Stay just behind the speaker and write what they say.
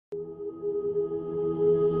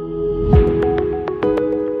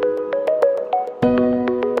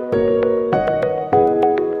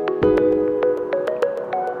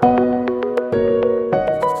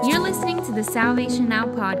Salvation Now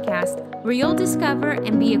podcast, where you'll discover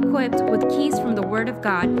and be equipped with keys from the Word of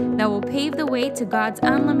God that will pave the way to God's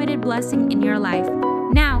unlimited blessing in your life.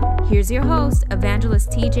 Now, here's your host, Evangelist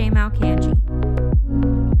TJ Malcangi.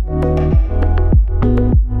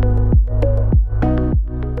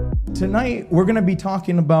 Tonight, we're going to be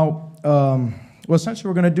talking about, essentially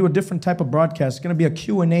we're going to do a different type of broadcast. It's going to be a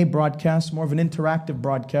Q&A broadcast, more of an interactive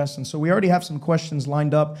broadcast. And so we already have some questions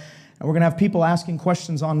lined up, and we're going to have people asking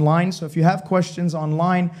questions online. So if you have questions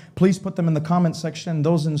online, please put them in the comment section.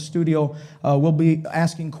 Those in the studio will be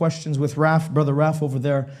asking questions with Brother Raph over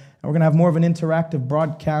there. And we're going to have more of an interactive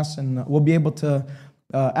broadcast, and we'll be able to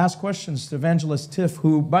ask questions to Evangelist Tiff,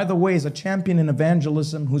 who, by the way, is a champion in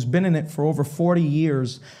evangelism, who's been in it for over 40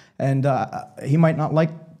 years. And he might not like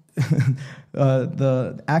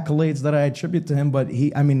the accolades that I attribute to him, but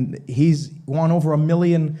he's won over 1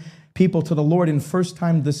 million people to the Lord in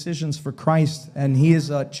first-time decisions for Christ, and he is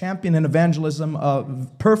a champion in evangelism, a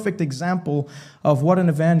perfect example of what an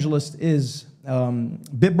evangelist is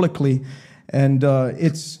biblically. And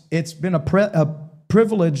it's been a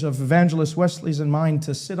privilege of Evangelist Wesley's and mine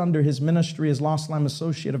to sit under his ministry as Lost Lamb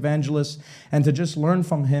Associate Evangelist and to just learn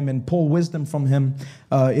from him and pull wisdom from him.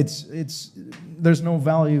 There's no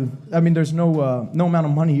value. There's no amount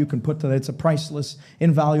of money you can put to that. It's a priceless,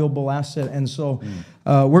 invaluable asset. And so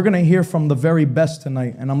we're going to hear from the very best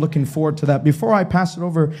tonight, and I'm looking forward to that. Before I pass it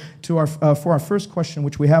over to for our first question,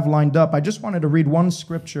 which we have lined up, I just wanted to read one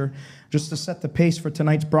scripture just to set the pace for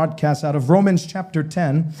tonight's broadcast out of Romans chapter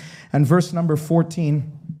 10 and verse number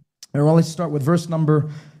 14. Or let's start with verse number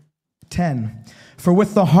 10. For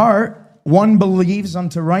with the heart one believes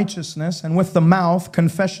unto righteousness, and with the mouth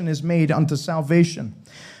confession is made unto salvation.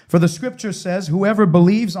 For the scripture says, whoever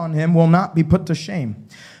believes on him will not be put to shame.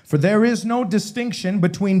 For there is no distinction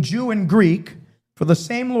between Jew and Greek, for the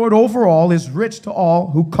same Lord over all is rich to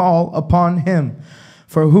all who call upon him.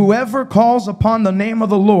 For whoever calls upon the name of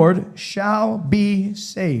the Lord shall be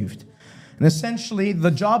saved. And essentially,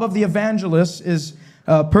 the job of the evangelist is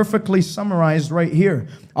perfectly summarized right here.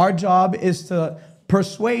 Our job is to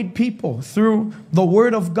persuade people through the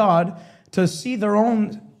Word of God to see their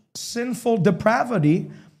own sinful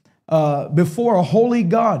depravity before a holy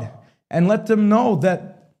God, and let them know that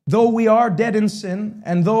though we are dead in sin,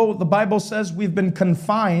 and though the Bible says we've been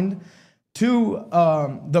confined to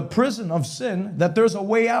the prison of sin, that there's a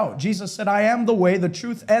way out. Jesus said, I am the way, the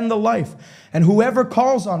truth, and the life. And whoever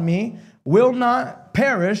calls on me will not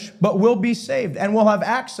perish, but will be saved, and will have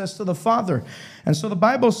access to the Father. And so the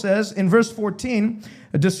Bible says in verse 14,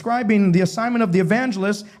 describing the assignment of the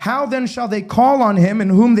evangelist, how then shall they call on him in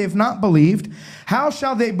whom they've not believed? How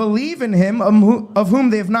shall they believe in him of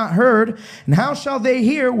whom they've not heard? And how shall they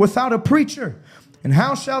hear without a preacher? And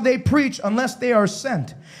how shall they preach unless they are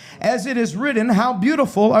sent? As it is written, how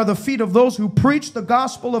beautiful are the feet of those who preach the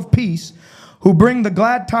gospel of peace, who bring the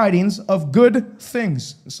glad tidings of good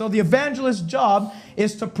things. So the evangelist's job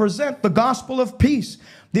is to present the gospel of peace.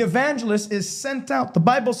 The evangelist is sent out. The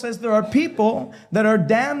Bible says there are people that are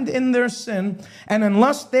damned in their sin, and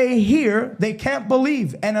unless they hear, they can't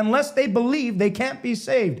believe. And unless they believe, they can't be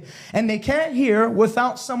saved. And they can't hear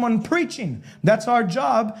without someone preaching. That's our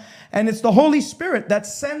job. And it's the Holy Spirit that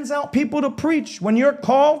sends out people to preach. When you're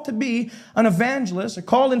called to be an evangelist or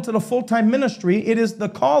called into the full-time ministry, it is the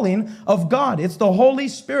calling of God. It's the Holy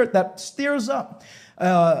Spirit that steers up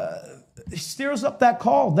that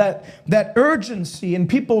call, that urgency in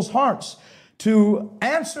people's hearts to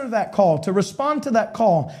answer that call, to respond to that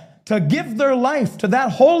call, to give their life to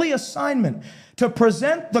that holy assignment, to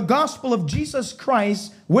present the gospel of Jesus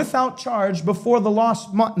Christ without charge before the lost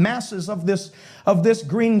masses of this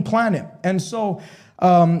green planet. And so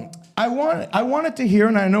I wanted to hear,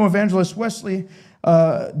 and I know Evangelist Wesley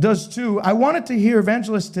does too, I wanted to hear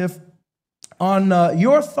Evangelist Tiff on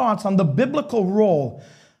your thoughts on the biblical role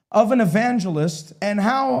of an evangelist and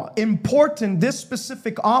how important this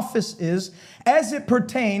specific office is as it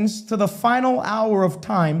pertains to the final hour of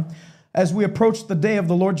time as we approach the day of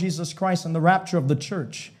the Lord Jesus Christ and the rapture of the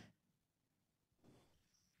church.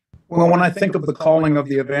 Well, when I think of the calling of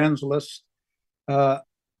the evangelist, I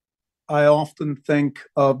often think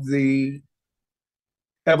of the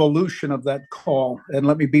evolution of that call. And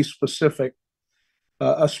let me be specific,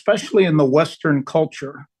 especially in the Western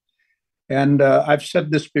culture. And I've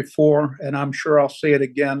said this before, and I'm sure I'll say it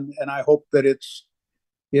again, and I hope that it's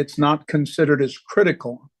not considered as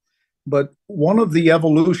critical. But one of the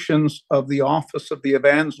evolutions of the office of the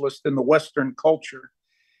evangelist in the Western culture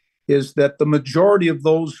is that the majority of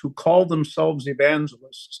those who call themselves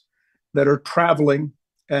evangelists that are traveling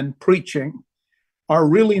and preaching are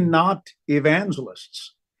really not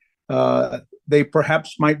evangelists. They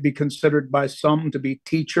perhaps might be considered by some to be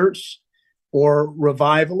teachers or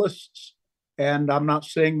revivalists. And I'm not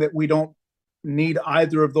saying that we don't need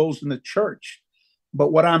either of those in the church.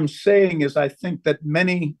 But what I'm saying is I think that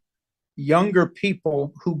many younger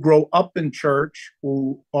people who grow up in church,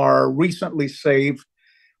 who are recently saved,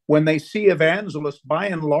 when they see evangelists, by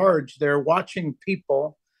and large, they're watching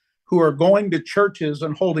people who are going to churches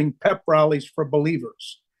and holding pep rallies for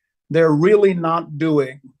believers. They're really not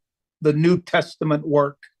doing the New Testament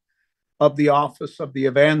work of the office of the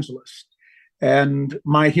evangelist. And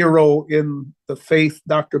my hero in the faith,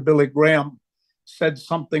 Dr. Billy Graham, said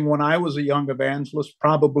something when I was a young evangelist,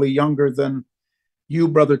 probably younger than you,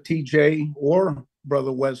 Brother TJ, or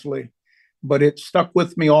Brother Wesley, but it stuck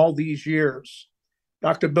with me all these years.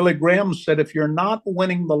 Dr. Billy Graham said, if you're not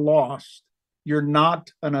winning the lost, you're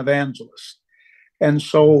not an evangelist. And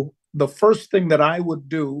so the first thing that I would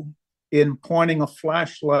do in pointing a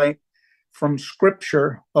flashlight from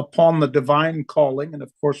Scripture upon the divine calling, and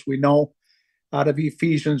of course we know out of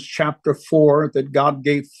Ephesians chapter 4 that God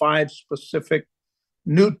gave 5 specific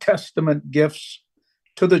New Testament gifts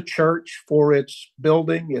to the church for its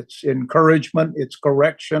building, its encouragement, its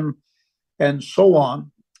correction, and so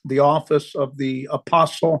on. The office of the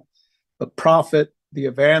apostle, the prophet, the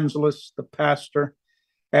evangelist, the pastor,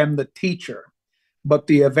 and the teacher. But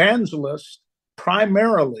the evangelist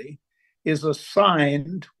primarily is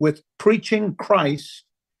assigned with preaching Christ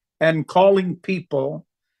and calling people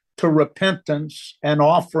to repentance and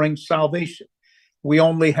offering salvation. We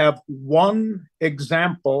only have one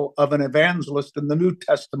example of an evangelist in the New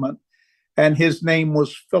Testament, and his name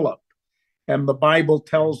was Philip. And the Bible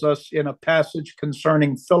tells us in a passage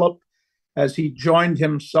concerning Philip, as he joined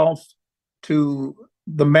himself to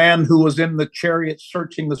the man who was in the chariot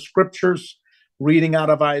searching the scriptures, reading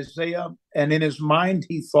out of Isaiah, and in his mind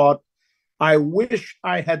he thought, I wish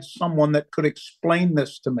I had someone that could explain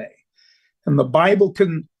this to me. And the Bible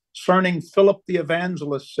concerning Philip the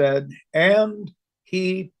evangelist said, and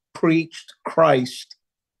he preached Christ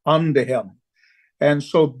unto him. And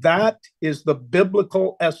so that is the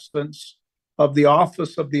biblical essence of the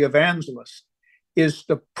office of the evangelist, is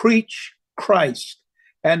to preach Christ.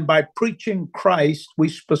 And by preaching Christ, we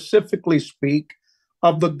specifically speak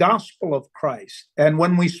of the gospel of Christ. And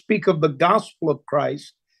when we speak of the gospel of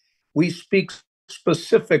Christ, we speak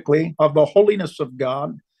specifically of the holiness of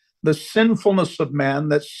God, the sinfulness of man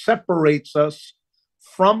that separates us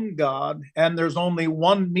from God, and there's only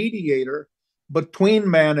one mediator between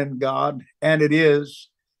man and God, and it is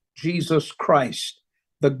Jesus Christ.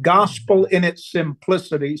 The gospel in its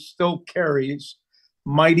simplicity still carries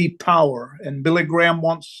mighty power. And Billy Graham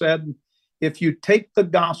once said, if you take the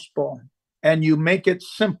gospel and you make it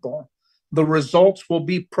simple, the results will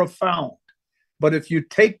be profound. But if you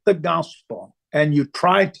take the gospel and you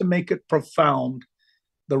try to make it profound,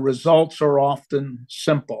 the results are often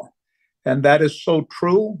simple. And that is so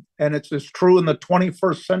true. And it's as true in the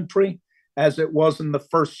 21st century as it was in the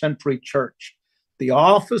first century church. The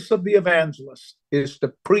office of the evangelist is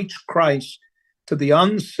to preach Christ to the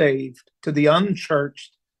unsaved, to the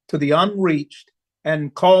unchurched, to the unreached,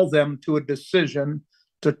 and call them to a decision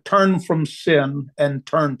to turn from sin and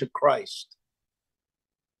turn to Christ.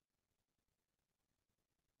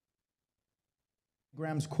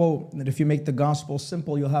 Graham's quote that if you make the gospel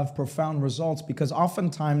simple, you'll have profound results, because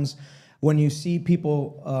oftentimes when you see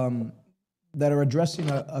people that are addressing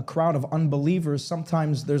a crowd of unbelievers,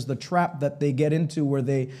 sometimes there's the trap that they get into where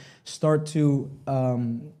they start to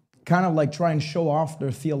kind of like try and show off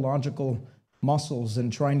their theological muscles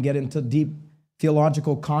and try and get into deep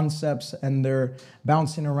theological concepts, and they're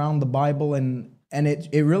bouncing around the Bible, and it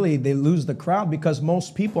really, they lose the crowd, because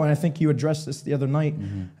most people, and I think you addressed this the other night,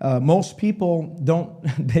 most people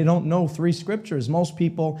don't know 3 scriptures. Most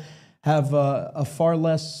people have a far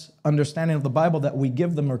less understanding of the Bible that we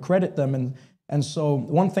give them or credit them. And so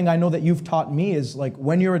one thing I know that you've taught me is, like,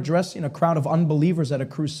 when you're addressing a crowd of unbelievers at a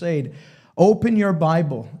crusade, open your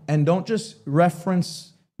Bible and don't just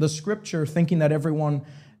reference the scripture thinking that everyone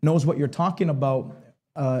knows what you're talking about,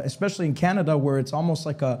 especially in Canada, where it's almost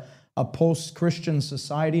like a post-Christian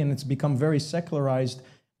society and it's become very secularized,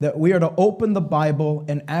 that we are to open the Bible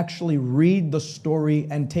and actually read the story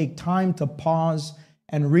and take time to pause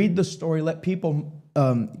and read the story, let people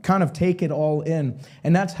kind of take it all in.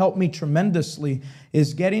 And that's helped me tremendously,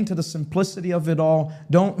 is getting to the simplicity of it all.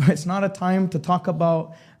 It's not a time to talk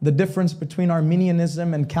about the difference between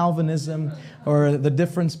Arminianism and Calvinism, or the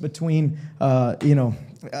difference between,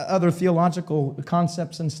 other theological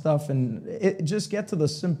concepts and stuff, and just get to the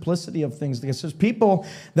simplicity of things. Because there's people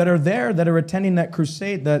that are there that are attending that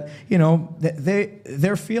crusade that, you know,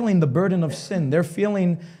 they're feeling the burden of sin. They're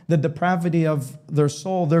feeling the depravity of their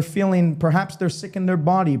soul. They're feeling, perhaps they're sick in their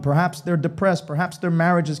body. Perhaps they're depressed. Perhaps their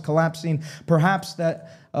marriage is collapsing. Perhaps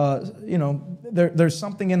that, you know, there's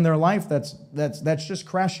something in their life that's just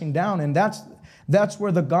crashing down. And that's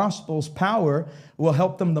where the gospel's power will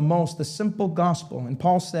help them the most, the simple gospel. And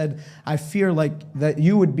Paul said, I fear like that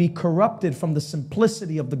you would be corrupted from the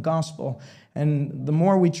simplicity of the gospel. And the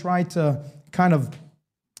more we try to kind of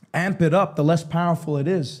amp it up, the less powerful it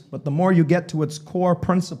is. But the more you get to its core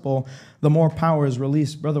principle, the more power is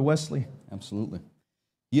released. Brother Wesley. Absolutely.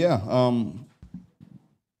 Yeah.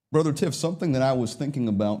 Brother Tiff, something that I was thinking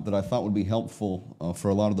about that I thought would be helpful for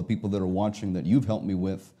a lot of the people that are watching that you've helped me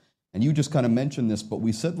with, and you just kind of mentioned this, but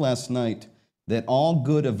we said last night that all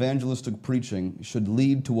good evangelistic preaching should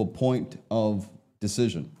lead to a point of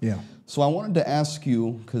decision. Yeah. So I wanted to ask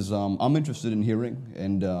you, because I'm interested in hearing,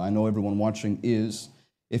 and I know everyone watching is,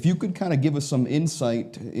 if you could kind of give us some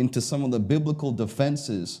insight into some of the biblical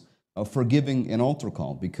defenses of forgiving an altar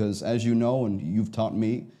call, because as you know, and you've taught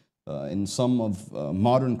me, in some of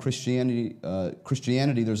modern Christianity,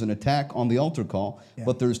 there's an attack on the altar call,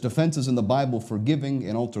 but there's defenses in the Bible for giving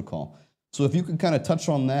an altar call. So if you could kind of touch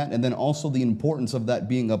on that, and then also the importance of that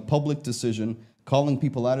being a public decision, calling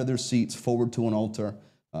people out of their seats forward to an altar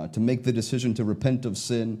to make the decision to repent of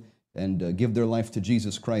sin and give their life to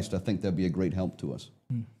Jesus Christ, I think that'd be a great help to us.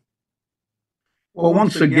 Well,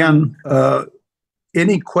 once again,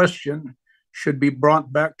 any question should be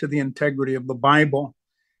brought back to the integrity of the Bible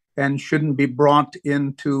and shouldn't be brought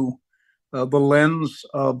into the lens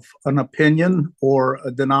of an opinion or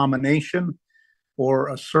a denomination or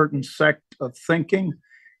a certain sect of thinking.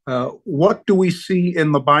 What do we see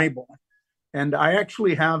in the Bible? And I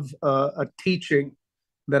actually have a teaching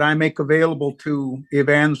that I make available to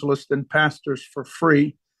evangelists and pastors for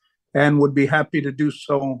free, and would be happy to do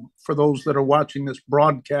so for those that are watching this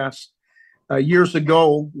broadcast. Years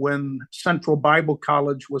ago, when Central Bible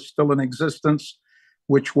College was still in existence,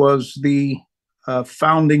 which was the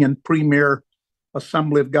founding and premier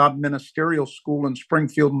Assembly of God Ministerial School in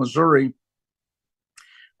Springfield, Missouri,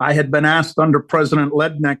 I had been asked under President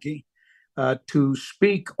Lednicki to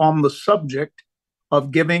speak on the subject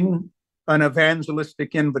of giving an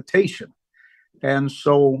evangelistic invitation. And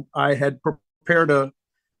so I had prepared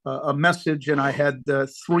a message, and I had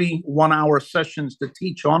 3 one-hour sessions to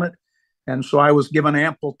teach on it. And so I was given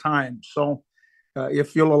ample time. So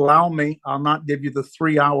if you'll allow me, I'll not give you the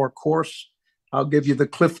 3-hour course. I'll give you the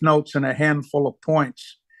cliff notes and a handful of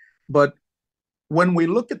points. But when we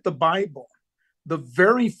look at the Bible, the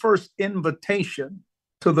very first invitation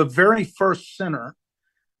to the very first sinner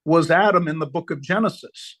was Adam in the book of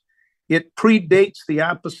Genesis. It predates the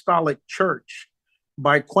apostolic church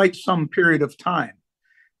by quite some period of time.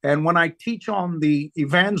 And when I teach on the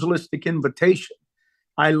evangelistic invitation,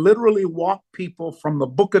 I literally walk people from the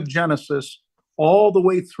book of Genesis all the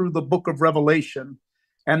way through the book of Revelation.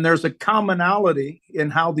 And there's a commonality in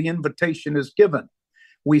how the invitation is given.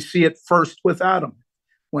 We see it first with Adam.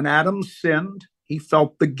 When Adam sinned, he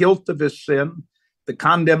felt the guilt of his sin, the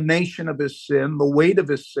condemnation of his sin, the weight of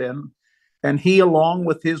his sin, and he, along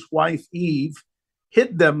with his wife Eve,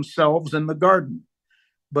 hid themselves in the garden.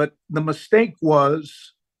 But the mistake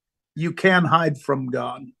was, you can't hide from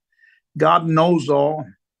God. God knows all,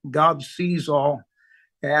 God sees all,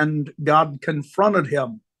 and God confronted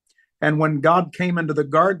him. And when God came into the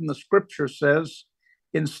garden, the scripture says,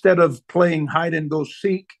 instead of playing hide and go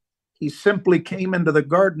seek, he simply came into the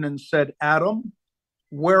garden and said, Adam,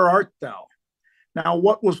 where art thou? Now,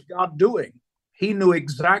 what was God doing? He knew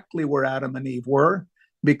exactly where Adam and Eve were,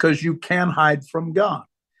 because you can't hide from God.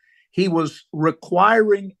 He was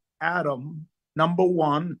requiring Adam, number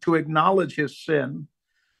 1, to acknowledge his sin,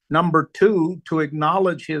 number 2, to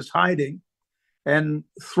acknowledge his hiding, and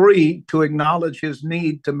 3, to acknowledge his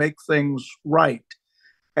need to make things right.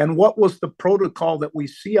 And what was the protocol that we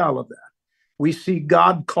see out of that? We see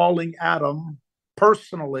God calling Adam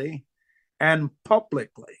personally and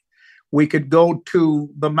publicly. We could go to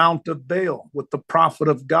the Mount of Baal with the prophet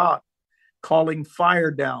of God calling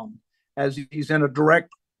fire down as he's in a direct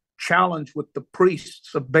challenge with the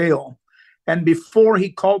priests of Baal. And before he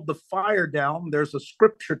called the fire down, there's a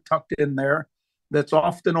scripture tucked in there that's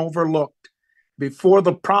often overlooked. Before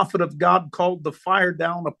the prophet of God called the fire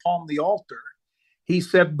down upon the altar, he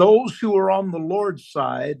said, those who are on the Lord's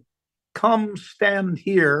side, come stand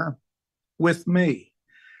here with me.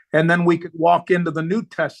 And then we could walk into the New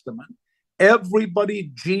Testament.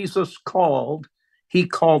 Everybody Jesus called, he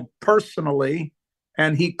called personally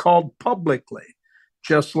and he called publicly,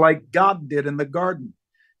 just like God did in the garden,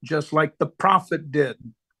 just like the prophet did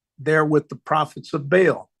there with the prophets of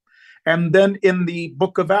Baal. And then in the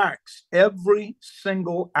book of Acts, every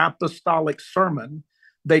single apostolic sermon,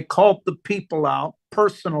 they called the people out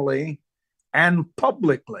personally and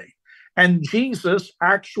publicly. And Jesus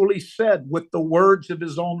actually said with the words of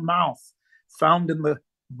his own mouth, found in the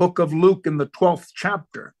book of Luke in the 12th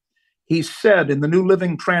chapter, he said in the New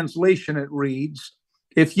Living Translation, it reads,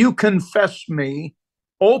 if you confess me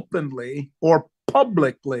openly or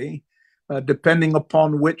publicly, depending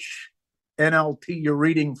upon which NLT you're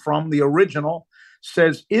reading from, the original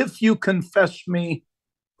says, if you confess me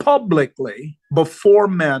publicly before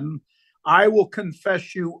men, I will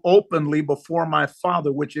confess you openly before my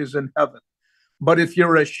Father which is in heaven. But if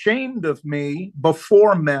you're ashamed of me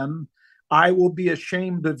before men, I will be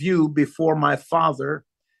ashamed of you before my Father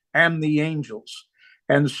and the angels.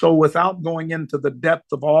 And so without going into the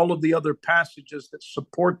depth of all of the other passages that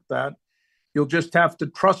support that, you'll just have to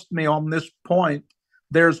trust me on this point.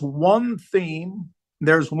 There's one theme,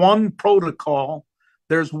 there's one protocol,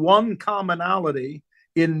 there's one commonality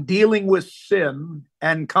in dealing with sin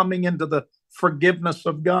and coming into the forgiveness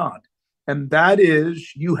of God. And that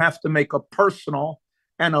is, you have to make a personal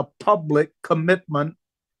and a public commitment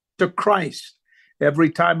to Christ. Every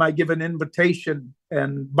time I give an invitation,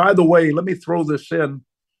 and by the way, let me throw this in,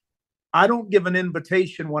 I don't give an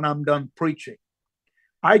invitation when I'm done preaching.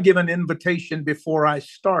 I give an invitation before I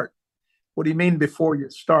start. What do you mean before you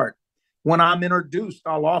start? When I'm introduced,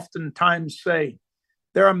 I'll oftentimes say,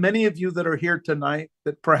 there are many of you that are here tonight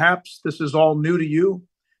that perhaps this is all new to you.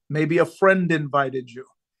 Maybe a friend invited you.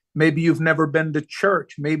 Maybe you've never been to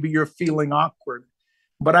church. Maybe you're feeling awkward.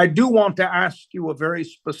 But I do want to ask you a very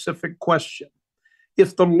specific question.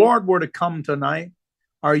 If the Lord were to come tonight,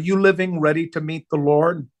 are you living ready to meet the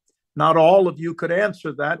Lord? Not all of you could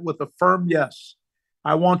answer that with a firm yes.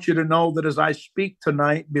 I want you to know that as I speak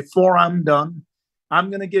tonight, before I'm done, I'm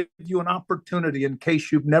going to give you an opportunity in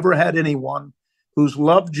case you've never had anyone who's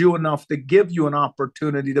loved you enough to give you an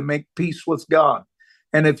opportunity to make peace with God.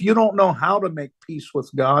 And if you don't know how to make peace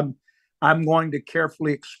with God, I'm going to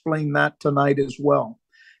carefully explain that tonight as well.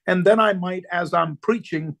 And then I might, as I'm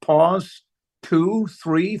preaching, pause 2,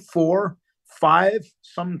 3, 4, 5,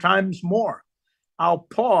 sometimes more. I'll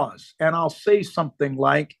pause and I'll say something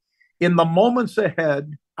like, in the moments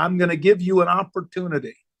ahead, I'm going to give you an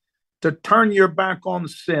opportunity to turn your back on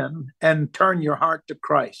sin and turn your heart to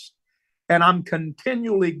Christ. And I'm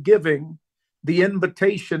continually giving the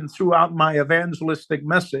invitation throughout my evangelistic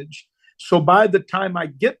message. So by the time I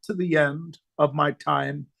get to the end of my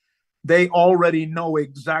time, they already know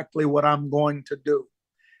exactly what I'm going to do.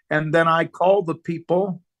 And then I call the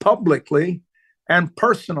people publicly and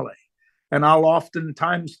personally. And I'll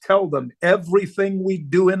oftentimes tell them everything we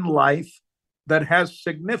do in life that has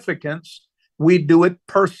significance, we do it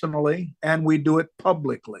personally and we do it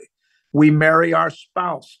publicly. We marry our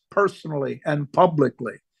spouse personally and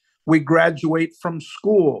publicly. We graduate from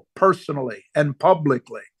school personally and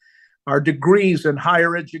publicly. Our degrees in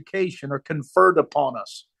higher education are conferred upon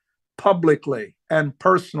us publicly and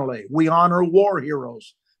personally. We honor war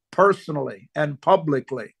heroes personally and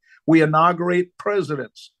publicly. We inaugurate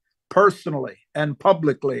presidents personally and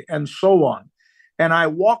publicly, and so on. And I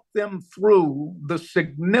walk them through the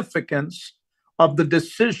significance of the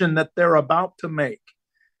decision that they're about to make.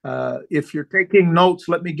 If you're taking notes,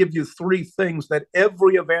 let me give you 3 things that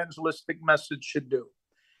every evangelistic message should do.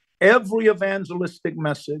 Every evangelistic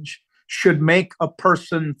message should make a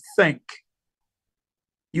person think.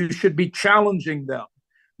 You should be challenging them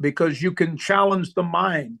because you can challenge the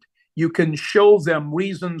mind. You can show them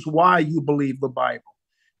reasons why you believe the Bible.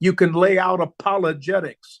 You can lay out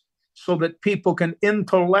apologetics so that people can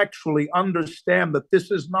intellectually understand that this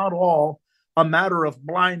is not all a matter of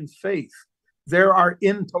blind faith. There are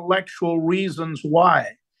intellectual reasons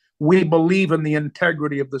why we believe in the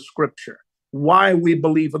integrity of the scripture, why we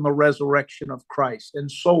believe in the resurrection of Christ, and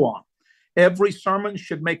so on. Every sermon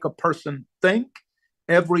should make a person think.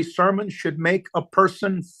 Every sermon should make a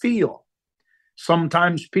person feel.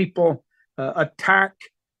 Sometimes people attack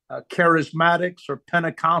charismatics or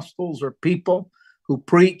Pentecostals or people who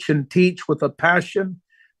preach and teach with a passion,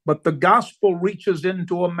 but the gospel reaches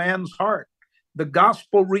into a man's heart. The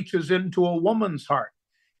gospel reaches into a woman's heart.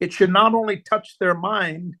 It should not only touch their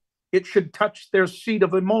mind, it should touch their seat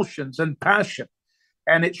of emotions and passion,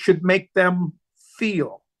 and it should make them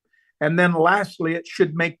feel. And then lastly, it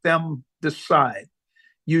should make them decide.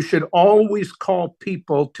 You should always call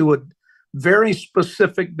people to a very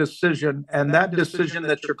specific decision, and that decision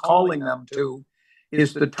that you're calling them to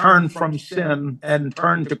is to turn from sin and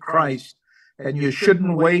turn to Christ and you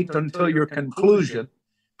shouldn't wait until your conclusion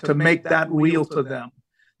to make that real to them.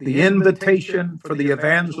 The invitation for the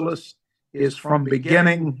evangelist is from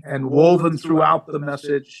beginning and woven throughout the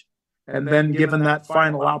message, and then given that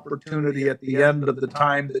final opportunity at the end of the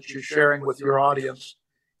time that you're sharing with your audience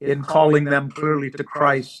in calling them clearly to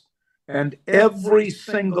Christ. And every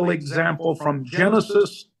single example from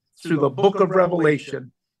Genesis through the book of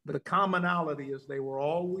Revelation, the commonality is they were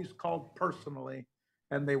always called personally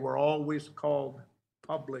and they were always called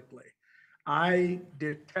publicly. I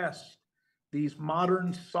detest these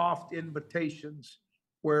modern soft invitations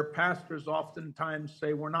where pastors oftentimes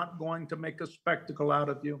say, we're not going to make a spectacle out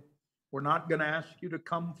of you. We're not going to ask you to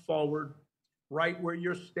come forward right where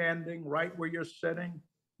you're standing, right where you're sitting.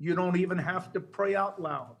 You don't even have to pray out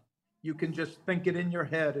loud. You can just think it in your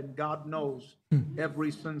head, and God knows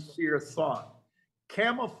every sincere thought.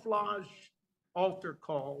 Camouflage altar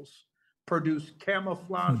calls produce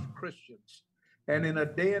camouflage Christians. And in a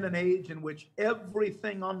day and an age in which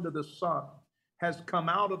everything under the sun has come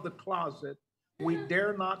out of the closet, we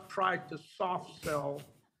dare not try to soft sell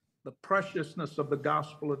the preciousness of the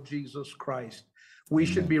gospel of Jesus Christ. We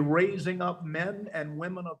should be raising up men and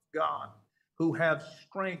women of God who have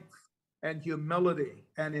strength and humility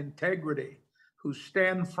and integrity, who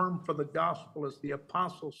stand firm for the gospel, as the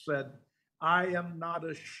apostle said, I am not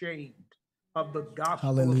ashamed of the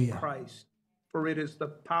gospel Hallelujah. of Christ, for it is the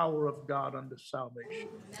power of God unto salvation.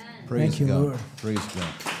 Praise Thank you, God. Lord. Praise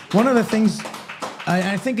God. One of the things,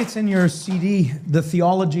 I think it's in your CD, the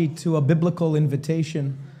theology to a biblical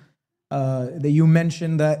invitation, that you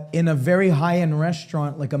mentioned that in a very high-end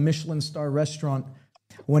restaurant, like a Michelin star restaurant,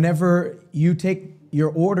 whenever you take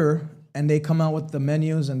your order and they come out with the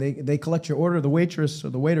menus and they collect your order, the waitress or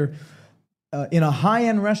the waiter, in a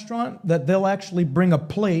high-end restaurant, that they'll actually bring a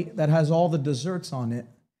plate that has all the desserts on it.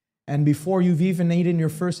 And before you've even eaten your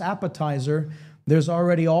first appetizer, there's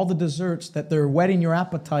already all the desserts that they're whetting your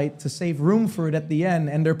appetite to save room for it at the end.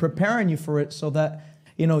 And they're preparing you for it so that,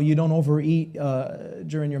 you know, you don't overeat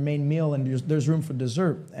during your main meal, and there's room for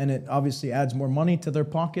dessert. And it obviously adds more money to their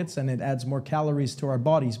pockets, and it adds more calories to our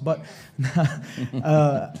bodies. But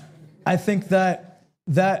I think that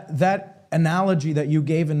analogy that you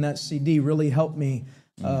gave in that CD really helped me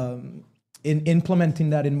in implementing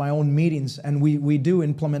that in my own meetings. And we do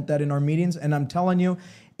implement that in our meetings. And I'm telling you,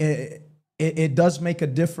 it does make a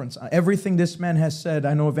difference. Everything this man has said,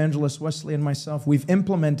 I know Evangelist Wesley and myself, we've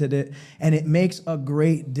implemented it, and it makes a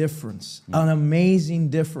great difference, an amazing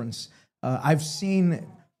difference. I've seen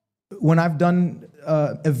when I've done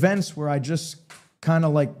events where I just kind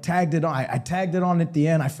of like tagged it on. I tagged it on at the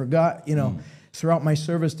end. I forgot, throughout my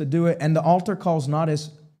service to do it. And the altar call's not as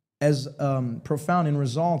profound in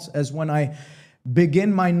results as when I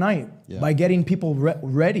begin my night by getting people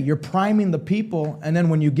ready. You're priming the people, and then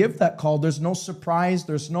when you give that call, there's no surprise.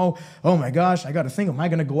 There's no, oh my gosh, I got to think, am I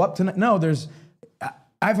going to go up tonight? No,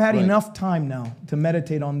 I've had enough time now to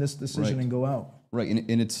meditate on this decision and go out. Right,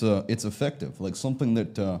 and it's effective. Like something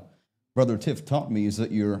that Brother Tiff taught me is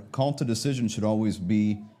that your call to decision should always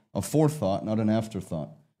be a forethought, not an afterthought.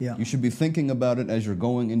 Yeah. You should be thinking about it as you're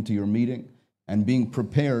going into your meeting and being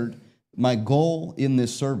prepared. My goal in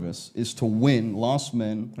this service is to win lost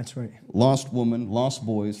men, that's right, lost women, lost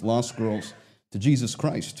boys, lost girls to Jesus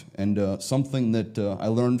Christ. And something that I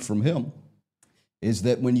learned from him is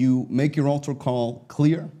that when you make your altar call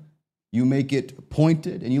clear, you make it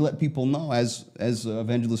pointed, and you let people know, as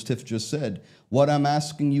Evangelist Tiff just said, what I'm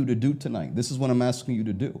asking you to do tonight. This is what I'm asking you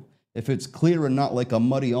to do. If it's clear and not like a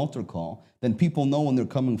muddy altar call, then people know when they're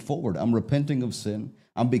coming forward, I'm repenting of sin,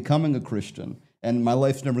 I'm becoming a Christian, and my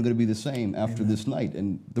life's never going to be the same after this night.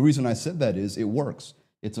 And the reason I said that is it works.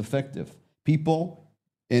 It's effective. People,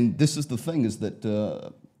 and this is the thing, is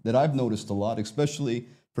that I've noticed a lot, especially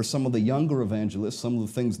for some of the younger evangelists, some of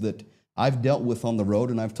the things that I've dealt with on the road,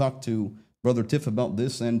 and I've talked to Brother Tiff about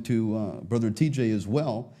this and to Brother TJ as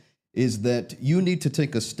well, is that you need to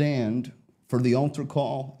take a stand for the altar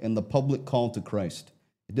call and the public call to Christ.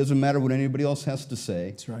 It doesn't matter what anybody else has to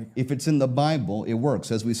say. That's right. If it's in the Bible, it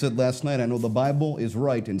works. As we said last night, I know the Bible is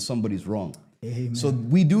right and somebody's wrong. Amen. So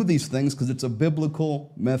we do these things because it's a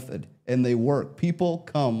biblical method, and they work. People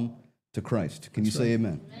come to Christ. Can you say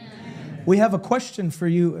amen? We have a question for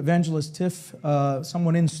you, Evangelist Tiff,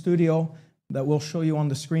 someone in studio that we'll show you on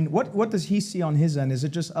the screen. What does he see on his end? Is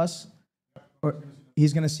it just us? Or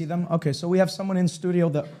he's going to see them? Okay, so we have someone in studio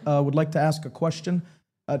that would like to ask a question.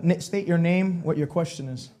 State your name, what your question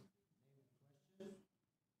is.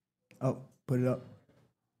 Oh, put it up.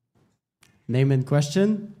 Name and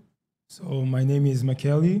question? So my name is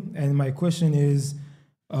Malcangi, and my question is,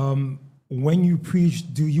 when you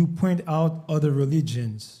preach, do you point out other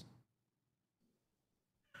religions?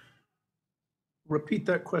 Repeat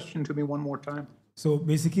that question to me one more time. So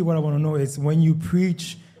basically, what I want to know is when you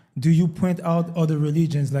preach, do you point out other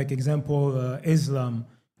religions, like example Islam?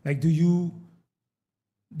 Like, do you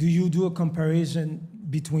do a comparison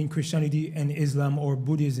between Christianity and Islam or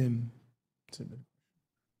Buddhism?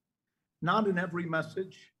 Not in every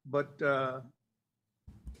message, but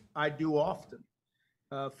I do often.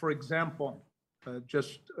 For example,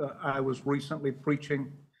 I was recently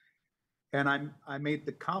preaching, and I made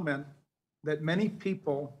the comment that many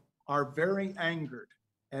people are very angered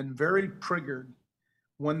and very triggered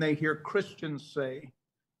when they hear Christians say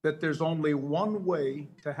that there's only one way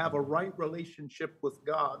to have a right relationship with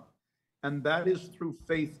God, and that is through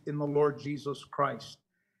faith in the Lord Jesus Christ.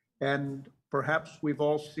 And perhaps we've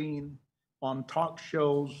all seen on talk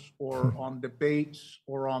shows or on debates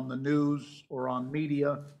or on the news or on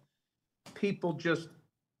media, people just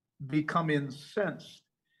become incensed.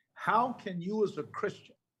 How can you as a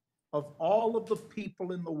Christian, of all of the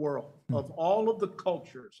people in the world, of all of the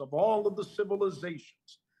cultures, of all of the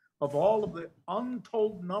civilizations, of all of the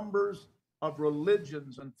untold numbers of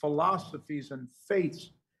religions and philosophies and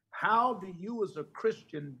faiths, how do you as a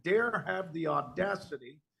Christian dare have the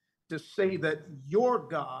audacity to say that your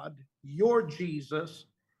God, your Jesus,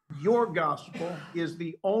 your gospel is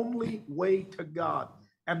the only way to God?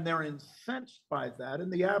 And they're incensed by that.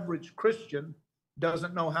 And the average Christian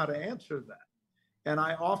doesn't know how to answer that. And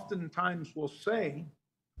I oftentimes will say,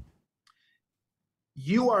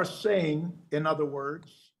 you are saying, in other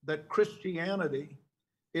words, that Christianity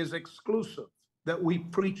is exclusive, that we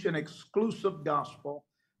preach an exclusive gospel,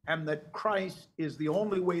 and that Christ is the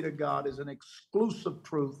only way to God is an exclusive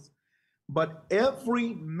truth. But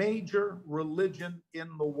every major religion in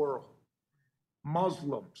the world,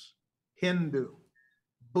 Muslims, Hindu,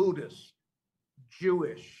 Buddhist,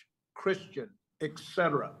 Jewish, Christian,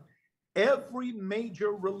 etc., every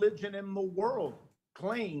major religion in the world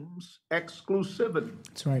claims exclusivity.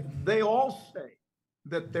 That's right. They all say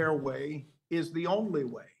that their way is the only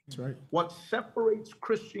way. That's right. What separates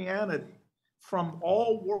Christianity from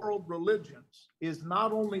all world religions is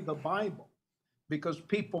not only the Bible, because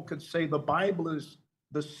people could say the Bible is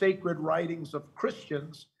the sacred writings of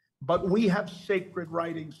Christians, but we have sacred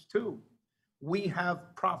writings too. We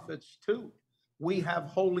have prophets too. We have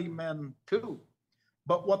holy men too.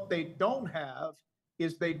 But what they don't have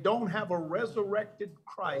is they don't have a resurrected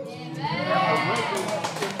Christ, and the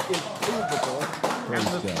resurrection is provable. And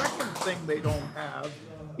the second thing they don't have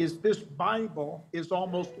is this Bible is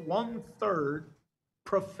almost 1/3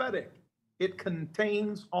 prophetic. It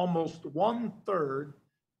contains almost 1/3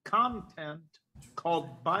 content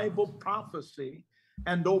called Bible prophecy,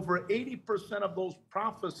 and over 80% of those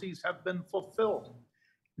prophecies have been fulfilled.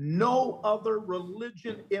 No other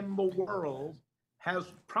religion in the world has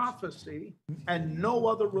prophecy, and no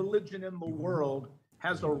other religion in the world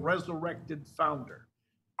has a resurrected founder.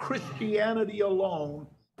 Christianity alone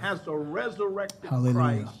has a resurrected Hallelujah.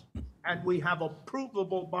 Christ, and we have a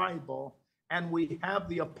provable Bible, and we have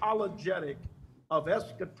the apologetic of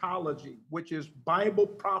eschatology, which is Bible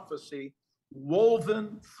prophecy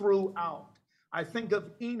woven throughout. I think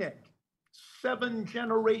of Enoch, 7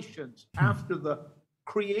 generations after the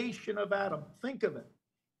creation of Adam. Think of it.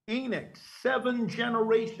 Enoch, 7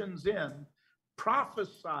 generations in,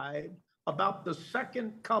 prophesied about the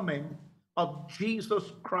second coming of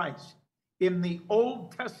Jesus Christ. In the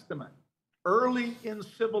Old Testament, early in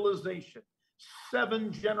civilization,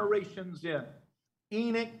 7 generations in,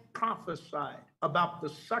 Enoch prophesied about the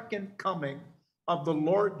second coming of the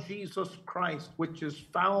Lord Jesus Christ, which is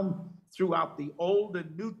found throughout the Old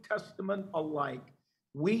and New Testament alike.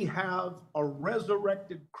 We have a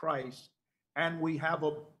resurrected Christ, and we have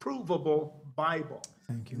a provable Bible.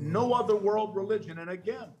 Thank you, Lord. No other world religion, and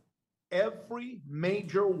again, every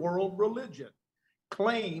major world religion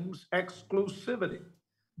claims exclusivity,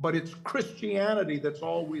 but it's Christianity that's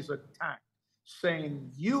always attacked,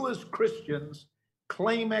 saying you as Christians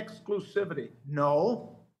claim exclusivity.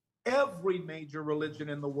 No, every major religion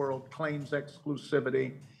in the world claims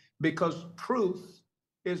exclusivity because truth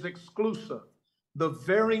is exclusive. The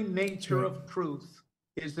very nature of truth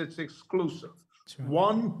is it's exclusive.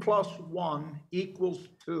 1 + 1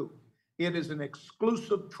 = 2. It is an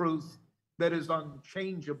exclusive truth that is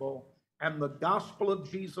unchangeable, and the gospel of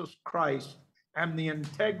Jesus Christ and the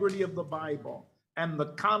integrity of the Bible and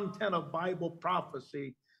the content of Bible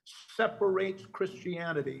prophecy separates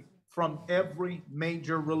Christianity from every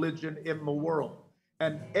major religion in the world.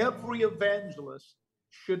 And every evangelist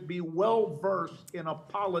should be well versed in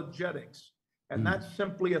apologetics. And that's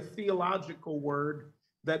simply a theological word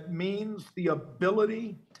that means the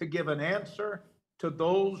ability to give an answer to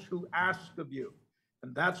those who ask of you.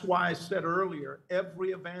 And that's why I said earlier,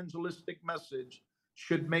 every evangelistic message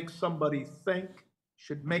should make somebody think,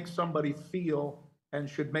 should make somebody feel, and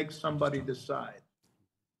should make somebody decide.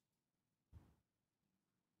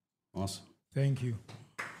 Awesome. Thank you.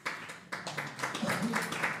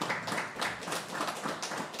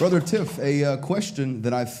 Brother Tiff, a question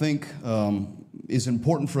that I think is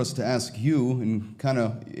important for us to ask you, and kind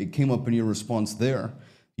of it came up in your response there.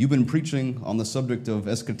 You've been preaching on the subject of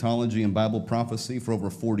eschatology and Bible prophecy for over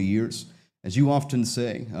 40 years. As you often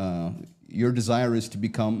say, your desire is to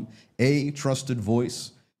become a trusted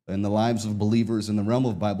voice in the lives of believers in the realm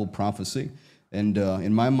of Bible prophecy. And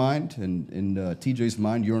in my mind, and in TJ's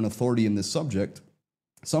mind, you're an authority in this subject.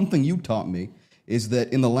 Something you taught me is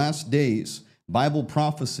that in the last days, Bible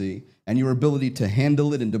prophecy and your ability to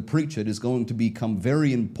handle it and to preach it is going to become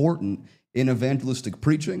very important in evangelistic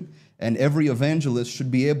preaching. And every evangelist should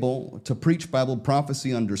be able to preach Bible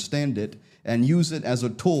prophecy, understand it, and use it as a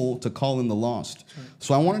tool to call in the lost.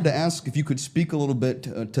 So I wanted to ask if you could speak a little bit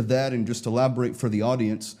to that and just elaborate for the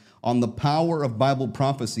audience on the power of Bible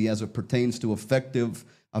prophecy as it pertains to effective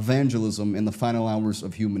evangelism in the final hours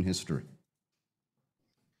of human history.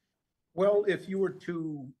 Well, if you were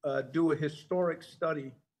to do a historic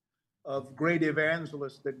study of great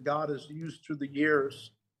evangelists that God has used through the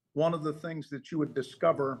years, one of the things that you would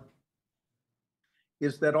discover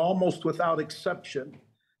is that almost without exception,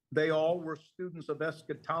 they all were students of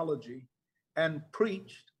eschatology and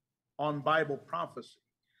preached on Bible prophecy.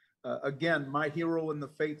 Again, my hero in the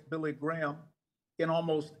faith, Billy Graham, in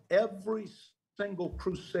almost every single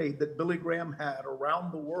crusade that Billy Graham had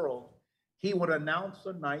around the world, he would announce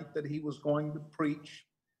a night that he was going to preach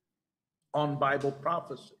on Bible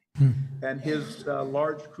prophecy. And his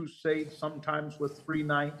large crusade, sometimes with 3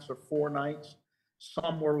 nights or 4 nights,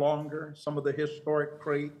 some were longer. Some of the historic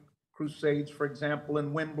crusades, for example,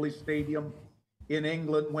 in Wembley Stadium in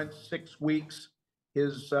England, went 6 weeks.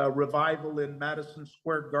 His revival in Madison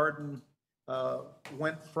Square Garden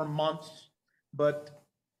went for months. But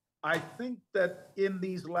I think that in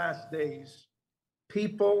these last days,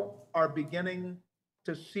 people are beginning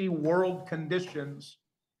to see world conditions,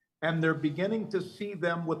 and they're beginning to see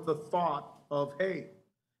them with the thought of, hey,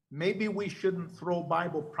 maybe we shouldn't throw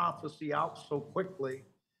Bible prophecy out so quickly.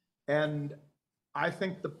 And I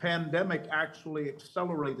think the pandemic actually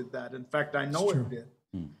accelerated that. In fact, I know it did.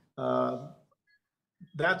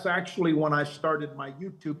 That's actually when I started my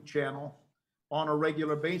YouTube channel on a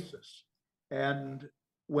regular basis. And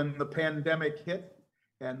when the pandemic hit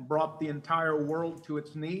and brought the entire world to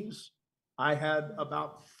its knees, I had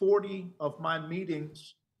about 40 of my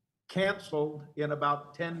meetings canceled in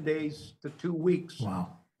about 10 days to 2 weeks.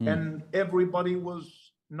 Wow. And everybody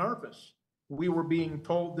was nervous. We were being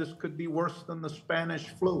told this could be worse than the Spanish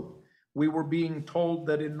flu. We were being told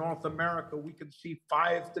that in North America, we could see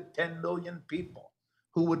 5 to 10 million people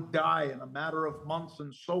who would die in a matter of months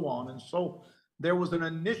and so on. And so there was an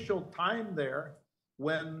initial time there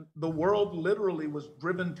when the world literally was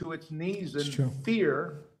driven to its knees in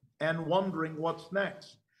fear and wondering what's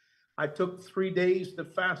next. I took 3 days to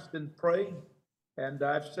fast and pray. And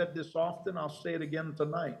I've said this often, I'll say it again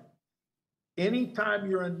tonight. Anytime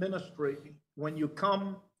you're in ministry, when you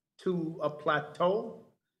come to a plateau,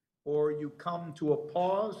 or you come to a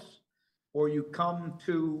pause, or you come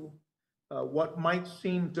to what might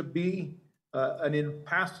seem to be an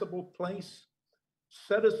impassable place,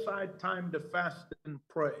 set aside time to fast and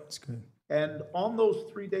pray. That's good. And on those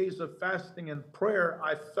 3 days of fasting and prayer,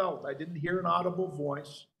 I didn't hear an audible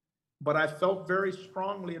voice, but I felt very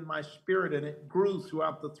strongly in my spirit, and it grew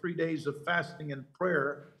throughout the 3 days of fasting and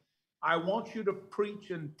prayer. I want you to preach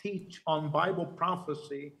and teach on Bible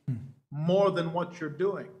prophecy more than what you're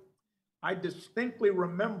doing. I distinctly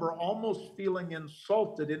remember almost feeling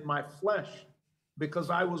insulted in my flesh because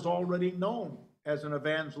I was already known as an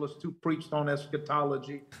evangelist who preached on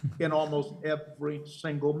eschatology in almost every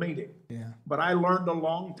single meeting. Yeah. But I learned a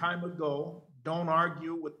long time ago, don't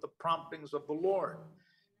argue with the promptings of the Lord.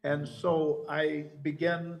 And so I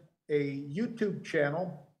began a YouTube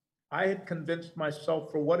channel. I had convinced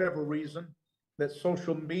myself, for whatever reason, that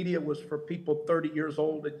social media was for people 30 years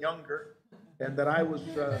old and younger, and that I was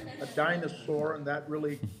a dinosaur, and that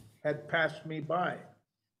really had passed me by.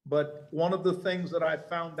 But one of the things that I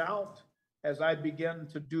found out as I began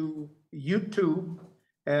to do YouTube,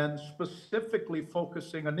 and specifically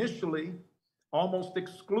focusing initially, almost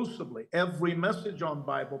exclusively, every message on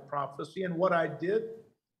Bible prophecy, and what I did,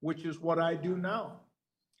 which is what I do now,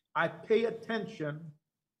 I pay attention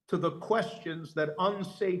to the questions that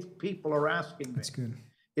unsaved people are asking me. That's good.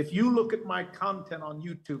 If you look at my content on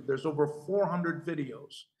YouTube, there's over 400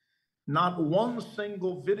 videos. Not one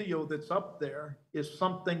single video that's up there is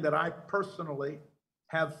something that I personally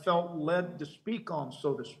have felt led to speak on,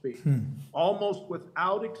 so to speak. Almost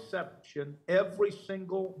without exception, every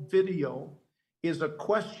single video is a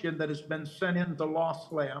question that has been sent in to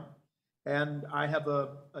Lost Lamb. And I have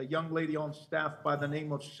a young lady on staff by the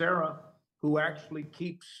name of Sarah who actually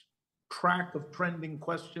keeps track of trending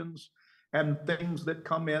questions and things that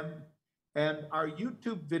come in. And our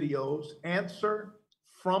YouTube videos answer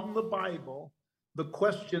from the Bible the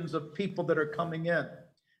questions of people that are coming in.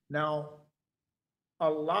 Now, a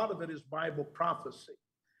lot of it is Bible prophecy.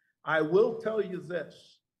 I will tell you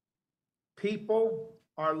this: people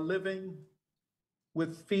are living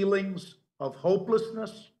with feelings of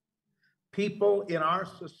hopelessness. People in our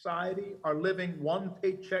society are living one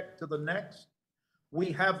paycheck to the next.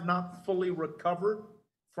 We have not fully recovered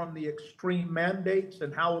from the extreme mandates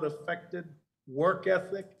and how it affected work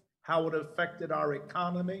ethic, how it affected our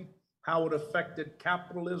economy, how it affected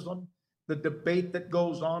capitalism, the debate that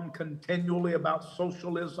goes on continually about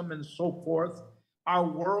socialism and so forth. Our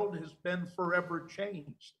world has been forever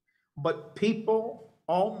changed, but people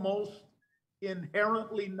almost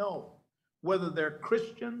inherently know, whether they're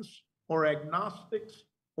Christians or agnostics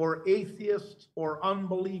or atheists or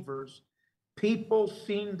unbelievers, people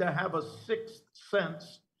seem to have a sixth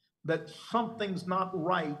sense that something's not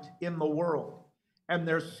right in the world. And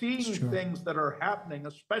they're seeing things that are happening,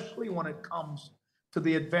 especially when it comes to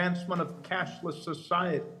the advancement of cashless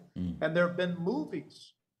society. And there have been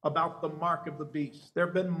movies about the mark of the beast. There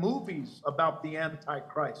have been movies about the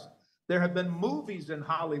Antichrist. There have been movies in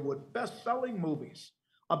Hollywood, best-selling movies,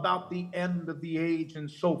 about the end of the age and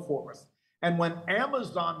so forth. And when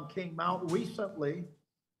Amazon came out recently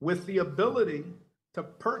with the ability to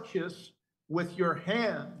purchase with your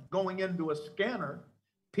hand going into a scanner,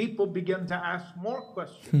 people begin to ask more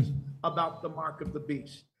questions about the mark of the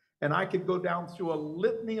beast. And I could go down through a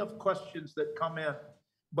litany of questions that come in.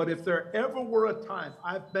 But if there ever were a time,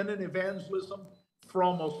 I've been in evangelism for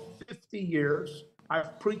almost 50 years.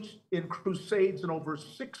 I've preached in crusades in over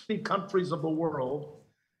 60 countries of the world.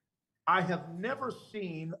 I have never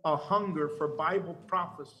seen a hunger for Bible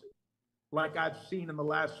prophecy like I've seen in the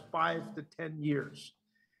last 5 to 10 years.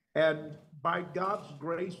 And by God's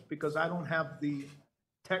grace, because I don't have the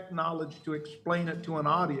tech knowledge to explain it to an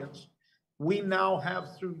audience, we now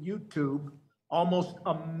have through YouTube almost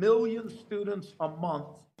 1 million students a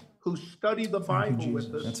month who study the Bible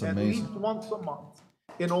with us. That's at amazing. least once a month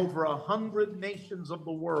in over 100 nations of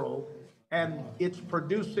the world. And it's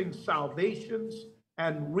producing salvations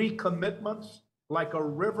and recommitments like a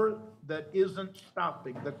river that isn't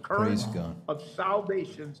stopping. The current of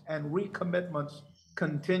salvations and recommitments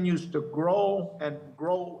continues to grow and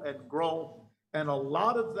grow and grow. And a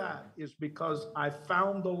lot of that is because I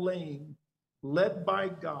found a lane led by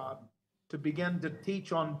God to begin to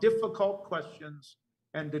teach on difficult questions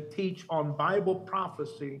and to teach on Bible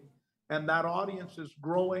prophecy. And that audience is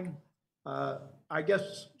growing. I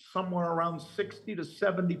guess somewhere around 60 to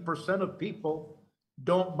 70% of people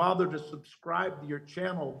don't bother to subscribe to your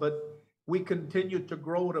channel, but we continue to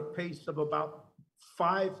grow at a pace of about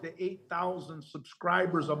 5,000 to 8,000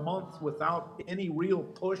 subscribers a month without any real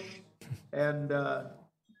push. And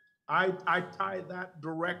I tie that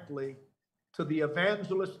directly to the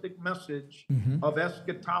evangelistic message of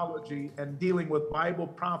eschatology and dealing with Bible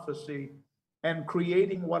prophecy and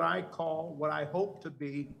creating what I call, what I hope to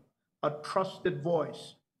be, a trusted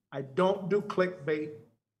voice. I don't do clickbait.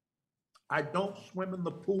 I don't swim in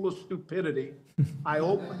the pool of stupidity. I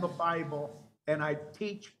open the Bible and I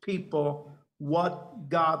teach people what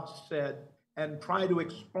God said and try to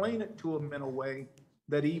explain it to them in a way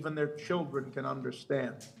that even their children can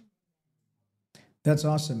understand. That's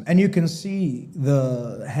awesome. And you can see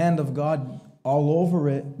the hand of God all over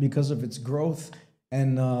it because of its growth.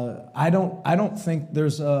 And I don't think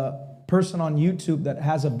there's a person on YouTube that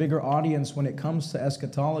has a bigger audience when it comes to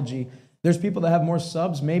eschatology. There's people that have more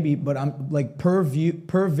subs maybe, but I'm like per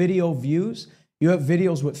video views, you have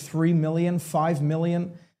videos with 3 million, 5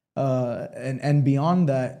 million, and beyond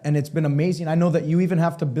that. And it's been amazing. I know that you even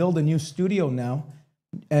have to build a new studio now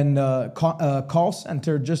and call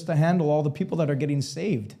center just to handle all the people that are getting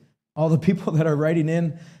saved, all the people that are writing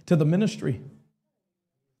in to the ministry.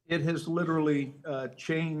 It has literally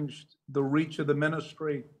changed the reach of the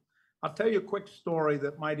ministry. I'll tell you a quick story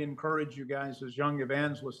that might encourage you guys as young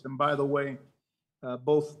evangelists. And by the way,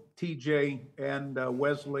 both TJ and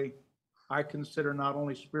Wesley, I consider not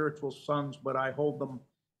only spiritual sons, but I hold them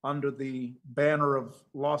under the banner of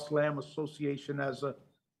Lost Lamb Association as a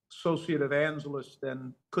associate evangelist,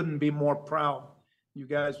 and couldn't be more proud. You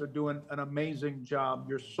guys are doing an amazing job.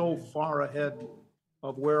 You're so far ahead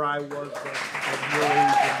of where I was at your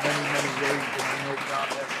age in many, many ways. And I know God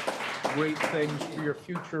has great things for your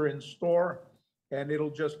future in store, and it'll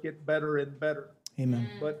just get better and better. Amen.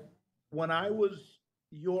 But when I was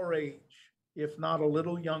your age, if not a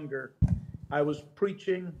little younger, I was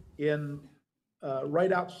preaching in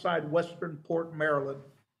right outside Westernport, Maryland.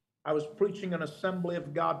 I was preaching an Assembly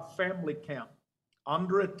of God family camp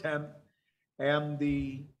under a tent, and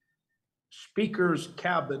the speaker's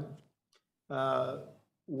cabin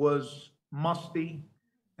was musty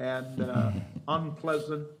and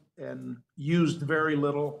unpleasant and used very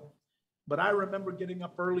little. But I remember getting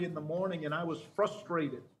up early in the morning and I was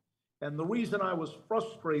frustrated. And the reason I was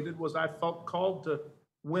frustrated was I felt called to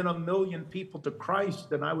win 1 million people to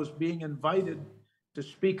Christ, and I was being invited to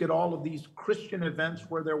speak at all of these Christian events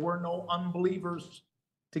where there were no unbelievers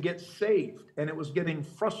to get saved, and it was getting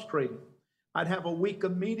frustrating. I'd have a week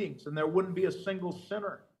of meetings and there wouldn't be a single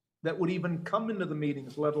sinner that would even come into the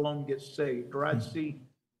meetings, let alone get saved, or I'd see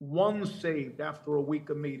one saved after a week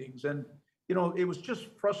of meetings. And you know, it was just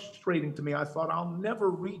frustrating to me. I thought, I'll never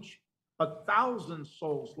reach 1,000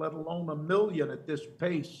 souls, let alone 1 million at this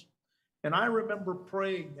pace. And I remember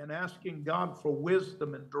praying and asking God for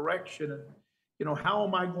wisdom and direction, and you know, how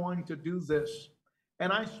am I going to do this?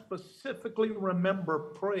 And I specifically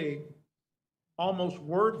remember praying almost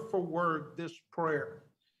word for word this prayer.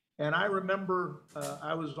 And I remember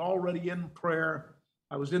I was already in prayer.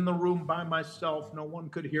 I was in the room by myself. No one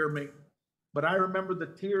could hear me. But I remember the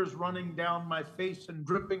tears running down my face and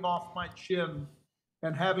dripping off my chin,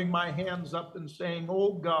 and having my hands up and saying,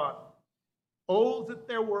 oh God, oh, that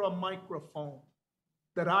there were a microphone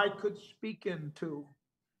that I could speak into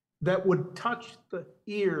that would touch the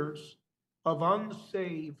ears of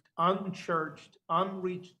unsaved, unchurched,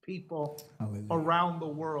 unreached people around the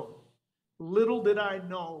world. Little did I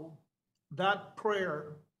know that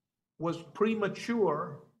prayer was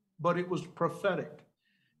premature, but it was prophetic,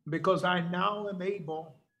 because I now am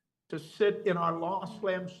able to sit in our Lost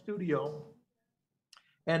Lamb studio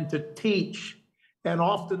and to teach. And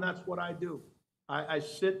often that's what I do. I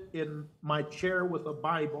sit in my chair with a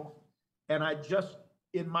Bible, and I just,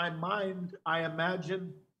 in my mind, I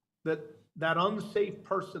imagine that that unsaved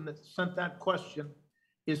person that sent that question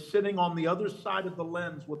is sitting on the other side of the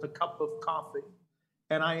lens with a cup of coffee.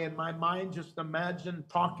 And I, in my mind, just imagine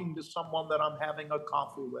talking to someone that I'm having a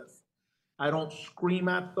coffee with. I don't scream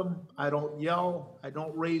at them. I don't yell. I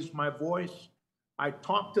don't raise my voice. I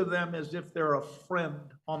talk to them as if they're a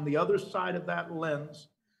friend on the other side of that lens.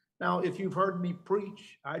 Now, if you've heard me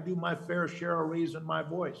preach, I do my fair share of raising my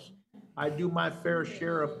voice. I do my fair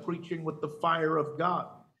share of preaching with the fire of God.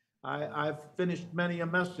 I've finished many a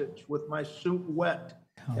message with my suit wet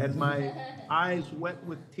and my eyes wet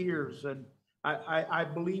with tears. And I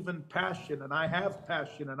believe in passion, and I have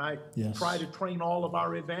passion, and I try to train all of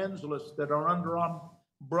our evangelists that are under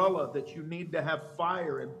umbrella that you need to have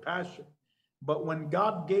fire and passion. But when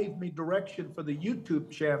God gave me direction for the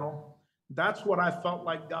YouTube channel, that's what I felt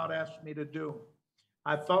like God asked me to do.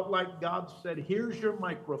 I felt like God said, here's your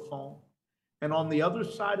microphone, and on the other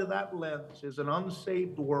side of that lens is an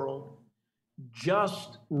unsaved world.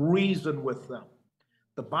 Just reason with them.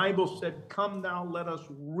 The Bible said, come now, let us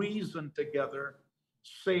reason together,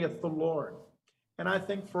 saith the Lord. And I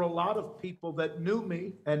think for a lot of people that knew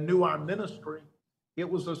me and knew our ministry, it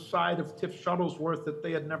was a side of Tiff Shuttlesworth that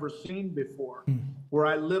they had never seen before, where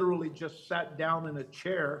I literally just sat down in a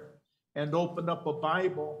chair and opened up a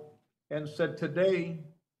Bible and said, today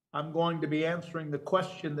I'm going to be answering the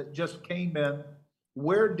question that just came in.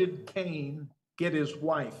 Where did Cain get his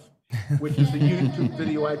wife? Which is a YouTube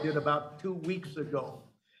video I did about 2 weeks ago.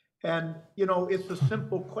 And, you know, it's a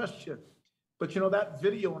simple question. But, you know, that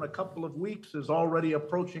video in a couple of weeks is already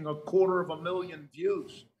approaching 250,000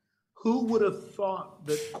 views. Who would have thought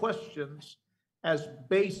that questions as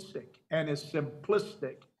basic and as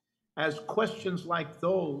simplistic as questions like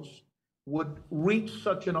those would reach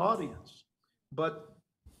such an audience? But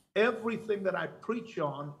everything that I preach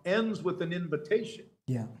on ends with an invitation.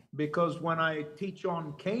 Yeah. Because when I teach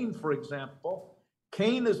on Cain, for example,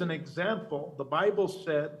 Cain is an example. The Bible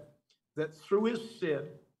said that through his sin,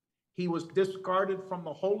 he was discarded from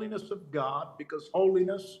the holiness of God, because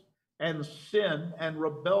holiness and sin and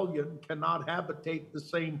rebellion cannot habitate the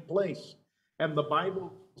same place. And the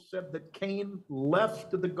Bible said that Cain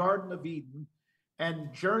left the Garden of Eden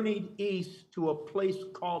and journeyed east to a place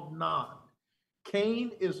called Nod.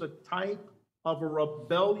 Cain is a type of a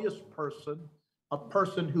rebellious person, a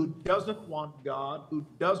person who doesn't want God, who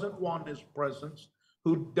doesn't want his presence,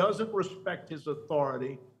 who doesn't respect his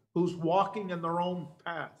authority, who's walking in their own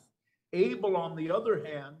path. Abel, on the other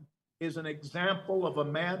hand, is an example of a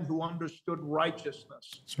man who understood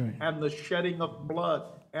righteousness. That's right. And the shedding of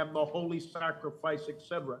blood and the holy sacrifice,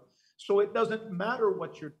 etc. So it doesn't matter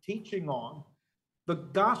what you're teaching on. The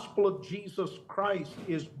gospel of Jesus Christ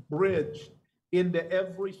is bridged into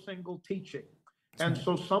every single teaching. And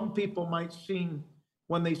so some people might seem,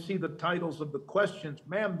 when they see the titles of the questions,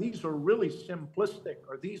 man, these are really simplistic,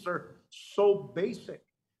 or these are so basic.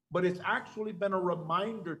 But it's actually been a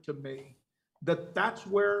reminder to me that that's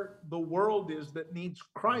where the world is that needs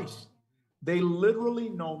Christ. They literally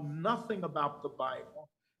know nothing about the Bible,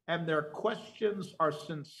 and their questions are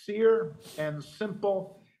sincere and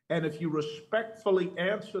simple. And if you respectfully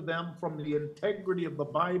answer them from the integrity of the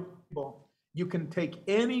Bible, you can take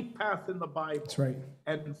any path in the Bible. That's right.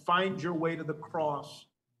 And find your way to the cross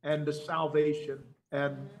and to salvation.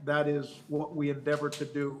 And that is what we endeavor to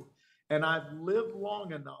do. And I've lived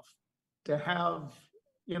long enough to have,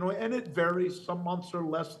 and it varies. Some months are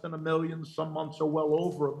less than 1 million. Some months are well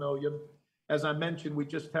over 1 million. As I mentioned, we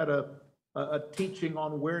just had a teaching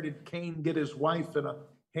on where did Cain get his wife in a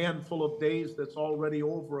handful of days that's already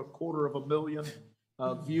over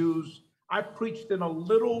 250,000 views. I preached in a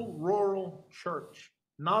little rural church,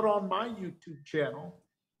 not on my YouTube channel,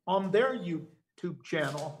 on their YouTube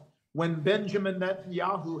channel, when Benjamin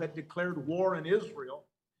Netanyahu had declared war in Israel.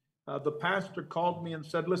 The pastor called me and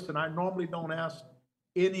said, listen, I normally don't ask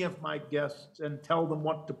any of my guests and tell them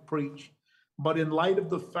what to preach. But in light of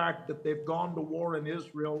the fact that they've gone to war in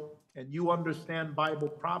Israel and you understand Bible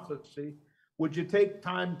prophecy, would you take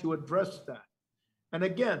time to address that? And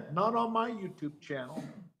again, not on my YouTube channel,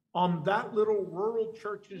 on that little rural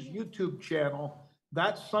church's YouTube channel,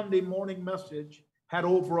 that Sunday morning message had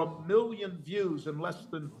over 1 million views in less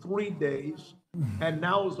than 3 days, and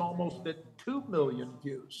now is almost at 2 million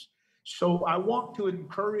views. So I want to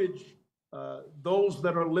encourage those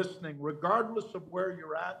that are listening, regardless of where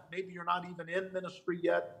you're at, maybe you're not even in ministry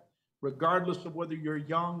yet, regardless of whether you're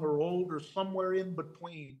young or old or somewhere in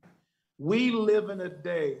between, we live in a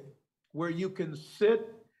day where you can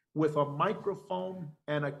sit with a microphone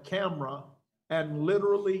and a camera and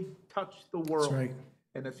literally touch the world. That's right.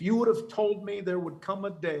 And if you would have told me there would come a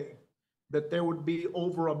day that there would be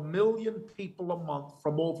over 1 million people a month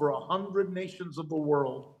from over 100 nations of the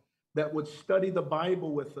world that would study the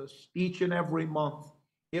Bible with us each and every month,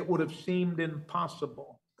 it would have seemed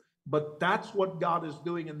impossible. But that's what God is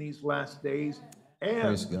doing in these last days,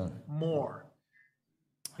 and more.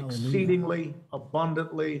 Exceedingly,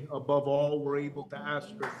 abundantly, above all we're able to ask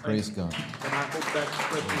or think. Praise God. And I hope that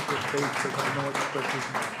stretches your faith, because I know it stretches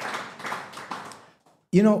mine.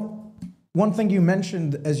 One thing you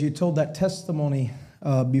mentioned as you told that testimony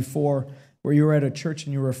before, where you were at a church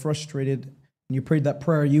and you were frustrated and you prayed that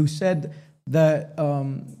prayer, you said that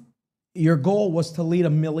your goal was to lead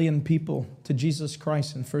 1 million people to Jesus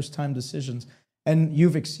Christ in first-time decisions. And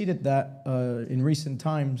you've exceeded that in recent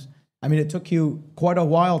times. I mean, it took you quite a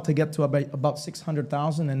while to get to about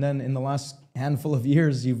 600,000, and then in the last handful of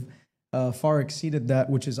years, you've far exceeded that,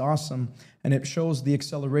 which is awesome. And it shows the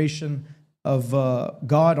acceleration of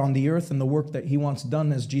God on the earth and the work that He wants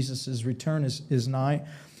done as Jesus' return is nigh.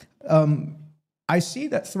 I see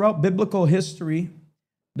that throughout biblical history,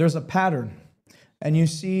 there's a pattern. And you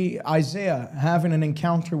see Isaiah having an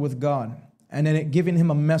encounter with God, and then it giving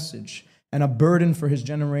him a message and a burden for his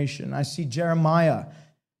generation. I see Jeremiah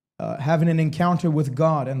having an encounter with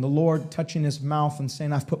God, and the Lord touching his mouth and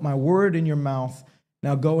saying, I've put my word in your mouth.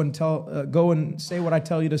 Now go and say what I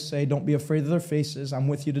tell you to say. Don't be afraid of their faces. I'm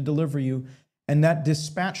with you to deliver you. And that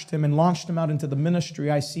dispatched him and launched him out into the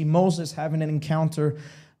ministry. I see Moses having an encounter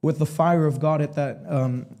with the fire of God at that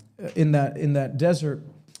in that desert,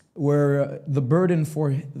 where the burden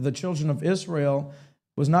for the children of Israel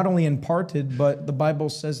was not only imparted, but the Bible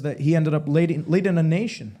says that he ended up leading a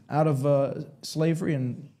nation out of slavery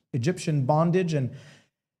and Egyptian bondage. And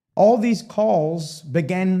all these calls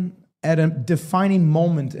began at a defining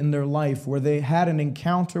moment in their life where they had an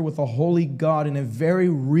encounter with a holy God in a very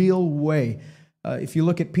real way. If you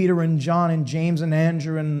look at Peter and John and James and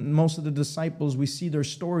Andrew and most of the disciples, we see their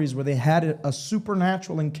stories where they had a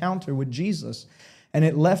supernatural encounter with Jesus. And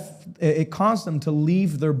it caused them to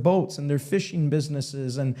leave their boats and their fishing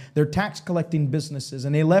businesses and their tax collecting businesses.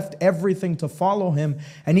 And they left everything to follow him.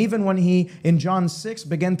 And even when he, in John 6,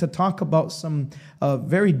 began to talk about some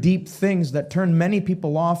very deep things that turned many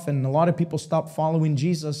people off, and a lot of people stopped following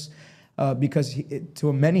Jesus because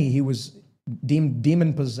to many he was deemed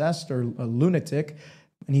demon-possessed or a lunatic.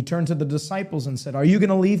 And he turned to the disciples and said, "Are you going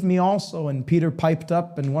to leave me also?" And Peter piped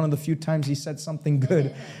up, and one of the few times he said something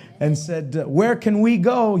good and said, "Where can we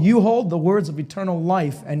go? You hold the words of eternal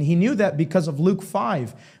life." And he knew that because of Luke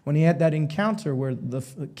 5, when he had that encounter where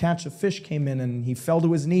the catch of fish came in and he fell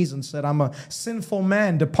to his knees and said, "I'm a sinful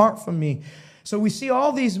man, depart from me." So we see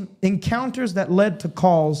all these encounters that led to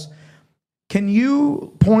calls. Can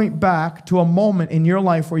you point back to a moment in your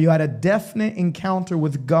life where you had a definite encounter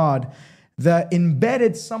with God that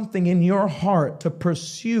embedded something in your heart to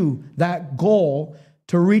pursue that goal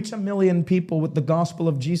to reach 1 million people with the gospel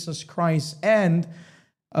of Jesus Christ, and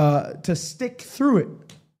to stick through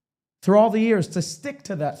it through all the years, to stick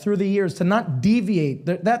to that through the years, to not deviate?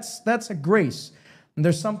 That's a grace. And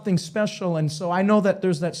there's something special. And so I know that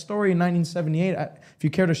there's that story in 1978, if you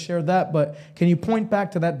care to share that, but can you point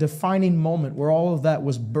back to that defining moment where all of that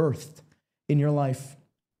was birthed in your life?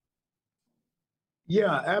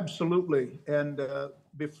 Yeah, absolutely. And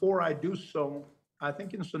before I do so, I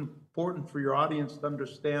think it's important for your audience to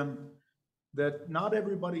understand that not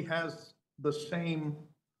everybody has the same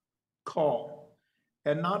call,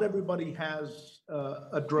 and not everybody has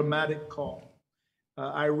a dramatic call.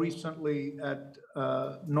 I recently at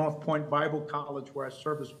North Point Bible College, where I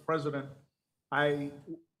serve as president,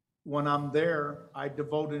 when I'm there, I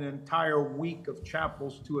devote an entire week of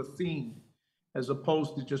chapels to a theme, as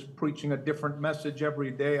opposed to just preaching a different message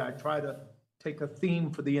every day. I try to take a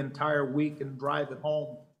theme for the entire week and drive it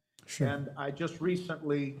home. Sure. And I just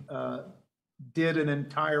recently did an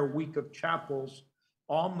entire week of chapels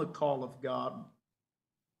on the call of God.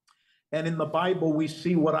 And in the Bible, we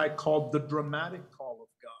see what I call the dramatic call of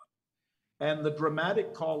God. And the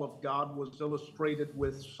dramatic call of God was illustrated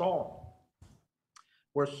with Saul,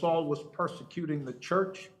 where Saul was persecuting the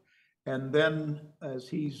church. And then as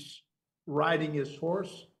he's riding his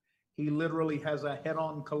horse, he literally has a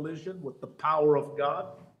head-on collision with the power of God,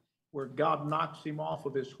 where God knocks him off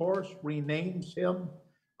of his horse, renames him.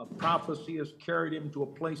 A prophecy has carried him to a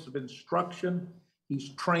place of instruction.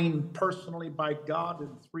 He's trained personally by God in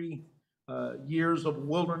 3 years of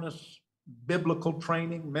wilderness, biblical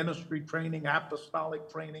training, ministry training, apostolic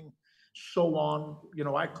training, so on. You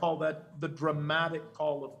know, I call that the dramatic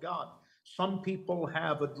call of God. Some people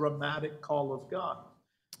have a dramatic call of God,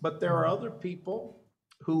 but there are other people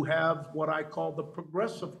who have what I call the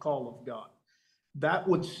progressive call of God. That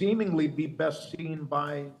would seemingly be best seen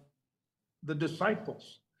by the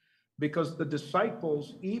disciples, because the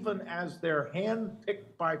disciples, even as they're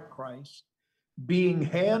handpicked by Christ, being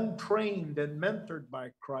hand-trained and mentored by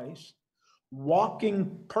Christ,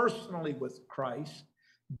 walking personally with Christ,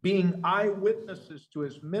 being eyewitnesses to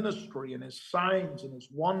his ministry and his signs and his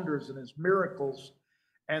wonders and his miracles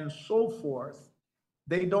and so forth,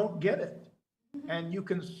 they don't get it. And you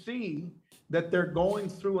can see that they're going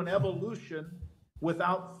through an evolution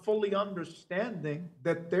without fully understanding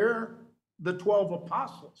that they're the 12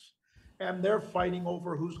 apostles. And they're fighting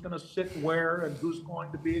over who's going to sit where and who's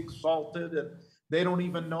going to be exalted. And they don't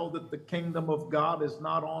even know that the kingdom of God is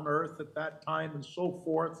not on earth at that time and so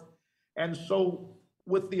forth. And so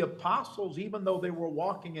with the apostles, even though they were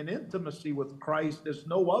walking in intimacy with Christ as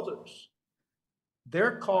no others,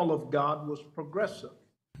 their call of God was progressive.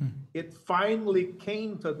 It finally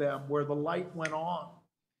came to them where the light went on,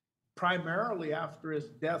 primarily after his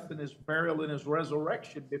death and his burial and his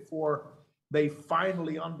resurrection, before they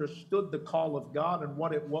finally understood the call of God and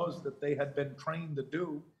what it was that they had been trained to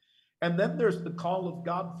do. And then there's the call of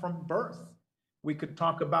God from birth. We could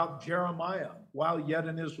talk about Jeremiah while yet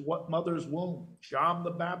in his mother's womb, John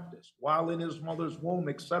the Baptist while in his mother's womb,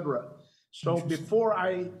 etc. So before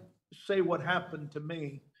I say what happened to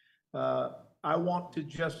me, I want to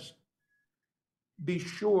just be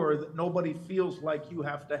sure that nobody feels like you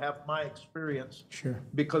have to have my experience. Sure.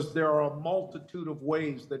 Because there are a multitude of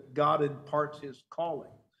ways that God imparts his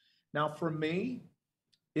calling. Now, for me,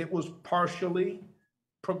 it was partially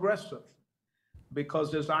progressive,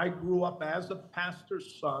 because as I grew up as a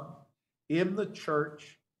pastor's son in the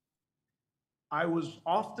church, I was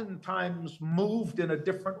oftentimes moved in a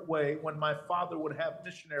different way when my father would have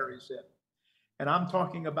missionaries in. And I'm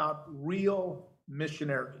talking about real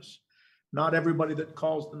missionaries. Not everybody that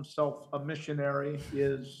calls themselves a missionary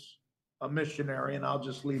is a missionary, and I'll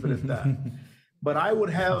just leave it at that. But I would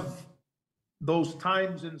have those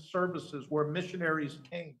times in services where missionaries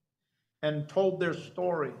came and told their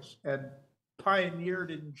stories and pioneered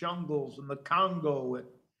in jungles in the Congo at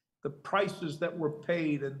the prices that were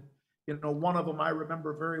paid. And, you know, one of them I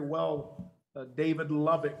remember very well, David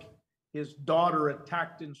Lovick, his daughter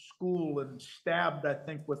attacked in school and stabbed, I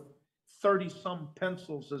think, with 30-some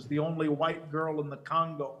pencils as the only white girl in the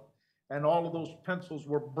Congo. And all of those pencils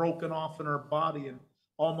were broken off in her body. And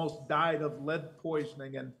almost died of lead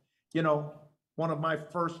poisoning. And, one of my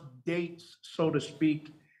first dates, so to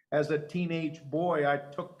speak, as a teenage boy, I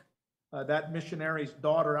took that missionary's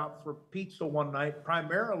daughter out for pizza one night.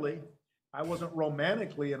 Primarily, I wasn't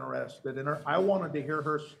romantically interested in her. I wanted to hear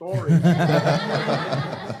her stories.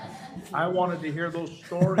 I wanted to hear those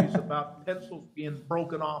stories about pencils being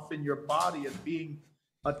broken off in your body and being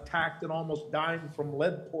attacked and almost dying from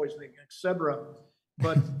lead poisoning, etc.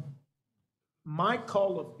 But my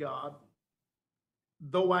call of God,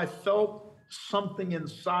 though I felt something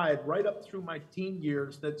inside right up through my teen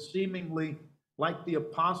years that seemingly, like the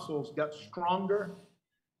apostles, got stronger,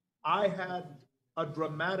 I had a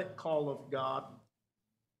dramatic call of God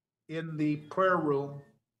in the prayer room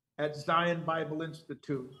at Zion Bible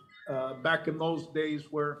Institute. Back in those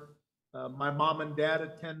days where my mom and dad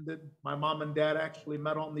attended. My mom and dad actually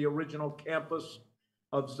met on the original campus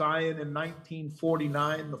of Zion in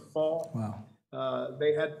 1949, the fall. Wow.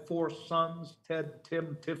 They had 4 sons, Ted,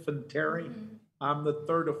 Tim, Tiff, and Terry. I'm the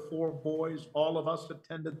third of 4 boys. All of us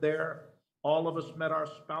attended there. All of us met our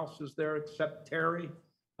spouses there except Terry.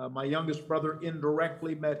 My youngest brother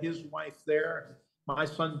indirectly met his wife there. My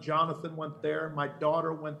son Jonathan went there. My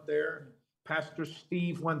daughter went there. Pastor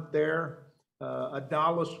Steve went there.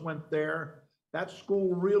 Adalis went there. That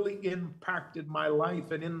school really impacted my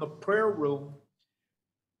life. And in the prayer room,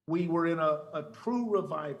 we were in a true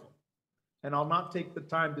revival. And I'll not take the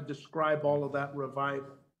time to describe all of that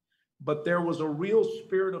revival. But there was a real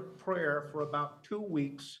spirit of prayer for about 2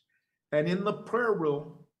 weeks. And in the prayer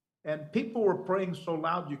room, and people were praying so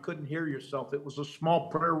loud you couldn't hear yourself. It was a small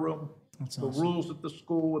prayer room. That's the awesome. rules at the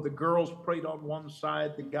school where the girls prayed on one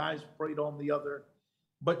side, the guys prayed on the other.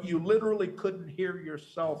 But you literally couldn't hear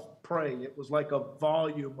yourself pray. It was like a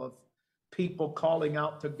volume of people calling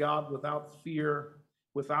out to God without fear,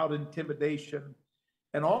 without intimidation.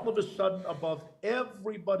 And all of a sudden, above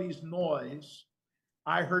everybody's noise,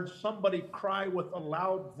 I heard somebody cry with a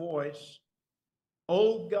loud voice,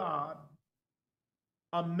 "Oh God,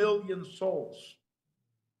 1,000,000 souls."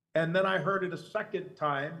 And then I heard it a second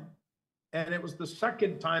time, and it was the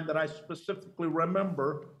second time that I specifically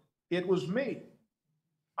remember it was me.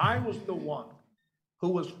 I was the one who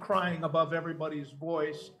was crying above everybody's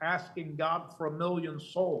voice, asking God for 1,000,000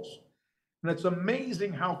 souls. And it's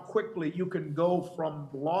amazing how quickly you can go from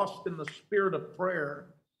lost in the spirit of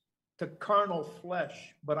prayer to carnal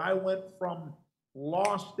flesh. But I went from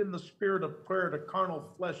lost in the spirit of prayer to carnal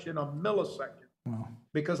flesh in a millisecond. Wow.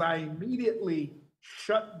 Because I immediately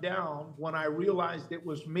shut down when I realized it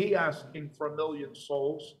was me asking for 1,000,000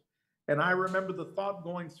 souls. And I remember the thought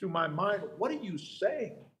going through my mind, what are you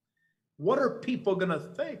saying? What are people going to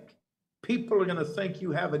think? People are going to think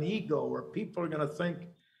you have an ego, or people are going to think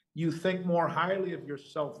you think more highly of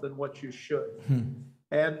yourself than what you should.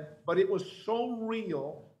 But it was so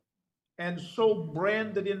real and so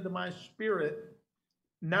branded into my spirit.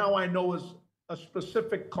 Now I know as a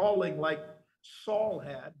specific calling like Saul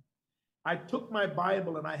had. I took my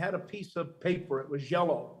Bible and I had a piece of paper. It was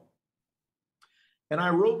yellow. And I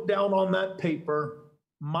wrote down on that paper,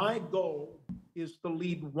 my goal is to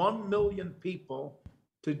lead 1,000,000 people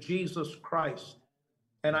to Jesus Christ.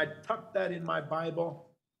 And I tucked that in my Bible.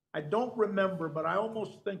 I don't remember, but I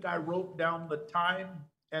almost think I wrote down the time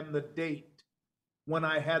and the date when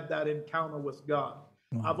I had that encounter with God.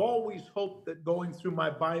 Wow. I've always hoped that going through my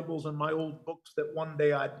Bibles and my old books that one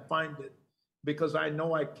day I'd find it, because I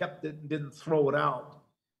know I kept it and didn't throw it out.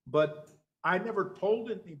 But I never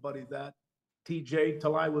told anybody that, TJ,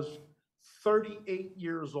 till I was 38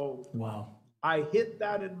 years old. Wow. I hid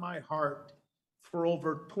that in my heart for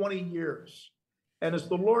over 20 years. And as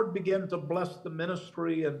the Lord began to bless the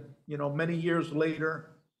ministry, and many years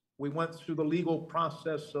later, we went through the legal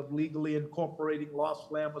process of legally incorporating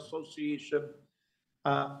Lost Lamb Association.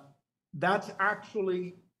 That's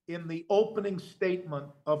actually in the opening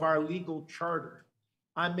statement of our legal charter.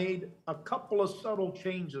 I made a couple of subtle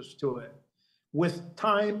changes to it. With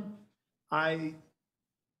time, I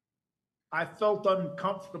felt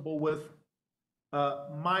uncomfortable with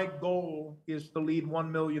my goal is to lead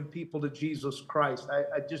 1,000,000 people to Jesus Christ.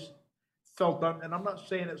 I just felt, and I'm not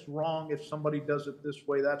saying it's wrong if somebody does it this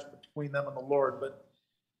way, that's between them and the Lord, but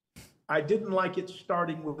I didn't like it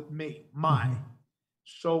starting with me,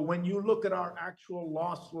 So when you look at our actual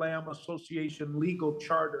Lost Lamb Association legal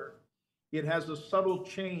charter, it has a subtle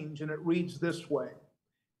change, and it reads this way: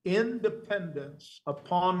 independence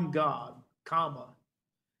upon God, comma,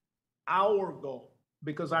 our goal.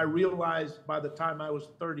 Because I realized by the time I was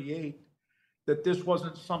 38 that this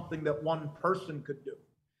wasn't something that one person could do.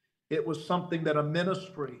 It was something that a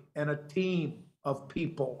ministry and a team of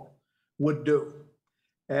people would do.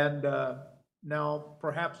 And Now,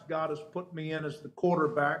 perhaps God has put me in as the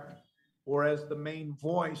quarterback or as the main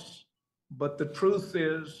voice, but the truth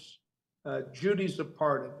is, Judy's a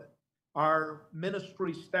part of it. Our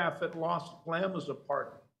ministry staff at Lost Lamb is a part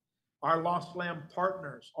of it. Our Lost Lamb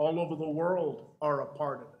partners all over the world are a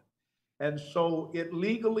part of it. And so it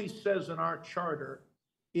legally says in our charter,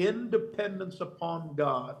 in dependence upon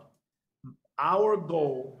God, our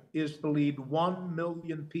goal is to lead 1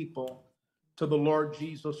 million people to the Lord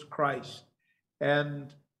Jesus Christ.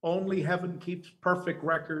 And only heaven keeps perfect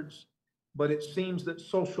records, but it seems that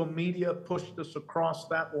social media pushed us across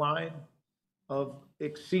that line of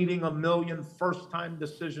exceeding 1 million first-time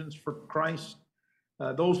decisions for Christ.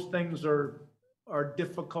 Those things are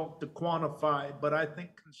difficult to quantify, but I think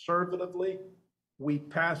conservatively, we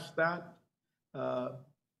passed that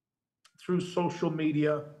through social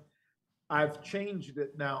media. I've changed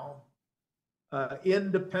it now.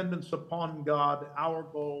 In dependence upon God, our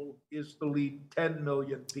goal is to lead 10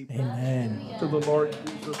 million people to the Lord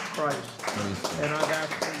Jesus Christ. And I've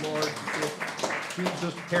asked the Lord, if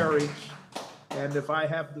Jesus tarries, and if I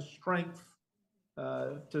have the strength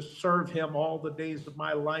to serve him all the days of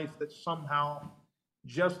my life, that somehow,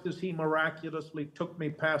 just as he miraculously took me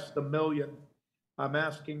past 1 million, I'm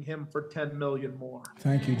asking him for 10 million more.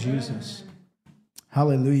 Thank you, Jesus.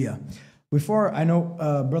 Hallelujah. Before, I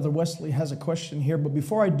know Brother Wesley has a question here, but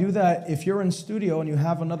before I do that, if you're in studio and you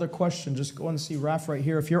have another question, just go and see Raph right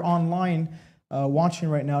here. If you're online watching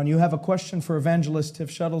right now and you have a question for Evangelist Tiff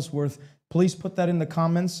Shuttlesworth, please put that in the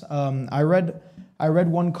comments. I read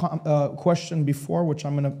one question before, which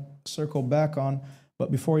I'm going to circle back on,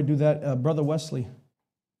 but before we do that, Brother Wesley.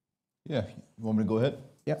 Yeah, you want me to go ahead?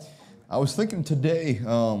 Yeah. I was thinking today,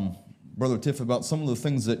 Brother Tiff, about some of the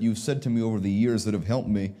things that you've said to me over the years that have helped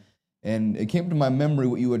me. And it came to my memory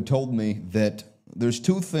what you had told me, that there's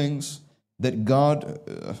two things that God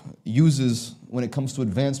uses when it comes to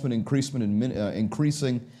advancement,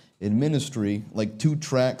 increasing in ministry, like 2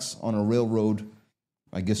 tracks on a railroad,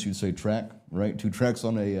 I guess you'd say track, right? 2 tracks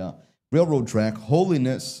on a railroad track,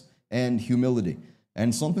 holiness and humility.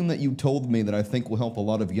 And something that you told me that I think will help a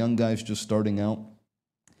lot of young guys just starting out,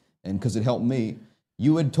 and because it helped me,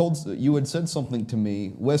 you had said something to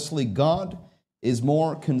me, Wesley, God is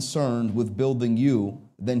more concerned with building you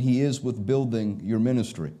than he is with building your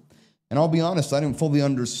ministry. And I'll be honest, I didn't fully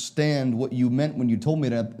understand what you meant when you told me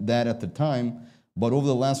that at the time, but over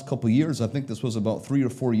the last couple of years, I think this was about 3 or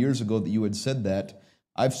 4 years ago that you had said that,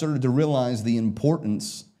 I've started to realize the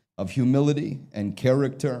importance of humility and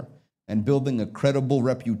character and building a credible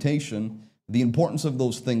reputation, the importance of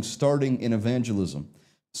those things starting in evangelism.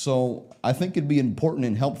 So I think it'd be important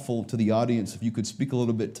and helpful to the audience if you could speak a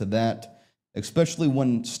little bit to that, especially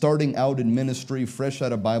when starting out in ministry, fresh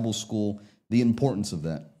out of Bible school, the importance of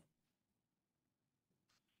that.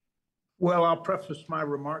 Well, I'll preface my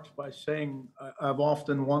remarks by saying I've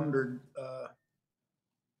often wondered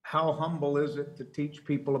how humble is it to teach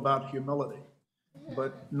people about humility?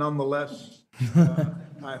 But nonetheless,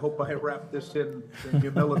 I hope I wrap this in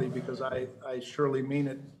humility, because I surely mean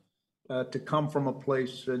it, to come from a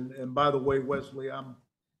place. And by the way, Wesley, I'm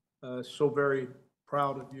so very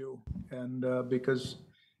proud of you, and because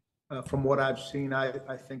from what I've seen,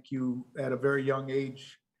 I think you at a very young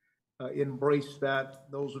age embraced that.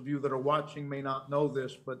 Those of you that are watching may not know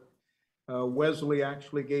this, but Wesley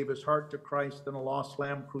actually gave his heart to Christ in a Lost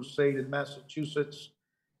Lamb crusade in Massachusetts.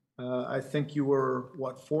 I think you were,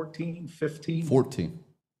 what, 14, 15?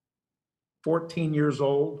 14 years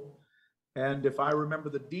old. And if I remember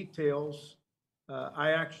the details,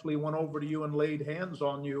 I actually went over to you and laid hands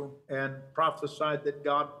on you and prophesied that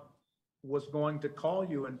God was going to call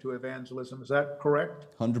you into evangelism. Is that correct?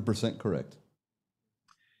 100% correct.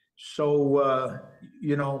 So,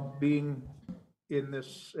 being in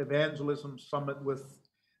this evangelism summit with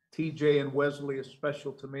TJ and Wesley is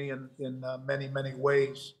special to me in many, many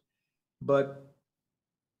ways. But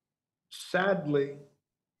sadly,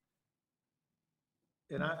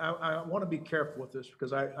 and I want to be careful with this,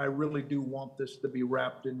 because I really do want this to be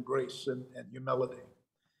wrapped in grace and humility.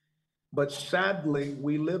 But sadly,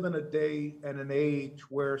 we live in a day and an age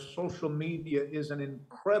where social media is an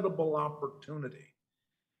incredible opportunity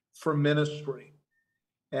for ministry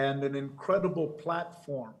and an incredible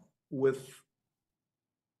platform with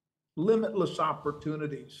limitless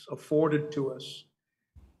opportunities afforded to us.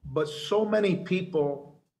 But so many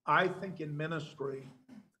people, I think, in ministry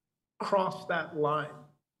cross that line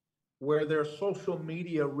where their social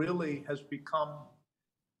media really has become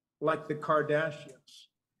like the Kardashians,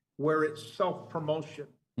 where it's self-promotion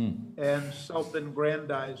and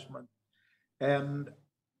self-aggrandizement. And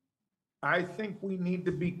I think we need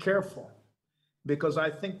to be careful. because I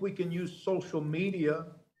think we can use social media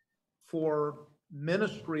for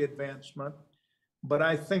ministry advancement, but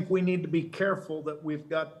I think we need to be careful that we've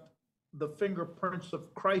got the fingerprints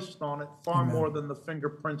of Christ on it far more than the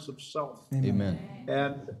fingerprints of self. Amen.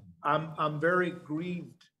 And I'm very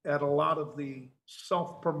grieved at a lot of the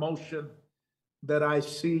self-promotion that I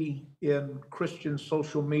see in Christian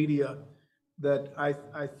social media that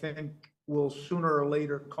I think will sooner or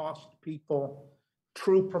later cost people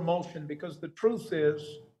true promotion, because the truth is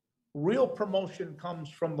real promotion comes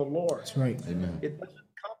from the Lord. That's right. Amen. It doesn't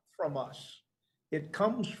come from us. It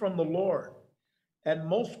comes from the Lord. And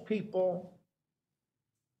most people,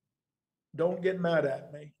 don't get mad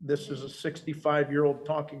at me. This is a 65-year-old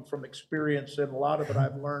talking from experience, and a lot of it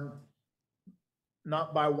I've learned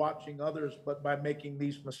not by watching others, but by making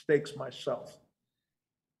these mistakes myself.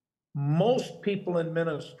 Most people in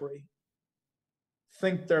ministry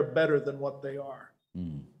think they're better than what they are,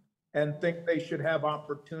 and think they should have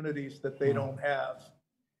opportunities that they don't have,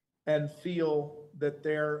 and feel that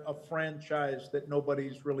they're a franchise that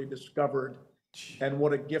nobody's really discovered. And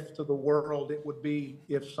what a gift to the world it would be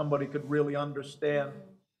if somebody could really understand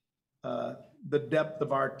the depth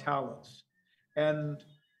of our talents. And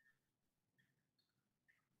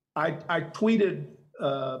I tweeted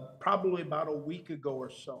probably about a week ago or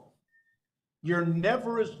so, you're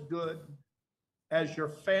never as good as your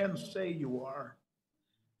fans say you are,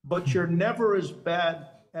 but you're never as bad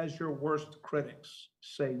as your worst critics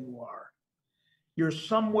say you are. You're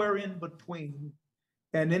somewhere in between,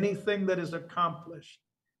 and anything that is accomplished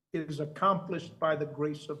by the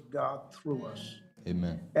grace of God through us.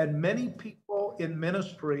 Amen. And many people in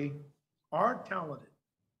ministry are talented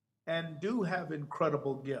and do have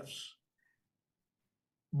incredible gifts.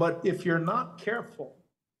 But if you're not careful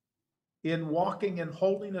in walking in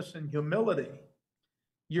holiness and humility,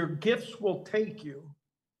 your gifts will take you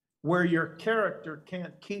where your character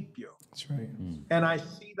can't keep you. That's right. And I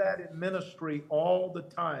see that in ministry all the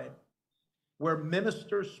time, where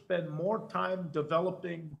ministers spend more time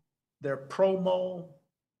developing their promo,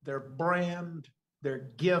 their brand,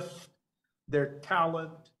 their gift, their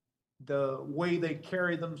talent, the way they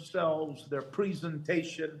carry themselves, their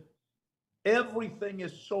presentation. Everything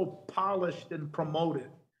is so polished and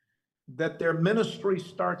promoted that their ministry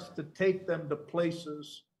starts to take them to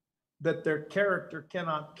places that their character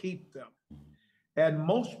cannot keep them. And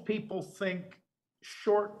most people think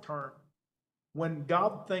short term when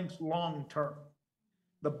God thinks long term.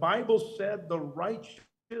 The Bible said the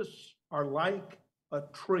righteous are like a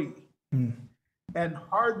tree, and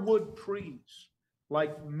hardwood trees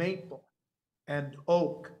like maple and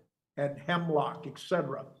oak and hemlock,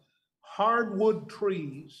 etc. Hardwood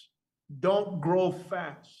trees don't grow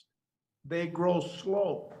fast. They grow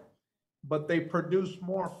slow, but they produce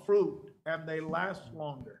more fruit, and they last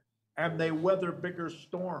longer, and they weather bigger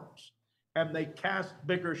storms, and they cast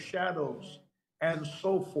bigger shadows, and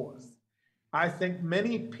so forth. I think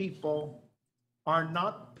many people are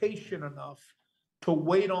not patient enough to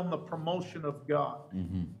wait on the promotion of God.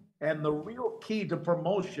 And the real key to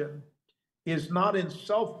promotion is not in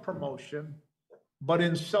self-promotion, but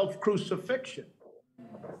in self-crucifixion.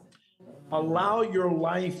 Allow your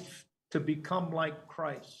life to become like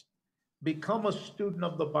Christ. Become a student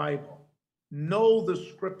of the Bible. Know the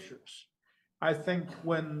scriptures. I think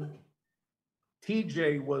when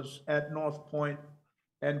TJ was at North Point,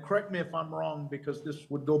 and correct me if I'm wrong, because this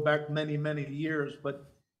would go back many, many years,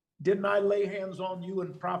 but didn't I lay hands on you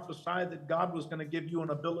and prophesy that God was going to give you an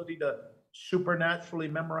ability to supernaturally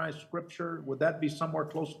memorize scripture? Would that be somewhere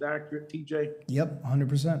close to accurate, TJ? Yep,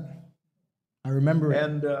 100%. I remember it.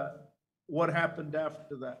 And what happened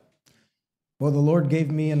after that? Well, the Lord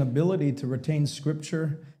gave me an ability to retain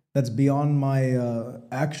scripture that's beyond my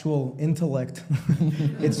actual intellect.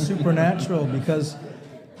 It's supernatural because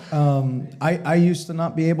I used to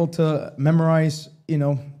not be able to memorize,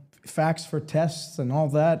 facts for tests and all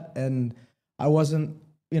that. And I wasn't,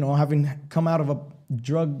 having come out of a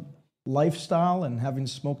drug lifestyle and having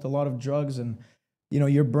smoked a lot of drugs, and,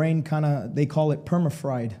 your brain they call it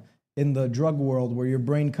permafried in the drug world, where your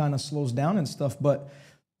brain kind of slows down and stuff.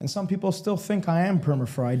 And some people still think I am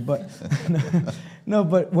permafried, but no,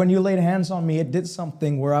 but when you laid hands on me, it did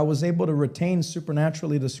something where I was able to retain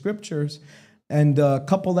supernaturally the scriptures and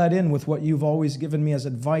couple that in with what you've always given me as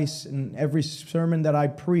advice in every sermon that I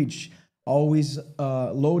preach. Always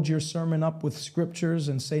load your sermon up with scriptures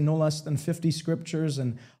and say no less than 50 scriptures,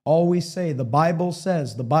 and always say, the Bible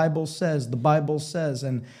says, the Bible says, the Bible says.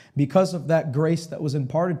 And because of that grace that was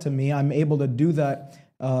imparted to me, I'm able to do that.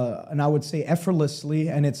 And I would say effortlessly,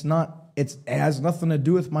 and it has nothing to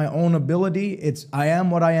do with my own ability. I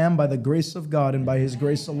am what I am by the grace of God and by His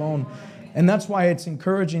grace alone. And that's why it's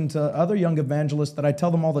encouraging to other young evangelists that I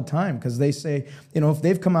tell them all the time, because they say, if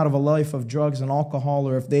they've come out of a life of drugs and alcohol,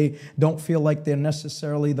 or if they don't feel like they're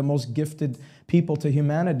necessarily the most gifted people to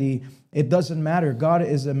humanity, it doesn't matter. God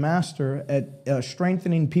is a master at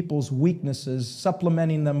strengthening people's weaknesses,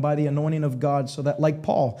 supplementing them by the anointing of God, so that, like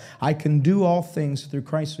Paul, I can do all things through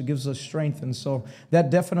Christ who gives us strength. And so that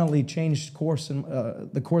definitely changed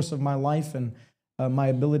the course of my life and my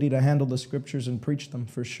ability to handle the scriptures and preach them,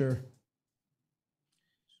 for sure.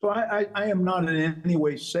 So I am not in any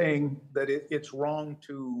way saying that it's wrong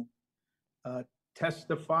to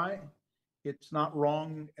testify. It's not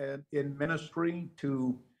wrong in ministry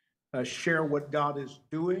to share what God is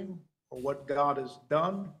doing or what God has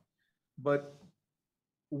done. But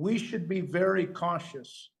we should be very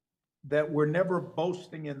cautious that we're never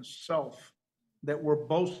boasting in self, that we're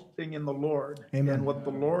boasting in the Lord. Amen. And what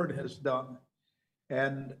the Lord has done.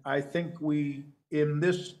 And I think in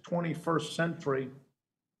this 21st century,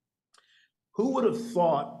 who would have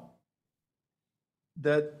thought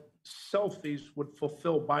that selfies would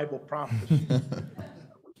fulfill Bible prophecy?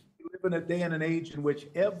 We live in a day and an age in which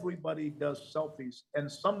everybody does selfies.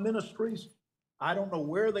 And some ministries, I don't know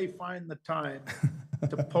where they find the time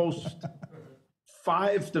to post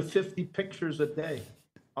 5 to 50 pictures a day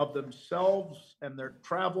of themselves and their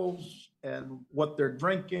travels and what they're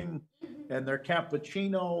drinking and their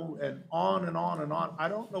cappuccino and on and on and on. I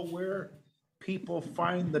don't know where people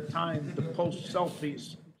find the time to post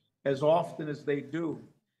selfies as often as they do.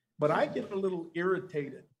 But I get a little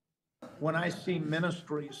irritated when I see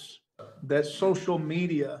ministries that social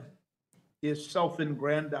media is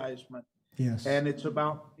self-aggrandizement. Yes. And it's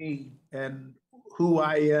about me and who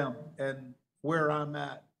I am and where I'm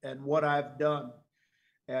at and what I've done.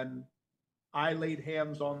 And I laid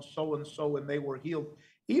hands on so-and-so and they were healed.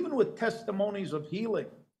 Even with testimonies of healing,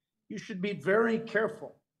 you should be very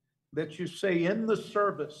careful that you say in the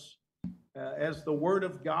service, as the word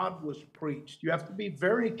of God was preached, you have to be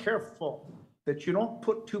very careful that you don't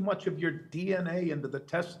put too much of your DNA into the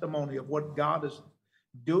testimony of what God is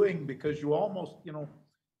doing, because you almost,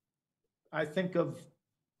 I think of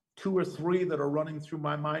 2 or 3 that are running through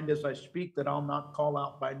my mind as I speak that I'll not call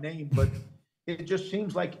out by name, but it just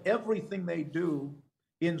seems like everything they do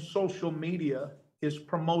in social media is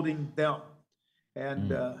promoting them.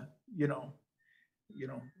 And,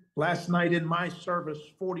 last night in my service,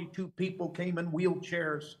 42 people came in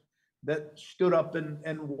wheelchairs that stood up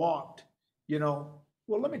and walked, Well,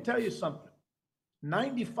 let me tell you something.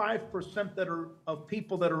 95% of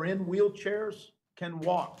people that are in wheelchairs can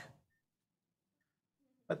walk.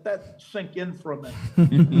 Let that sink in for a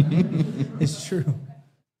minute. It's true.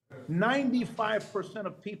 95%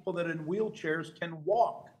 of people that are in wheelchairs can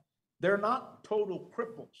walk. They're not total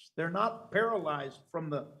cripples. They're not paralyzed from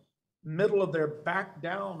the middle of their back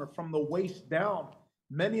down or from the waist down.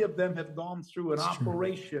 Many of them have gone through an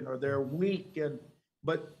operation or they're weak.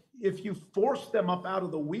 But if you force them up out of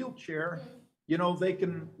the wheelchair, they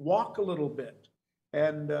can walk a little bit.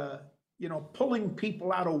 And, pulling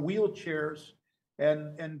people out of wheelchairs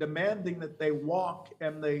and demanding that they walk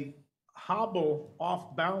and they hobble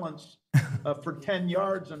off balance for 10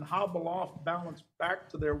 yards and hobble off balance back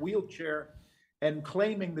to their wheelchair and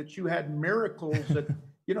claiming that you had miracles that,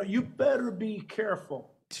 you better be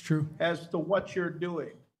careful. It's true. As to what you're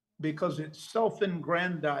doing, because it's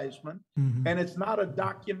self-aggrandizement and it's not a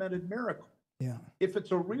documented miracle. Yeah. If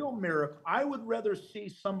it's a real miracle, I would rather see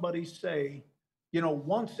somebody say,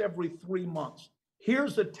 once every 3 months,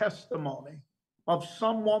 here's a testimony of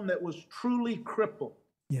someone that was truly crippled.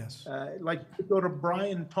 Yes. Like you go to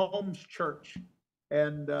Brian Tome's church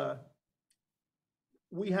and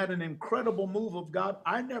we had an incredible move of God.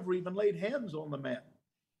 I never even laid hands on the man.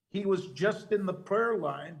 He was just in the prayer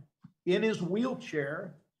line in his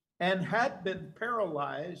wheelchair and had been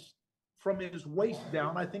paralyzed from his waist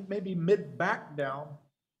down, I think maybe mid back down,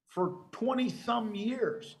 for 20 some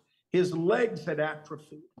years. His legs had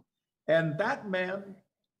atrophied. And that man,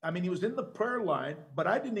 he was in the prayer line, but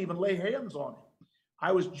I didn't even lay hands on him.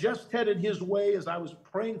 I was just headed his way as I was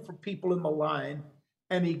praying for people in the line.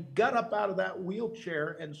 And he got up out of that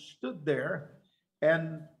wheelchair and stood there.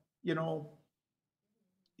 And,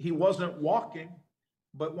 he wasn't walking,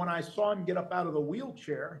 but when I saw him get up out of the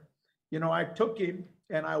wheelchair, I took him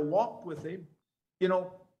and I walked with him. The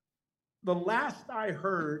last I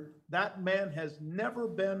heard, that man has never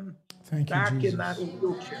been back in that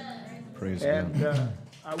wheelchair. Praise and God.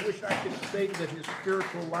 I wish I could say that his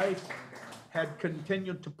spiritual life had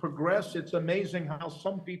continued to progress. It's amazing how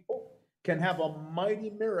some people can have a mighty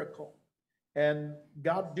miracle and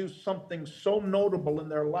God do something so notable in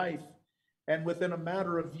their life. And within a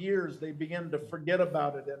matter of years, they begin to forget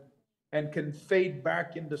about it. and can fade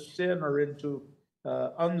back into sin or into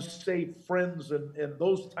unsafe friends and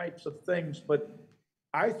those types of things. But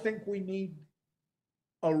I think we need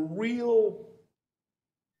a real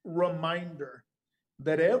reminder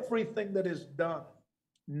that everything that is done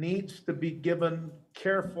needs to be given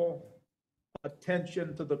careful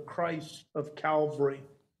attention to the Christ of Calvary,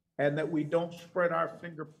 and that we don't spread our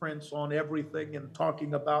fingerprints on everything and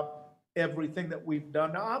talking about everything that we've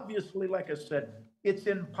done. Now, obviously, like I said, it's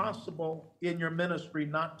impossible in your ministry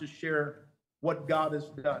not to share what God has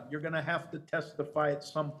done. You're going to have to testify at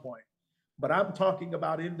some point. But I'm talking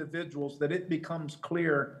about individuals that it becomes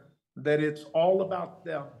clear that it's all about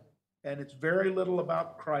them and it's very little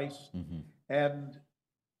about Christ. And,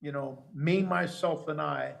 you know, me, myself, and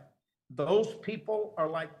I, those people are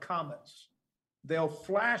like comets. They'll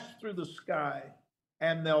flash through the sky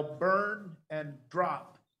and they'll burn and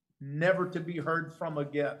drop, never to be heard from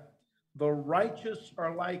again. The righteous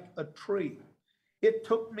are like a tree. It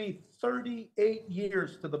took me 38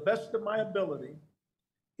 years, to the best of my ability,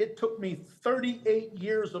 it took me 38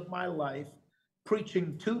 years of my life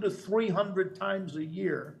preaching 200 to 300 times a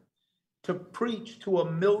year to preach to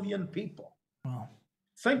 1 million people. Wow.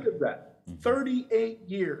 Think of that. 38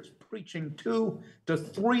 years preaching 200 to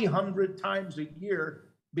 300 times a year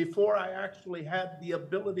before I actually had the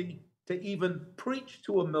ability to even preach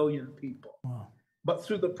to 1 million people. Wow. But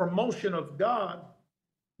through the promotion of God,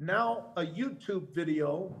 now a YouTube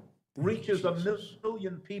video reaches 1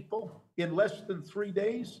 million people in less than 3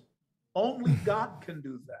 days. Only God can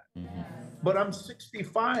do that. But I'm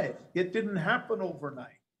 65. It didn't happen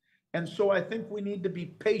overnight. And so I think we need to be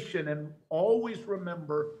patient and always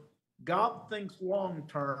remember God thinks long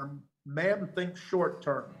term, man thinks short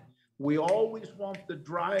term. We always want the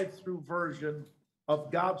drive-through version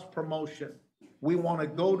of God's promotion. We want to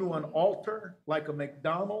go to an altar like a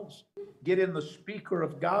McDonald's, get in the speaker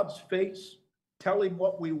of God's face, tell him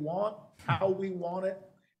what we want, how we want it,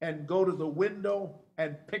 and go to the window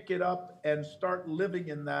and pick it up and start living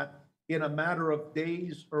in that in a matter of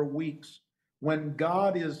days or weeks, when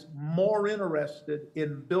God is more interested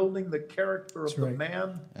in building the character of the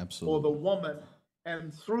man or the woman.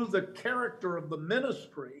 And through the character of the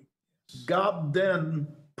ministry, God then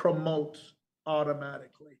promotes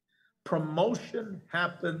automatically. Promotion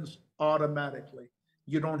happens automatically.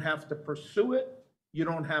 You don't have to pursue it. You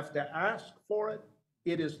don't have to ask for it.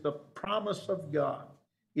 It is the promise of God.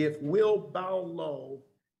 If we'll bow low,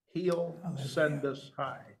 he'll send us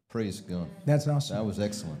high. Praise God. That's awesome. That was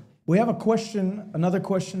excellent. We have a question, another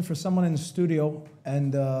question for someone in the studio,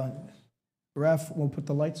 and Raph, we'll put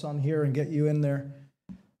the lights on here and get you in there.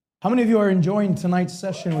 How many of you are enjoying tonight's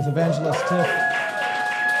session with Evangelist Tiff?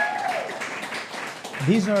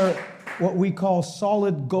 These are what we call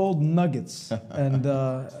solid gold nuggets, and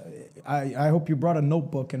I hope you brought a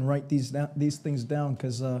notebook and write these things down,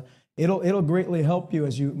 because it'll greatly help you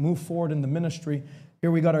as you move forward in the ministry.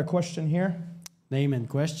 Here we got our question here. Name and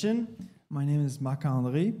question. My name is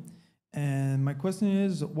Marc-André, and my question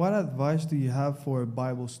is, what advice do you have for a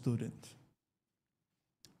Bible student?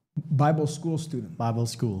 Bible school student. Bible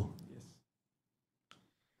school. Yes.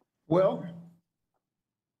 Well,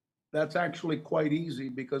 that's actually quite easy,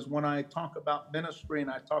 because when I talk about ministry and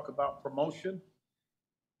I talk about promotion,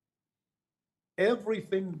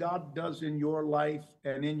 everything God does in your life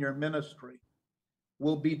and in your ministry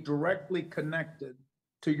will be directly connected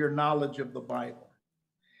to your knowledge of the Bible.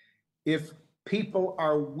 If people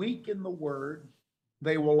are weak in the word,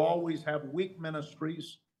 they will always have weak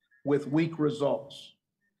ministries with weak results.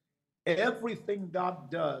 Everything God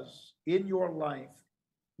does in your life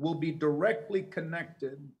will be directly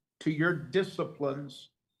connected to your disciplines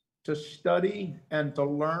to study and to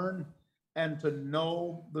learn and to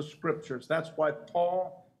know the scriptures. That's why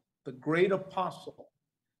Paul, the great apostle,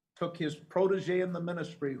 took his protege in the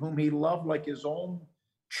ministry, whom he loved like his own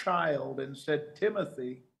child, and said,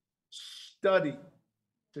 Timothy, study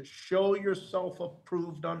to show yourself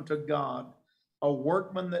approved unto God, a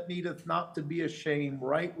workman that needeth not to be ashamed,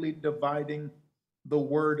 rightly dividing the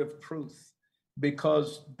word of truth.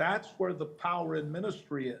 Because that's where the power in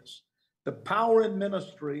ministry is. The power in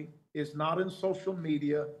ministry is not in social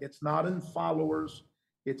media. It's not in followers.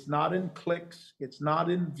 It's not in clicks. It's not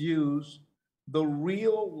in views. The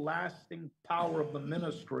real lasting power of the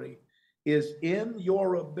ministry is in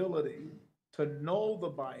your ability to know the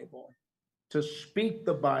Bible, to speak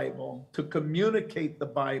the Bible, to communicate the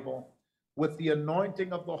Bible with the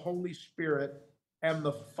anointing of the Holy Spirit and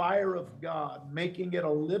the fire of God, making it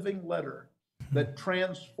a living letter that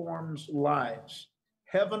transforms lives.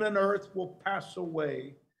 Heaven and earth will pass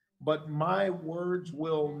away, but my words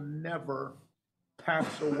will never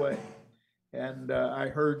pass away. And I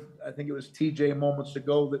heard, I think it was TJ moments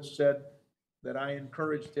ago that said that I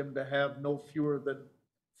encouraged him to have no fewer than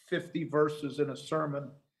 50 verses in a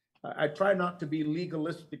sermon. I try not to be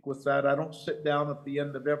legalistic with that. I don't sit down at the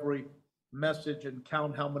end of every message and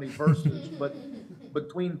count how many verses, but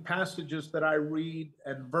between passages that I read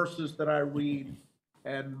and verses that I read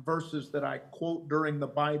and verses that I quote during the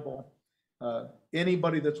Bible,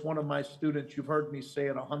 anybody that's one of my students, you've heard me say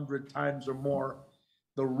it 100 times or more,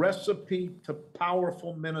 the recipe to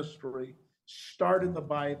powerful ministry: start in the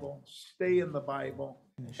Bible, stay in the Bible,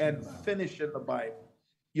 and finish in the Bible.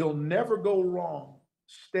 You'll never go wrong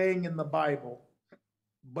staying in the Bible,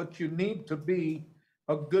 but you need to be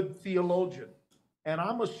a good theologian. And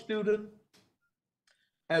I'm a student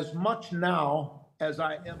as much now as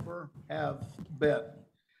I ever have been.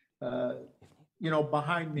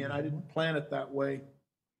 Behind me, and I didn't plan it that way.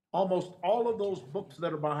 Almost all of those books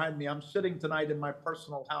that are behind me, I'm sitting tonight in my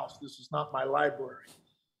personal house. This is not my library.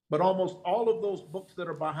 But almost all of those books that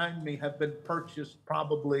are behind me have been purchased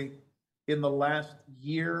probably in the last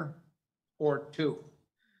year or two.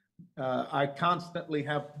 I constantly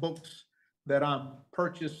have books that I'm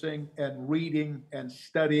purchasing and reading and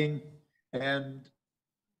studying, and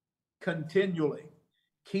continually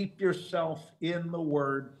keep yourself in the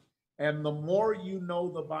Word. And the more you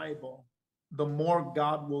know the Bible, the more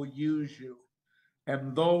God will use you.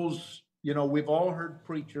 And those, we've all heard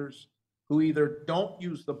preachers who either don't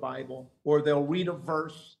use the Bible, or they'll read a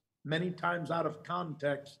verse many times out of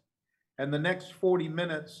context, and the next 40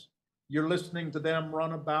 minutes, you're listening to them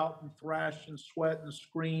run about and thrash and sweat and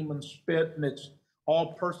scream and spit, and it's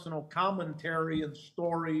all personal commentary and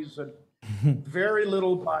stories and very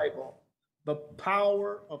little Bible. The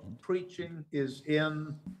power of preaching is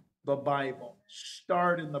in the Bible.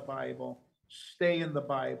 Start in the Bible, stay in the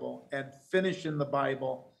Bible, and finish in the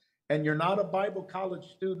Bible. And you're not a Bible college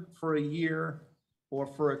student for a year, or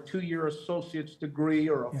for a 2-year associate's degree,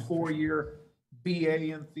 or a 4-year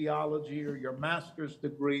BA in theology, or your master's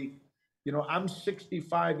degree. I'm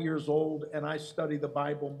 65 years old, and I study the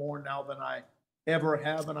Bible more now than I ever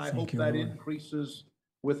have, and I hope that increases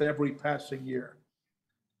with every passing year.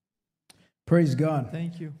 Praise God.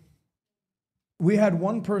 Thank you. We had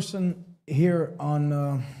one person here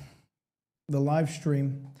on the live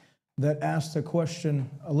stream that asked a question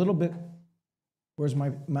a little bit. Where's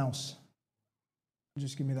my mouse?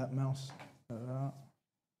 Just give me that mouse.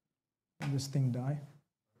 Did this thing die?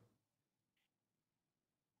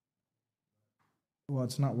 Well,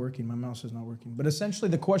 it's not working. My mouse is not working. But essentially,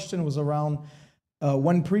 the question was around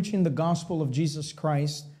when preaching the gospel of Jesus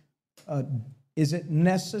Christ, is it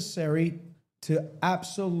necessary to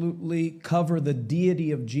absolutely cover the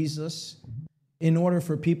deity of Jesus in order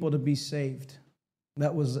for people to be saved?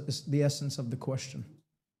 That was the essence of the question.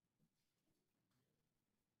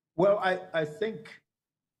 Well, I think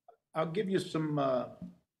I'll give you some, not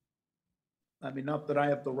that I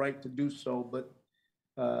have the right to do so, but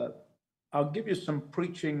I'll give you some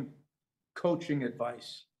preaching coaching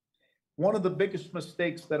advice. One of the biggest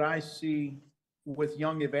mistakes that I see with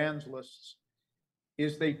young evangelists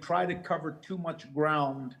is they try to cover too much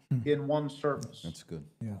ground in one service. That's good.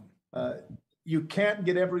 Yeah. You can't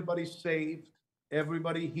get everybody saved,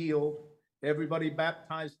 everybody healed, everybody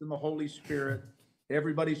baptized in the Holy Spirit,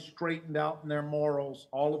 everybody straightened out in their morals,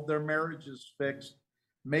 all of their marriages fixed,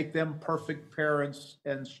 make them perfect parents,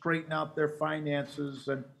 and straighten out their finances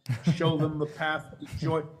and show them the path to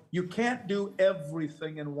joy. You can't do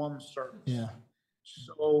everything in one service. Yeah.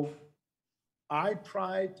 So I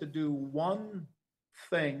try to do one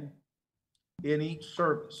thing in each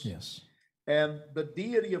service. Yes. And the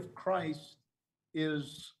deity of Christ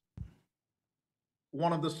is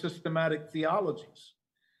one of the systematic theologies.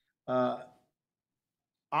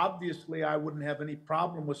 Obviously, I wouldn't have any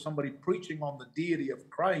problem with somebody preaching on the deity of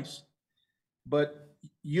Christ, but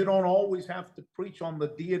you don't always have to preach on the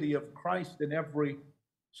deity of Christ in every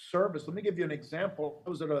service. Let me give you an example. I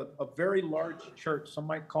was at a very large church. Some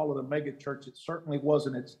might call it a mega church. It certainly was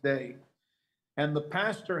in its day. And the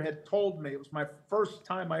pastor had told me, it was my first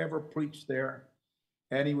time I ever preached there,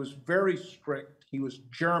 and he was very strict. He was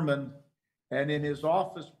German. And in his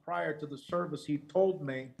office prior to the service, he told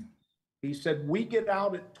me, he said, we get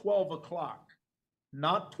out at 12 o'clock,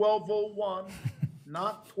 not 12:01,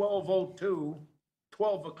 not 12:02,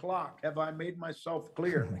 12 o'clock. Have I made myself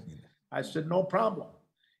clear? I said, no problem.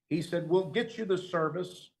 He said, we'll get you the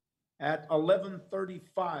service at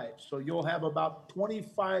 11:35. So you'll have about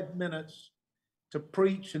 25 minutes to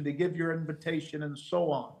preach and to give your invitation and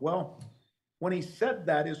so on. Well, when he said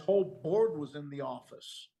that, his whole board was in the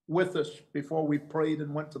office with us before we prayed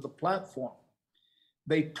and went to the platform.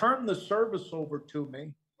 They turned the service over to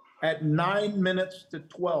me, at 9 minutes to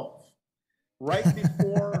 12. Right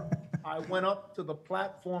before I went up to the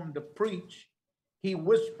platform to preach, he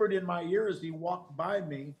whispered in my ear as he walked by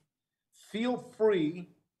me, "Feel free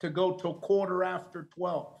to go till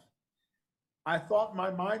 12:15." I thought in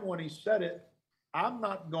my mind when he said it, I'm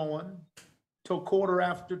not going till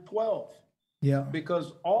 12:15. Yeah.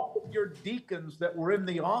 Because all of your deacons that were in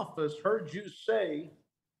the office heard you say,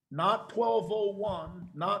 not 12:01,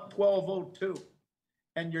 not 12:02.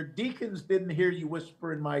 And your deacons didn't hear you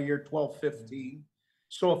whisper in my ear 12:15.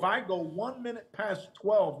 So if I go 1 minute past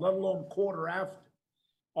 12, let alone quarter after,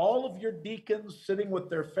 all of your deacons sitting with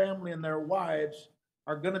their family and their wives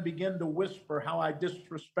are going to begin to whisper how I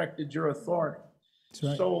disrespected your authority. That's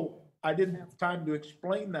right. So I didn't have time to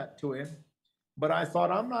explain that to him, but I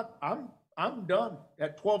thought I'm done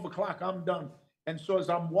at 12 o'clock. I'm done. And so as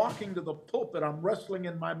I'm walking to the pulpit, I'm wrestling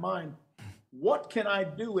in my mind, what can I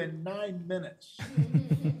do in 9 minutes?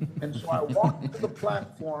 And so I walked to the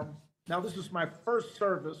platform. Now, this is my first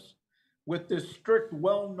service with this strict,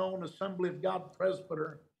 well-known Assembly of God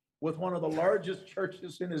presbyter with one of the largest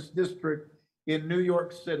churches in his district in New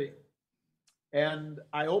York City. And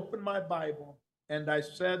I opened my Bible and I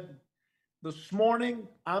said, this morning,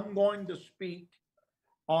 I'm going to speak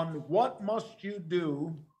on what must you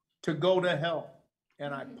do to go to hell.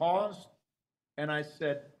 And I paused and I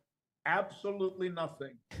said, absolutely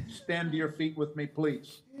nothing. Stand to your feet with me,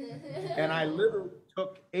 please. And I literally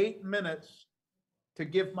took 8 minutes to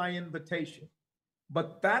give my invitation.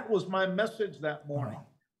 But that was my message that morning.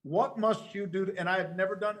 What must you do? And I had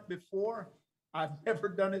never done it before. I've never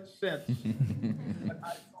done it since. But I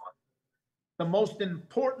thought the most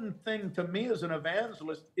important thing to me as an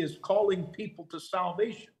evangelist is calling people to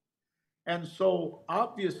salvation. And so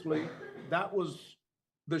obviously that was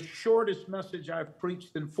the shortest message I've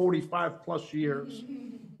preached in 45 plus years,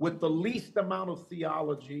 with the least amount of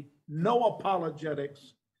theology, no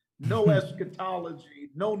apologetics, no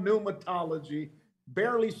eschatology, no pneumatology,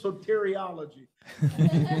 barely soteriology.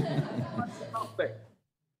 Nothing.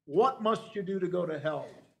 What must you do to go to hell?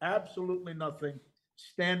 Absolutely nothing.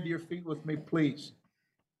 Stand to your feet with me, please.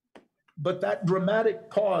 But that dramatic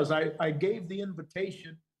pause, I gave the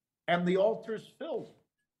invitation and the altar's filled.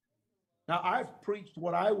 Now, I've preached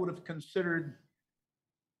what I would have considered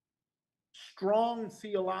strong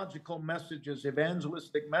theological messages,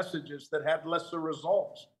 evangelistic messages that had lesser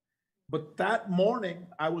results. But that morning,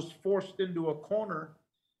 I was forced into a corner,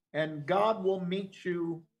 and God will meet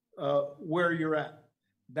you where you're at.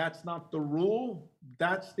 That's not the rule.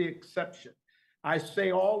 That's the exception. I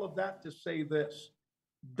say all of that to say this.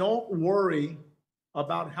 Don't worry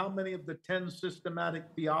about how many of the 10 systematic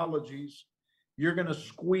theologies you're going to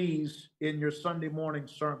squeeze in your Sunday morning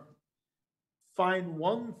sermon. Find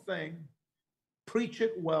one thing, preach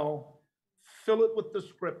it well, fill it with the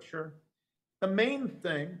scripture. The main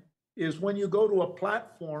thing is when you go to a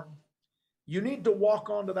platform, you need to walk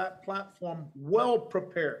onto that platform well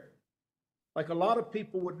prepared. Like a lot of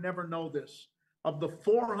people would never know this. Of the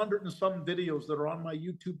 400 and some videos that are on my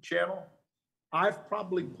YouTube channel, I've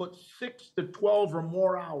probably put 6 to 12 or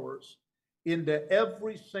more hours into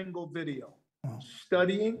every single video.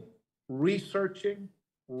 Studying, researching,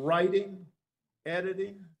 writing,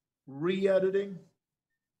 editing, re-editing,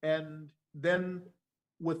 and then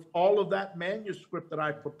with all of that manuscript that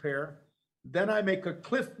I prepare, then I make a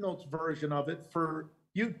Cliff Notes version of it for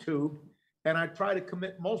YouTube, and I try to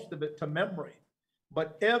commit most of it to memory.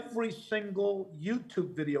 But every single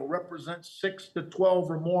YouTube video represents 6 to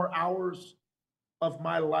 12 or more hours of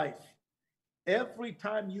my life. Every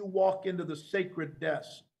time you walk into the sacred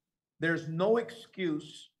desk, there's no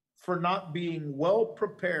excuse for not being well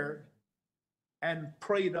prepared and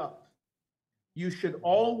prayed up. You should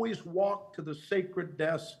always walk to the sacred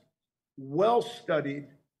desk well studied,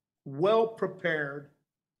 well prepared,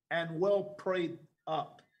 and well prayed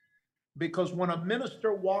up. Because when a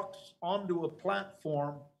minister walks onto a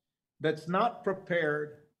platform that's not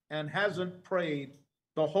prepared and hasn't prayed,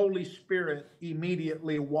 the Holy Spirit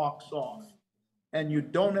immediately walks off. And you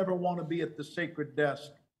don't ever want to be at the sacred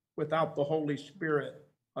desk without the Holy Spirit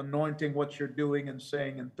anointing what you're doing and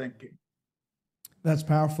saying and thinking. That's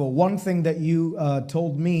powerful. One thing that you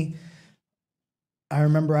told me, I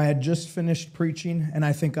remember I had just finished preaching, and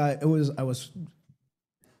I think I was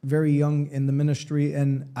very young in the ministry,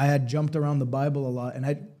 and I had jumped around the Bible a lot, and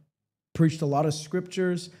I preached a lot of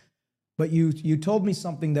scriptures. But you told me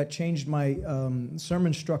something that changed my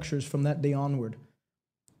sermon structures from that day onward.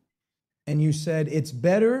 And you said it's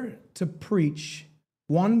better to preach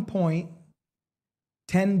one point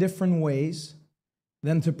 10 different ways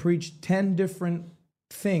than to preach 10 different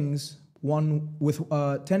things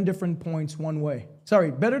 10 different points one way.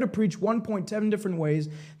 Sorry, better to preach 1 point 10 different ways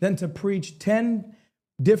than to preach 10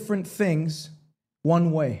 different things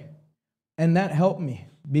one way. And that helped me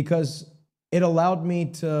because it allowed me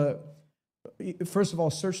to, first of all,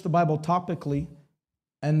 search the Bible topically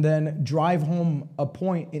and then drive home a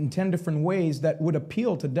point in 10 different ways that would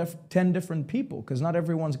appeal to 10 different people, because not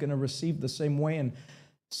everyone's going to receive the same way, and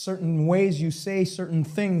certain ways you say certain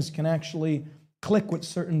things can actually click with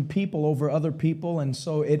certain people over other people. And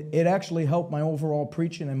so it actually helped my overall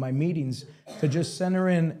preaching and my meetings to just center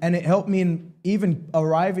in, and it helped me in even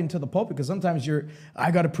arriving to the pulpit, because sometimes I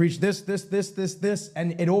got to preach this,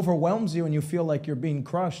 and it overwhelms you and you feel like you're being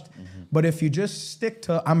crushed. But if you just stick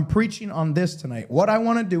to, I'm preaching on this tonight, what I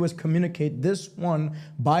want to do is communicate this one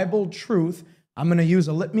Bible truth. I'm going to use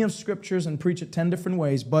a litany of scriptures and preach it 10 different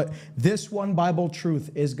ways, but this one Bible truth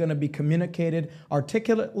is going to be communicated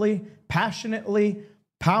articulately, passionately,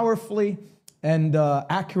 powerfully, and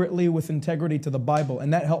accurately with integrity to the Bible.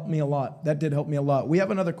 And that helped me a lot. That did help me a lot. We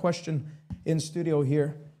have another question in studio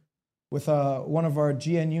here with one of our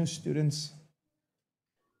GNU students.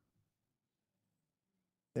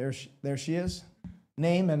 There she is.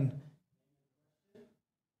 Name and...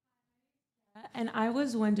 And I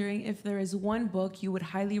was wondering if there is one book you would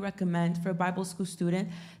highly recommend for a Bible school student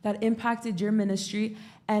that impacted your ministry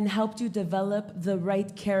and helped you develop the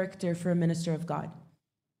right character for a minister of God.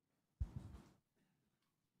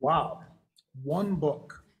 Wow. One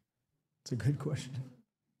book. It's a good question.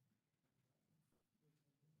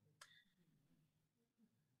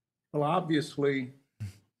 Well, obviously,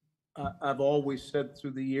 I've always said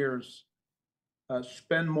through the years,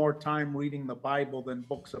 spend more time reading the Bible than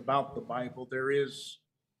books about the Bible. There is,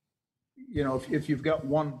 if you've got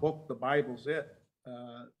one book, the Bible's it.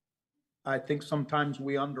 I think sometimes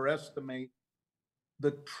we underestimate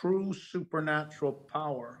the true supernatural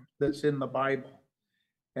power that's in the Bible.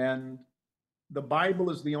 And the Bible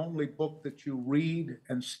is the only book that you read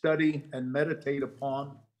and study and meditate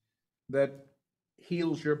upon that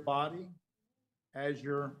heals your body as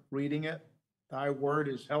you're reading it. Thy word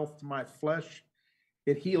is health to my flesh.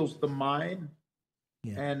 It heals the mind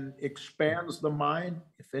and expands the mind.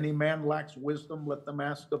 If any man lacks wisdom, let them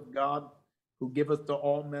ask of God, who giveth to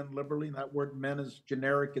all men liberally. And that word men is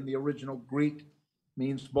generic in the original Greek,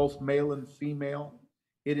 means both male and female.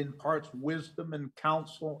 It imparts wisdom and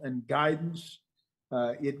counsel and guidance.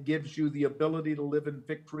 It gives you the ability to live in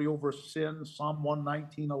victory over sin. Psalm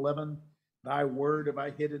 119:11, thy word have I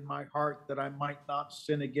hid in my heart that I might not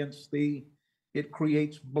sin against thee. It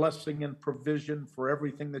creates blessing and provision for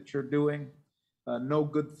everything that you're doing. No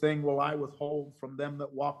good thing will I withhold from them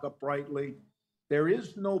that walk uprightly. There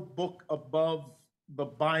is no book above the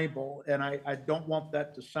Bible, and I don't want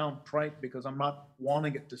that to sound trite, because I'm not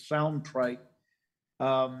wanting it to sound trite.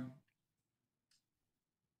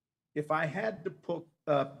 If I had to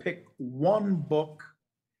pick one book,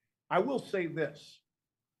 I will say this.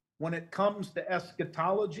 When it comes to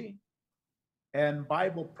eschatology and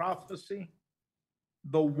Bible prophecy,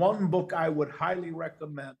 the one book I would highly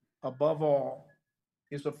recommend above all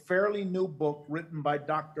is a fairly new book written by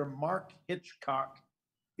Dr. Mark Hitchcock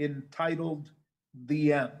entitled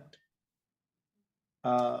The End.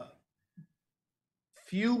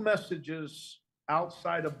 Few messages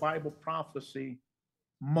outside of Bible prophecy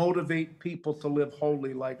motivate people to live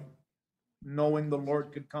holy like knowing the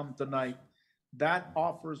Lord could come tonight. That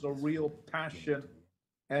offers a real passion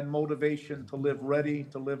and motivation to live ready,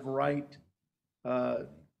 to live right.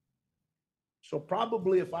 So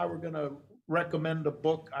probably if I were going to recommend a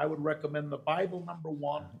book, I would recommend the Bible, number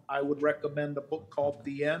one. I would recommend a book called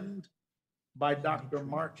The End by Dr.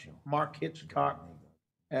 Mark Hitchcock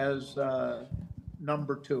as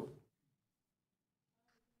number two.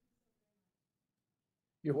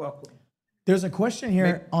 You're welcome. There's a question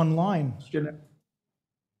here online.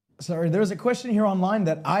 Sorry, there's a question here online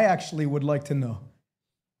that I actually would like to know.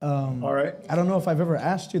 All right. I don't know if I've ever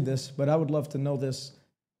asked you this, but I would love to know this.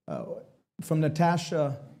 From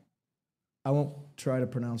Natasha, I won't try to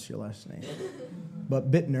pronounce your last name, but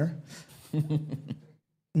Bittner.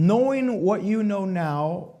 Knowing what you know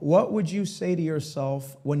now, what would you say to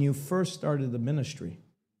yourself when you first started the ministry?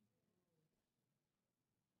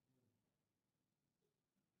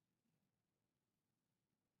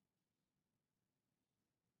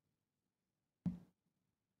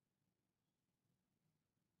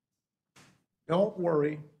 Don't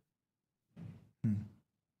worry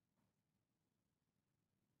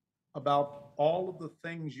about all of the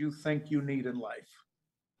things you think you need in life.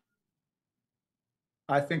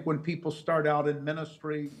 I think when people start out in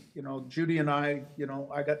ministry, Judy and I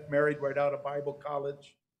got married right out of Bible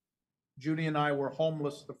college. Judy and I were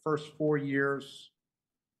homeless the first 4 years.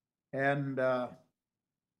 And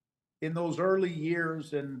in those early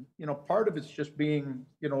years, and, part of it's just being,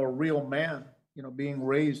 a real man, being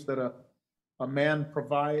raised that a man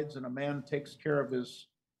provides and a man takes care of his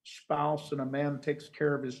spouse and a man takes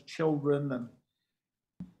care of his children. And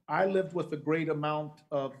I lived with a great amount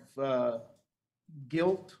of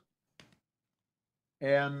guilt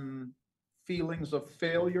and feelings of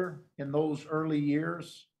failure in those early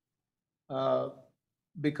years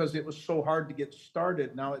because it was so hard to get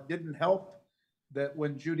started. Now, it didn't help that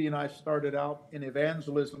when Judy and I started out in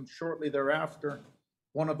evangelism shortly thereafter,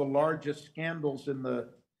 one of the largest scandals in the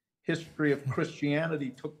history of Christianity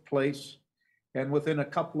took place. And within a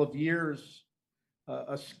couple of years,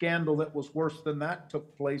 a scandal that was worse than that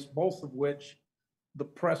took place, both of which the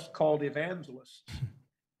press called evangelists.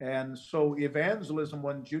 And so evangelism,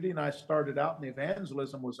 when Judy and I started out in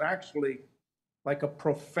evangelism, was actually like a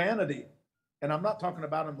profanity. And I'm not talking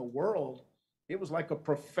about in the world. It was like a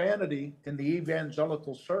profanity in the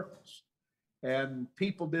evangelical circles. And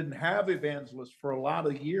people didn't have evangelists for a lot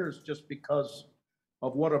of years just because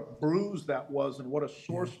of what a bruise that was and what a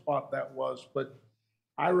sore spot that was. But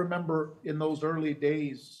I remember in those early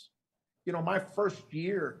days, my first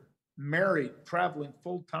year married, traveling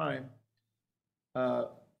full time,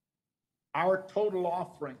 our total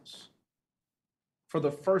offerings for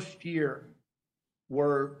the first year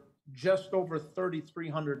were just over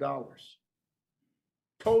 $3,300.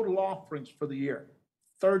 Total offerings for the year,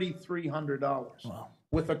 $3,300. Wow.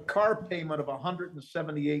 With a car payment of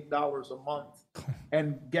 $178 a month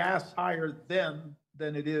and gas higher then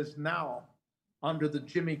than it is now under the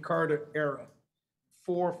Jimmy Carter era,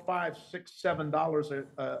 $4, $5, $6, $7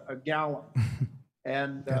 a gallon.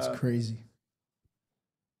 And that's crazy.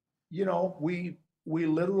 We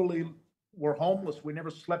literally were homeless. We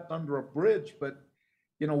never slept under a bridge, but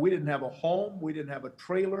we didn't have a home. We didn't have a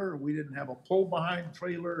trailer. We didn't have a pull-behind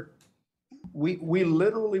trailer. We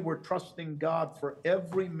literally were trusting God for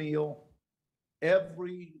every meal,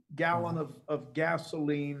 every gallon of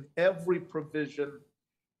gasoline, every provision.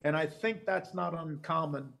 And I think that's not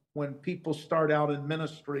uncommon when people start out in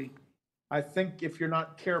ministry. I think if you're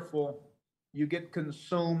not careful, you get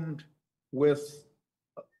consumed with,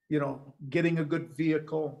 getting a good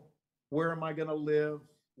vehicle. Where am I going to live?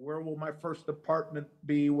 Where will my first apartment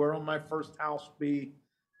be? Where will my first house be?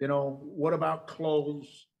 What about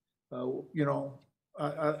clothes?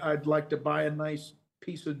 I'd like to buy a nice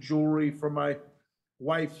piece of jewelry for my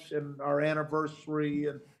wife's and our anniversary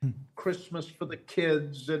and Christmas for the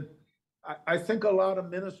kids. And I think a lot of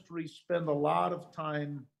ministries spend a lot of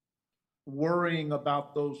time worrying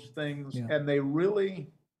about those things. Yeah. And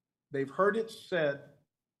they've heard it said,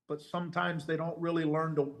 but sometimes they don't really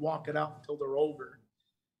learn to walk it out until they're older.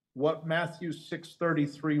 What Matthew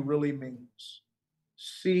 6:33 really means.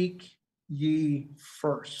 Seek ye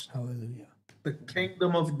first. Hallelujah. The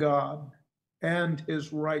kingdom of God and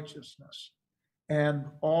his righteousness, and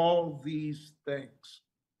all these things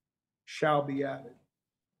shall be added.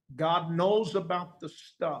 God knows about the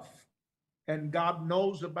stuff, and God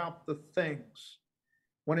knows about the things.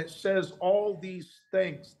 When it says all these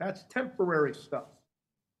things, that's temporary stuff.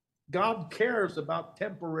 God cares about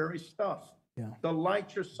temporary stuff. Yeah.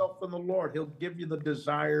 Delight yourself in the Lord. He'll give you the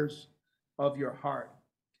desires of your heart.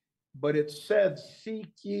 But it said,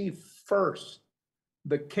 seek ye first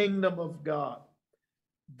the kingdom of God.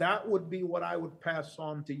 That would be what I would pass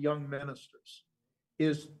on to young ministers,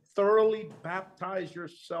 is thoroughly baptize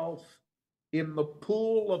yourself in the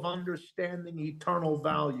pool of understanding eternal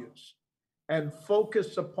values and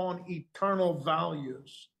focus upon eternal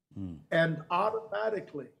values. And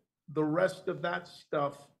automatically, the rest of that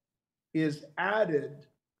stuff is added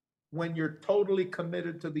when you're totally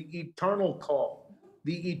committed to the eternal call,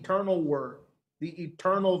 the eternal word, the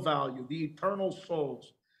eternal value, the eternal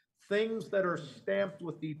souls, things that are stamped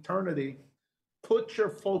with eternity. Put your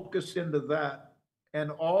focus into that,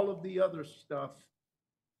 and all of the other stuff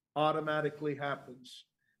automatically happens.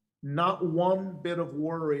 Not one bit of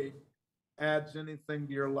worry adds anything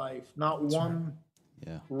to your life. Not one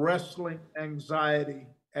wrestling anxiety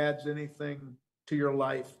adds anything to your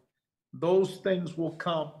life. Those things will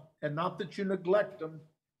come, and not that you neglect them,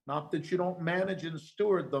 not that you don't manage and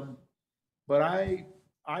steward them, but I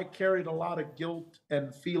carried a lot of guilt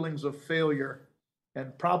and feelings of failure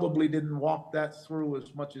and probably didn't walk that through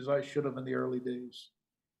as much as I should have in the early days.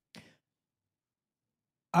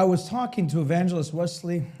 I was talking to Evangelist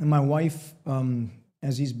Wesley and my wife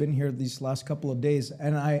as he's been here these last couple of days,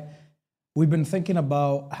 and we've been thinking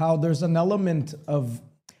about how there's an element of,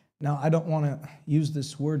 now I don't want to use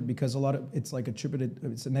this word because it's like attributed,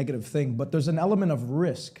 it's a negative thing, but there's an element of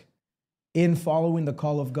risk in following the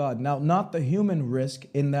call of God. Now, not the human risk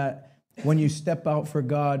in that when you step out for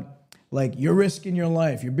God, like you're risking your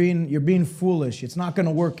life, you're being foolish, it's not going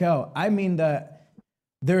to work out. I mean that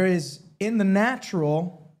there is in the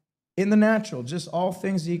natural, just all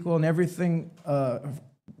things equal and everything,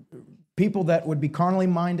 people that would be carnally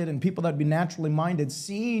minded and people that would be naturally minded,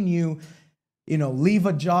 seeing you, leave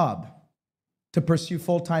a job to pursue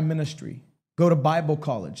full-time ministry, go to Bible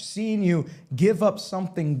college, seeing you give up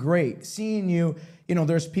something great, seeing you,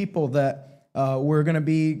 there's people that were going to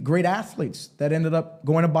be great athletes that ended up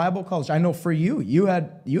going to Bible college. I know for you, you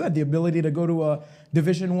had the ability to go to a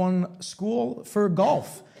Division I school for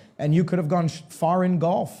golf, and you could have gone far in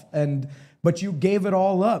golf, but you gave it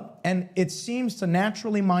all up. And it seems to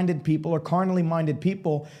naturally minded people or carnally minded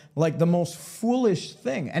people like the most foolish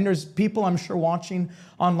thing. And there's people I'm sure watching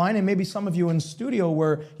online, and maybe some of you in studio,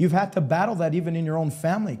 where you've had to battle that even in your own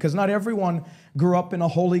family, because not everyone grew up in a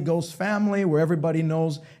Holy Ghost family where everybody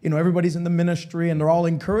knows, everybody's in the ministry and they're all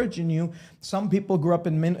encouraging you. Some people grew up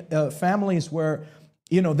in families where,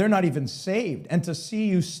 they're not even saved. And to see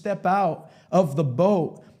you step out of the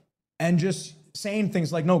boat and just saying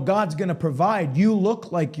things like, no, God's going to provide, you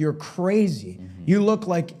look like you're crazy. Mm-hmm. You look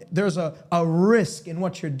like there's a risk in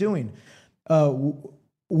what you're doing.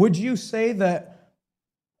 Would you say that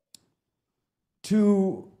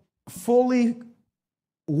to fully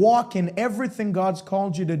walk in everything God's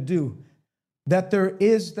called you to do, that there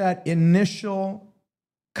is that initial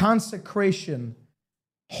consecration,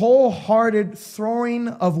 wholehearted throwing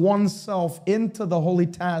of oneself into the holy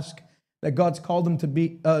task that God's called them to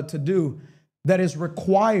do, that is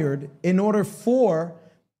required in order for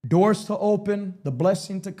doors to open, the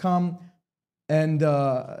blessing to come, and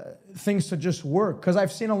things to just work? Because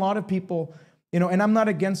I've seen a lot of people, and I'm not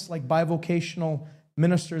against like bivocational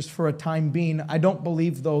ministers for a time being. I don't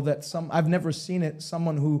believe, though, that I've never seen it,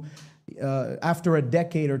 someone who after a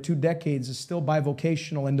decade or 2 decades is still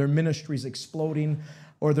bivocational and their ministry is exploding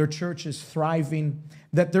or their church is thriving,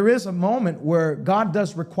 that there is a moment where God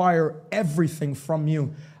does require everything from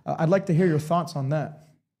you. I'd like to hear your thoughts on that.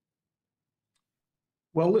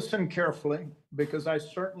 Well, listen carefully, because I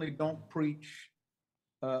certainly don't preach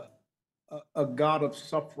a God of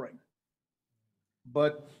suffering.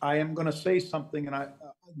 But I am going to say something, and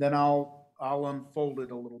then I'll unfold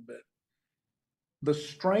it a little bit. The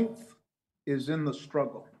strength is in the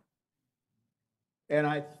struggle. And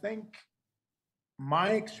I think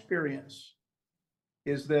my experience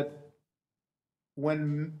is that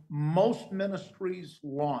when most ministries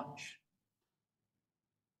launch,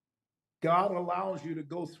 God allows you to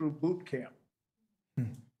go through boot camp.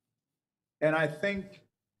 And I think,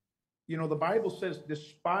 the Bible says,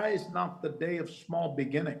 despise not the day of small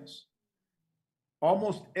beginnings.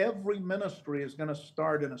 Almost every ministry is going to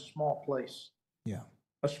start in a small place. Yeah.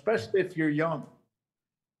 Especially if you're young.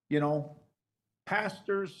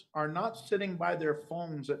 Pastors are not sitting by their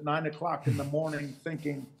phones at 9 o'clock in the morning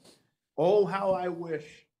thinking, oh, how I wish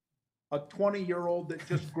a 20-year-old that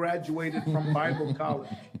just graduated from Bible college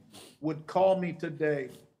would call me today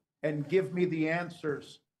and give me the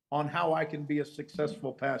answers on how I can be a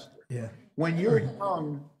successful pastor. Yeah. When you're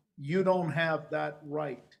young, you don't have that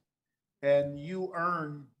right, and you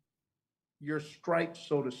earn your stripes,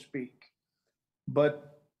 so to speak.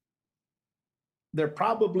 But there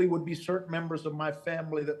probably would be certain members of my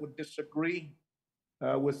family that would disagree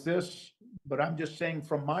with this, but I'm just saying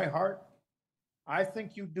from my heart, I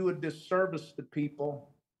think you do a disservice to people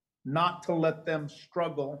not to let them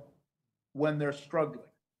struggle when they're struggling.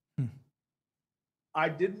 I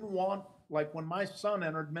didn't want, like when my son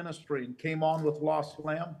entered ministry and came on with Lost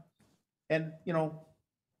Lamb, and,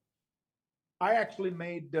 I actually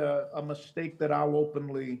made a mistake that I'll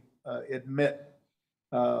openly admit.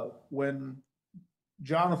 When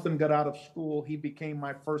Jonathan got out of school, he became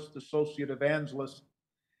my first associate evangelist,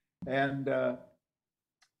 and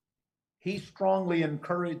he strongly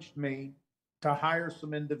encouraged me to hire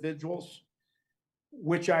some individuals,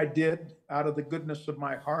 which I did out of the goodness of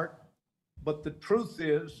my heart. But the truth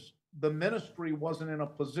is, the ministry wasn't in a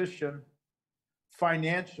position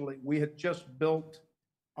financially. We had just built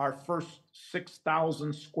our first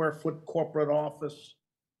 6,000 square foot corporate office.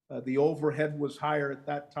 The overhead was higher at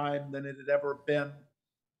that time than it had ever been.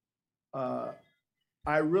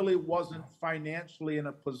 I really wasn't financially in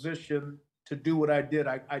a position to do what I did.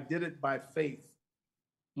 I did it by faith.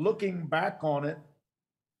 Looking back on it,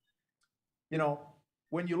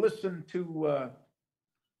 when you listen to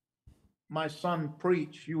my son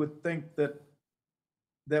preach, you would think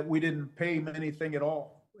that we didn't pay him anything at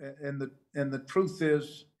all. And the truth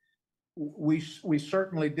is, we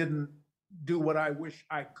certainly didn't do what I wish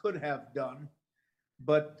I could have done.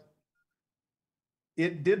 But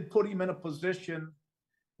it did put him in a position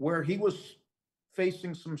where he was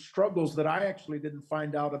facing some struggles that I actually didn't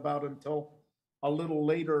find out about until a little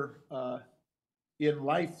later in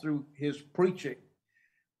life through his preaching.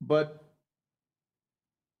 But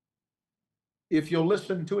if you'll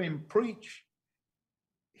listen to him preach,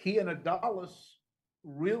 he and Adalis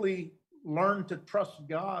really learned to trust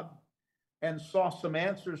God and saw some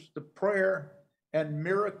answers to prayer and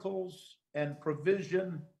miracles and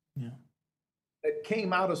provision that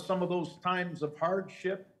came out of some of those times of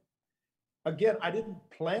hardship. Again, I didn't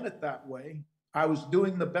plan it that way. I was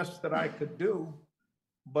doing the best that I could do,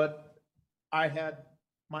 but I had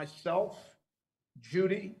myself,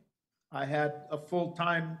 Judy, I had a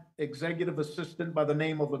full-time executive assistant by the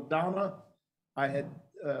name of Adana. I had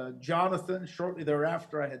Jonathan. Shortly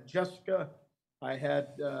thereafter, I had Jessica. I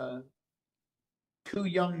had 2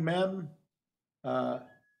 young men. I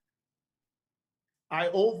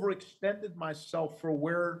overextended myself for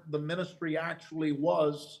where the ministry actually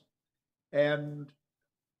was. And,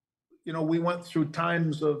 you know, we went through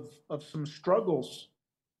times of some struggles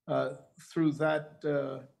through that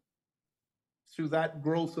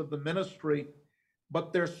growth of the ministry,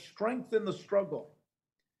 but there's strength in the struggle.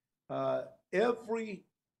 In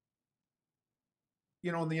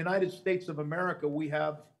the United States of America, we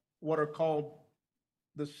have what are called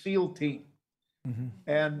the SEAL team. Mm-hmm.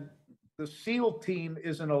 And the SEAL team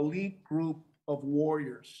is an elite group of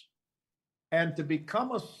warriors. And to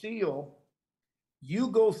become a SEAL, you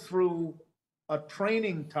go through a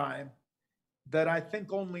training time that I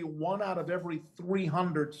think only 1 out of every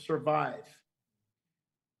 300 survive.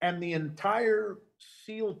 And the entire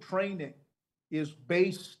SEAL training is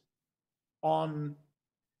based on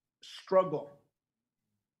struggle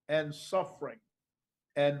and suffering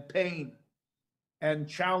and pain and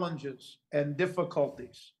challenges and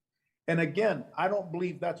difficulties. And again, I don't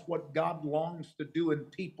believe that's what God longs to do in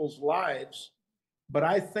people's lives, but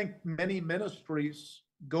I think many ministries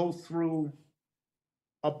go through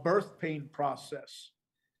a birth pain process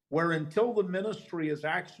where until the ministry is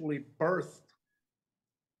actually birthed,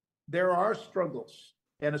 there are struggles,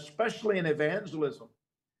 and especially in evangelism,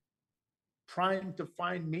 trying to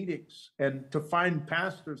find meetings and to find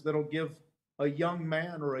pastors that'll give a young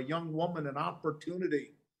man or a young woman an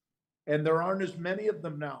opportunity. And there aren't as many of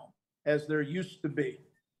them now as there used to be,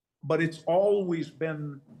 but it's always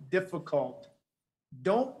been difficult.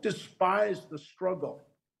 Don't despise the struggle,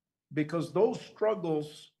 because those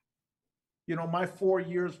struggles, my 4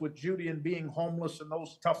 years with Judy and being homeless and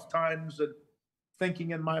those tough times and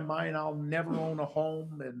thinking in my mind I'll never own a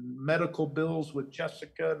home, and medical bills with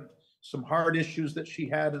Jessica and some hard issues that she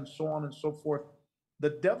had and so on and so forth.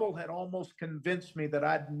 The devil had almost convinced me that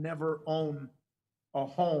I'd never own a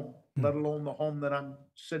home, let alone the home that I'm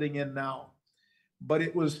sitting in now. But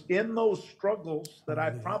it was in those struggles that I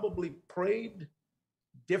probably prayed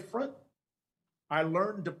different. I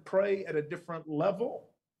learned to pray at a different level.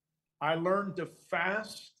 I learned to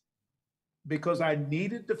fast because I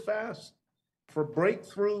needed to fast for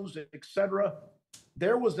breakthroughs, etc.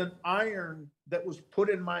 There was an iron that was put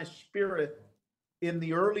in my spirit in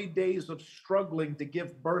the early days of struggling to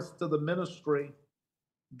give birth to the ministry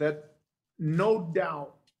that no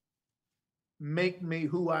doubt make me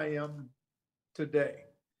who I am today.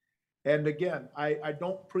 And again, I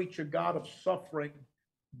don't preach a God of suffering,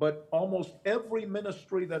 but almost every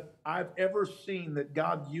ministry that I've ever seen that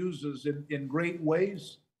God uses in great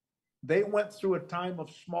ways, they went through a time of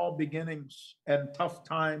small beginnings and tough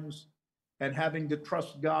times and having to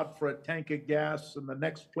trust God for a tank of gas and the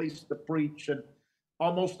next place to preach, and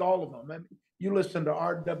almost all of them. I mean, you listen to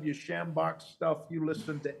R.W. Shambach's stuff, you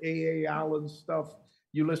listen to A.A. Allen's stuff,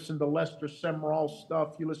 you listen to Lester Sumrall's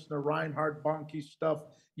stuff, you listen to Reinhard Bonnke's stuff,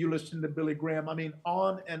 you listen to Billy Graham. I mean,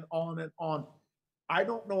 on and on and on. I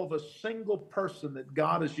don't know of a single person that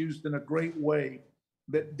God has used in a great way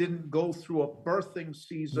that didn't go through a birthing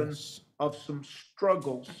season of some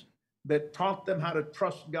struggles that taught them how to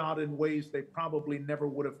trust God in ways they probably never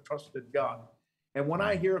would have trusted God. And when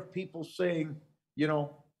I hear of people saying,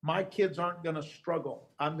 my kids aren't going to struggle,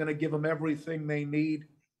 I'm going to give them everything they need,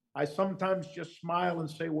 I sometimes just smile and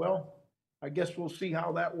say, well, I guess we'll see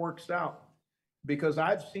how that works out. Because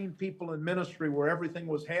I've seen people in ministry where everything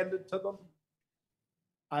was handed to them.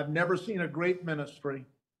 I've never seen a great ministry.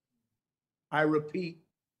 I repeat,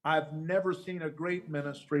 I've never seen a great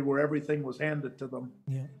ministry where everything was handed to them.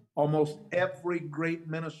 Yeah. Almost every great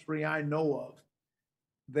ministry I know of,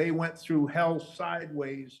 they went through hell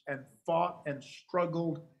sideways and fought and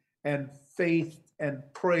struggled and faithed and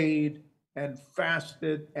prayed and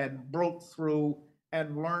fasted and broke through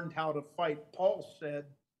and learned how to fight. Paul said,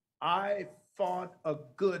 I fought a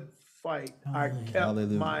good fight, I kept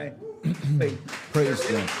Hallelujah. my faith. Praise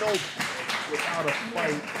There God. is no peace without a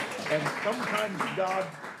fight. And sometimes God,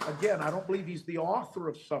 again, I don't believe he's the author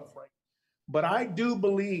of suffering, but I do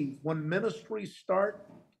believe when ministries start,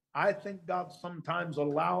 I think God sometimes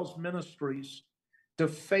allows ministries to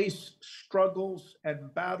face struggles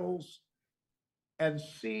and battles and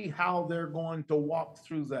see how they're going to walk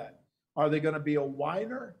through that. Are they going to be a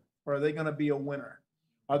whiner or are they going to be a winner?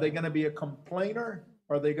 Are they going to be a complainer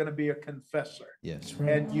or are they going to be a confessor? Yes.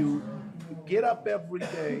 And you get up every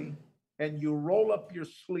day and you roll up your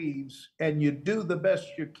sleeves and you do the best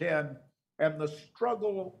you can, and the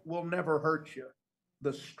struggle will never hurt you.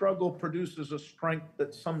 The struggle produces a strength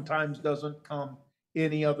that sometimes doesn't come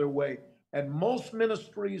any other way. And most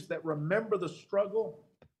ministries that remember the struggle,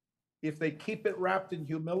 if they keep it wrapped in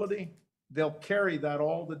humility, they'll carry that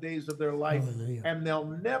all the days of their life. Hallelujah. And they'll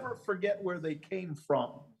never forget where they came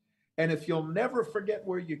from. And if you'll never forget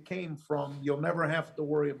where you came from, you'll never have to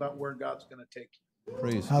worry about where God's going to take you.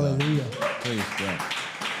 Praise Hallelujah. God. Praise God.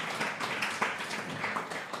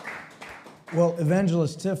 Well,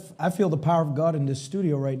 Evangelist Tiff, I feel the power of God in this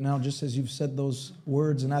studio right now, just as you've said those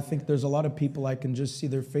words. And I think there's a lot of people, I can just see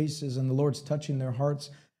their faces and the Lord's touching their hearts.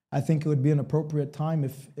 I think it would be an appropriate time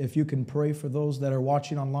if you can pray for those that are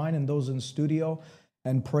watching online and those in studio,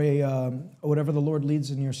 and pray whatever the Lord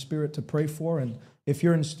leads in your spirit to pray for. And if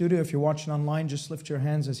you're in studio, if you're watching online, just lift your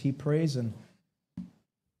hands as he prays. And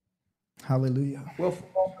hallelujah. Well, for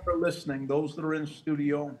all that are listening, those that are in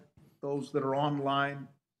studio, those that are online,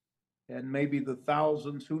 and maybe the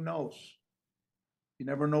thousands, who knows? You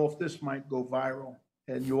never know if this might go viral.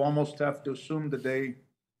 And you almost have to assume today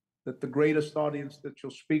that the greatest audience that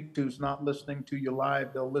you'll speak to is not listening to you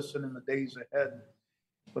live. They'll listen in the days ahead.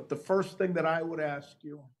 But the first thing that I would ask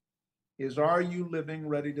you is, are you living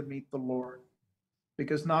ready to meet the Lord?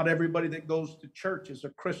 Because not everybody that goes to church is a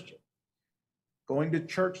Christian. Going to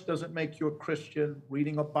church doesn't make you a Christian.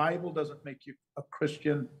 Reading a Bible doesn't make you a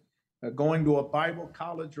Christian. Going to a Bible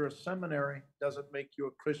college or a seminary doesn't make you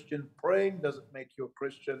a Christian. Praying doesn't make you a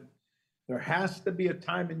Christian. There has to be a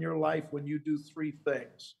time in your life when you do three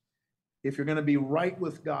things. If you're going to be right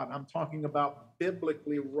with God, I'm talking about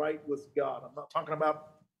biblically right with God. I'm not talking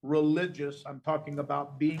about religious. I'm talking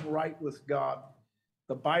about being right with God.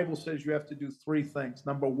 The Bible says you have to do three things.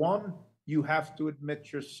 Number one, you have to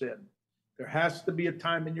admit your sin. There has to be a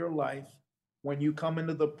time in your life when you come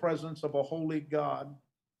into the presence of a holy God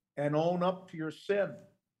and own up to your sin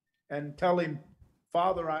and tell him,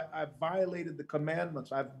 Father, I've violated the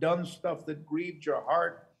commandments. I've done stuff that grieved your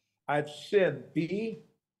heart. I've sinned. B,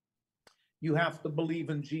 you have to believe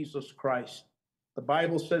in Jesus Christ. The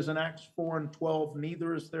Bible says in Acts 4:12,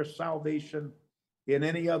 neither is there salvation in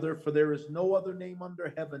any other, for there is no other name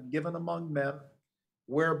under heaven given among men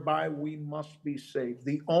whereby we must be saved.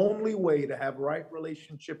 The only way to have right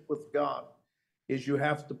relationship with God is you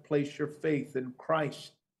have to place your faith in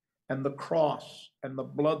Christ and the cross and the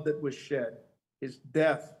blood that was shed, his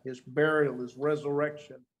death, his burial, his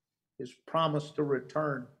resurrection, his promise to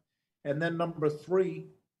return. And then number three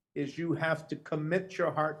is you have to commit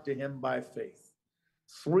your heart to him by faith.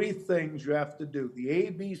 Three things you have to do. The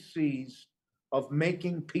ABCs of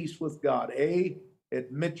making peace with God. A,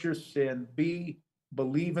 admit your sin. B,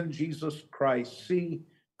 believe in Jesus Christ. C,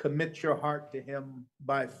 commit your heart to him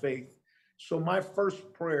by faith. So my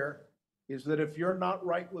first prayer is that if you're not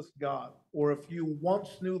right with God, or if you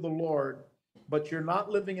once knew the Lord, but you're not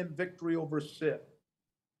living in victory over sin,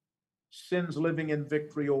 sin's living in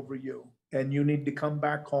victory over you, and you need to come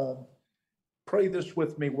back home. Pray this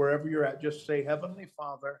with me wherever you're at. Just say, Heavenly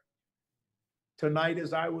Father, tonight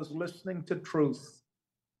as I was listening to truth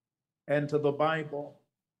and to the Bible,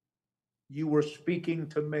 you were speaking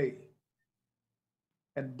to me.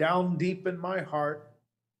 And down deep in my heart,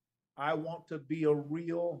 I want to be a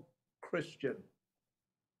real Christian.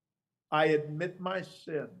 I admit my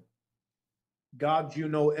sin. God, you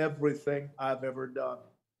know everything I've ever done.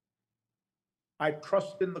 I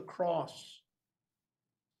trust in the cross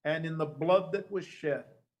and in the blood that was shed.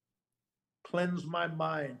 Cleanse my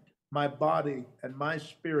mind, my body, and my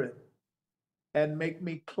spirit, and make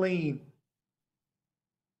me clean.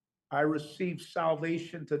 I receive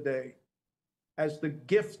salvation today as the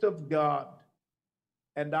gift of God,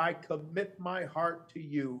 and I commit my heart to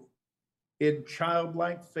you in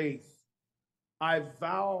childlike faith. I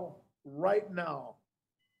vow right now,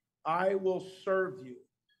 I will serve you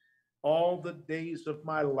all the days of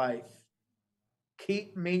my life.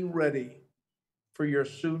 Keep me ready for your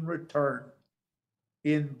soon return.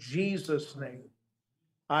 In Jesus' name,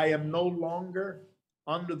 I am no longer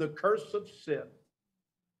under the curse of sin.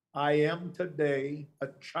 I am today a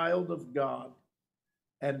child of God,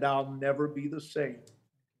 and I'll never be the same.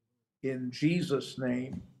 In Jesus'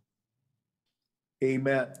 name,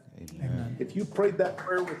 amen. Amen. If you prayed that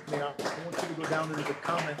prayer with me, I want you to go down into the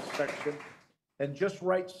comments section and just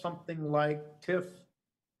write something like, Tiff,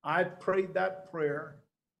 I prayed that prayer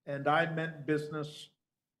and I meant business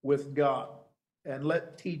with God. And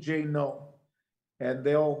let TJ know. And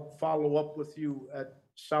they'll follow up with you at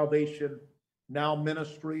Salvation Now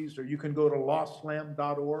Ministries, or you can go to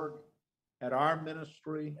lostlamb.org at our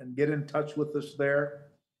ministry and get in touch with us there.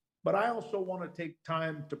 But I also want to take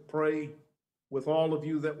time to pray with all of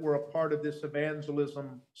you that were a part of this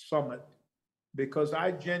evangelism summit, because I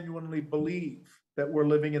genuinely believe that we're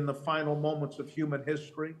living in the final moments of human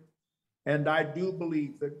history. And I do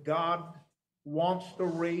believe that God wants to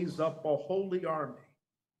raise up a holy army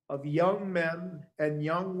of young men and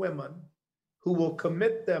young women who will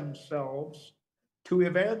commit themselves to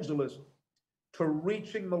evangelism, to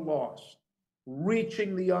reaching the lost,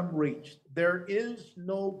 reaching the unreached. There is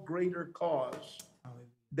no greater cause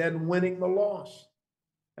than winning the lost.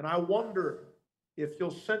 And I wonder if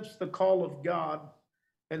you'll sense the call of God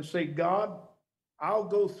and say, God, I'll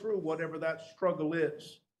go through whatever that struggle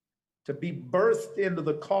is to be birthed into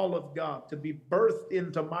the call of God, to be birthed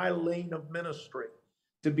into my lane of ministry,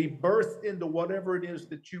 to be birthed into whatever it is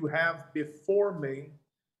that you have before me.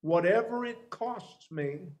 Whatever it costs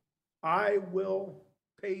me, I will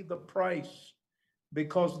pay the price,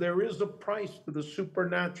 because there is a price to the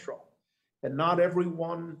supernatural, and not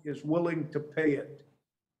everyone is willing to pay it.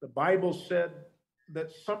 The Bible said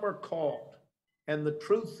that some are called, and the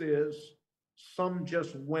truth is some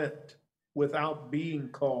just went without being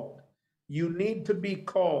called. You need to be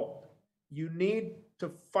called. You need to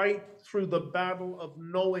fight through the battle of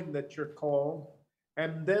knowing that you're called.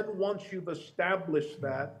 And then once you've established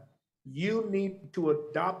that, you need to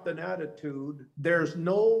adopt an attitude. There's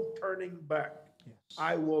no turning back. Yes.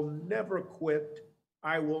 I will never quit.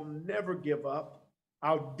 I will never give up.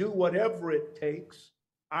 I'll do whatever it takes.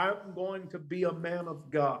 I'm going to be a man of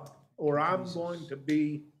God, or I'm going to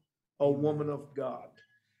be a woman of God.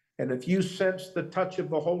 And if you sense the touch of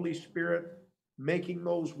the Holy Spirit making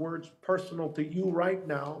those words personal to you right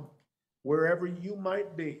now, wherever you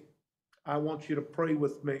might be, I want you to pray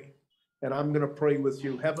with me, and I'm going to pray with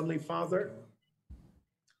you. Heavenly Father,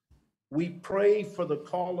 we pray for the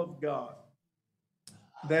call of God,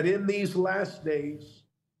 that in these last days,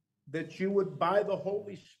 that you would, by the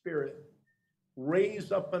Holy Spirit,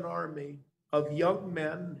 raise up an army of young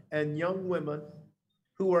men and young women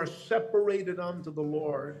who are separated unto the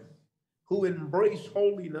Lord, who embrace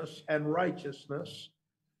holiness and righteousness,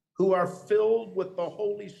 who are filled with the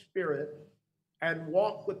Holy Spirit and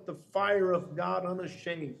walk with the fire of God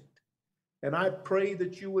unashamed. And I pray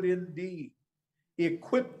that you would indeed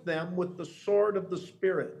equip them with the sword of the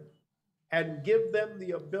Spirit and give them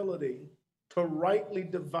the ability to rightly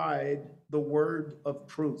divide the word of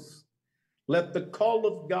truth. Let the call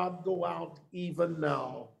of God go out even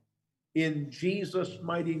now in Jesus'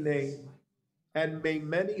 mighty name. And may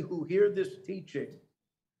many who hear this teaching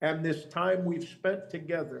and this time we've spent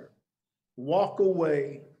together walk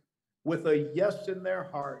away with a yes in their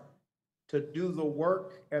heart to do the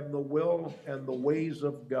work and the will and the ways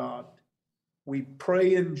of God. We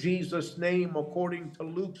pray in Jesus' name, according to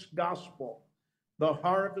Luke's gospel. The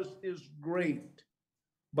harvest is great,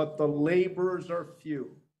 but the laborers are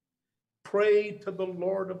few. Pray to the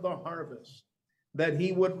Lord of the harvest that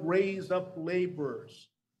he would raise up laborers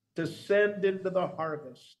to send into the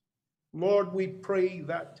harvest. Lord, we pray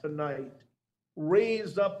that tonight.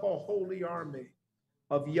 Raise up a holy army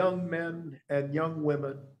of young men and young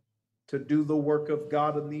women to do the work of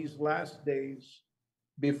God in these last days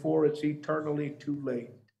before it's eternally too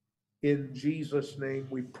late. In Jesus' name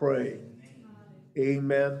we pray.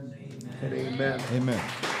 Amen, and amen. Amen.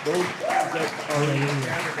 Those that are in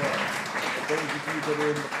Canada, those of you that are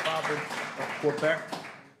in the province of Quebec,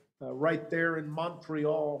 right there in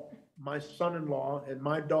Montreal, my son-in-law and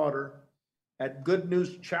my daughter at Good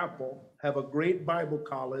News Chapel have a great Bible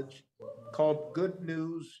college called Good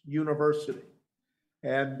News University.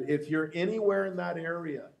 And if you're anywhere in that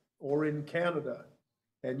area or in Canada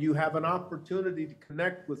and you have an opportunity to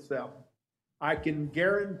connect with them, I can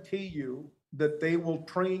guarantee you that they will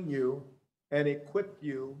train you and equip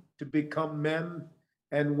you to become men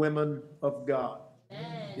and women of God.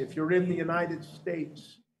 If you're in the United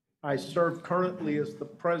States, I serve currently as the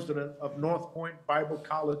president of North Point Bible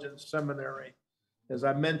College and Seminary. As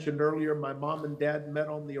I mentioned earlier, my mom and dad met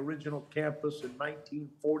on the original campus in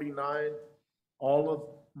 1949. All of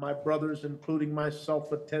my brothers, including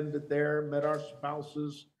myself, attended there, met our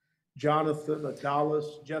spouses, Jonathan,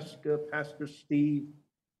 Adalis, Jessica, Pastor Steve,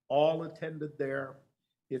 all attended there.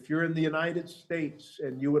 If you're in the United States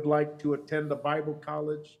and you would like to attend a Bible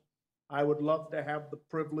college, I would love to have the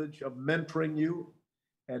privilege of mentoring you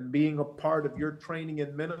and being a part of your training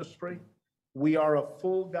in ministry. We are a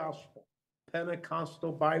full gospel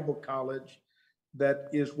Pentecostal Bible college that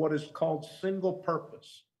is what is called single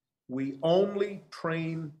purpose. We only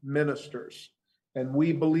train ministers, and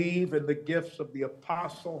we believe in the gifts of the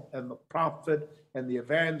apostle and the prophet and the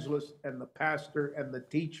evangelist and the pastor and the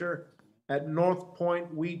teacher. At North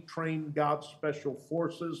Point, we train God's special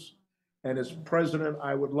forces, and as president,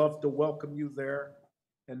 I would love to welcome you there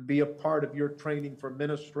and be a part of your training for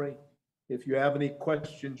ministry. If you have any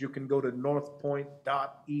questions, you can go to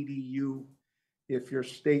northpoint.edu if you're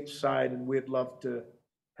stateside, and we'd love to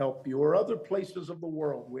help you, or other places of the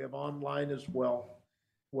world. We have online as well.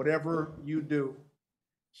 Whatever you do,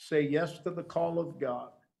 say yes to the call of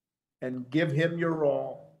God and give him your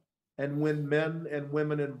all, and win men and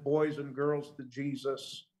women and boys and girls to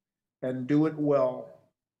Jesus, and do it well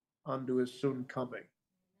unto his soon coming.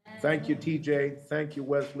 Thank you, TJ. Thank you,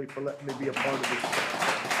 Wesley, for letting me be a part of this.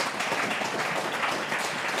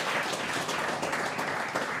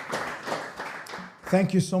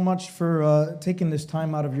 Thank you so much for taking this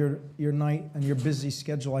time out of your night and your busy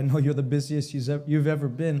schedule. I know you're the busiest you've ever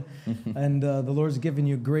been, and the Lord's given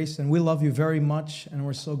you grace, and we love you very much, and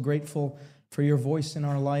we're so grateful for your voice in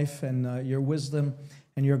our life and your wisdom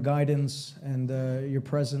and your guidance and your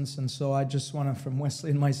presence. And so I just want to, from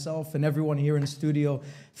Wesley and myself and everyone here in studio,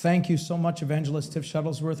 thank you so much, Evangelist Tiff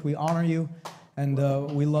Shuttlesworth. We honor you, and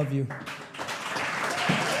we love you. By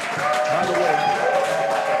the way,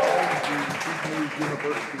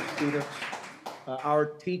 University students, our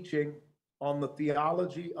teaching on the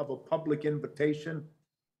theology of a public invitation,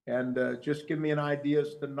 and just give me an idea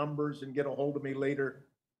as to numbers and get a hold of me later,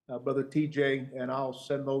 Brother TJ, and I'll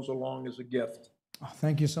send those along as a gift. Oh,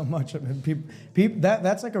 thank you so much. I mean,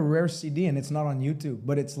 that's like a rare CD, and it's not on YouTube,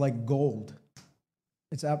 but it's like gold.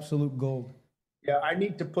 It's absolute gold. Yeah, I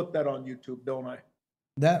need to put that on YouTube, don't I?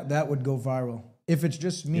 That would go viral. If it's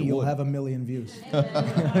just me, you'll have 1 million views.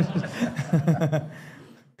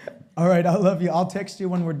 All right, I love you. I'll text you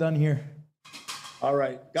when we're done here. All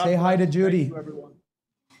right. God Say hi to bless. Judy. Thank you, everyone.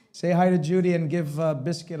 Say hi to Judy and give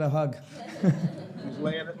Biscuit a hug. He's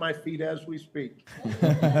laying at my feet as we speak.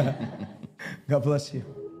 God bless you.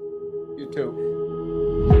 You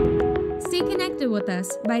too. Stay connected with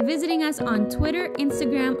us by visiting us on Twitter,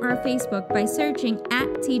 Instagram, or Facebook by searching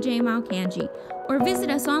 @TJ Malcangi, or visit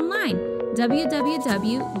us online,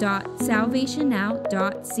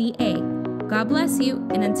 www.salvationnow.ca. God bless you,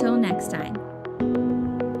 and until next time.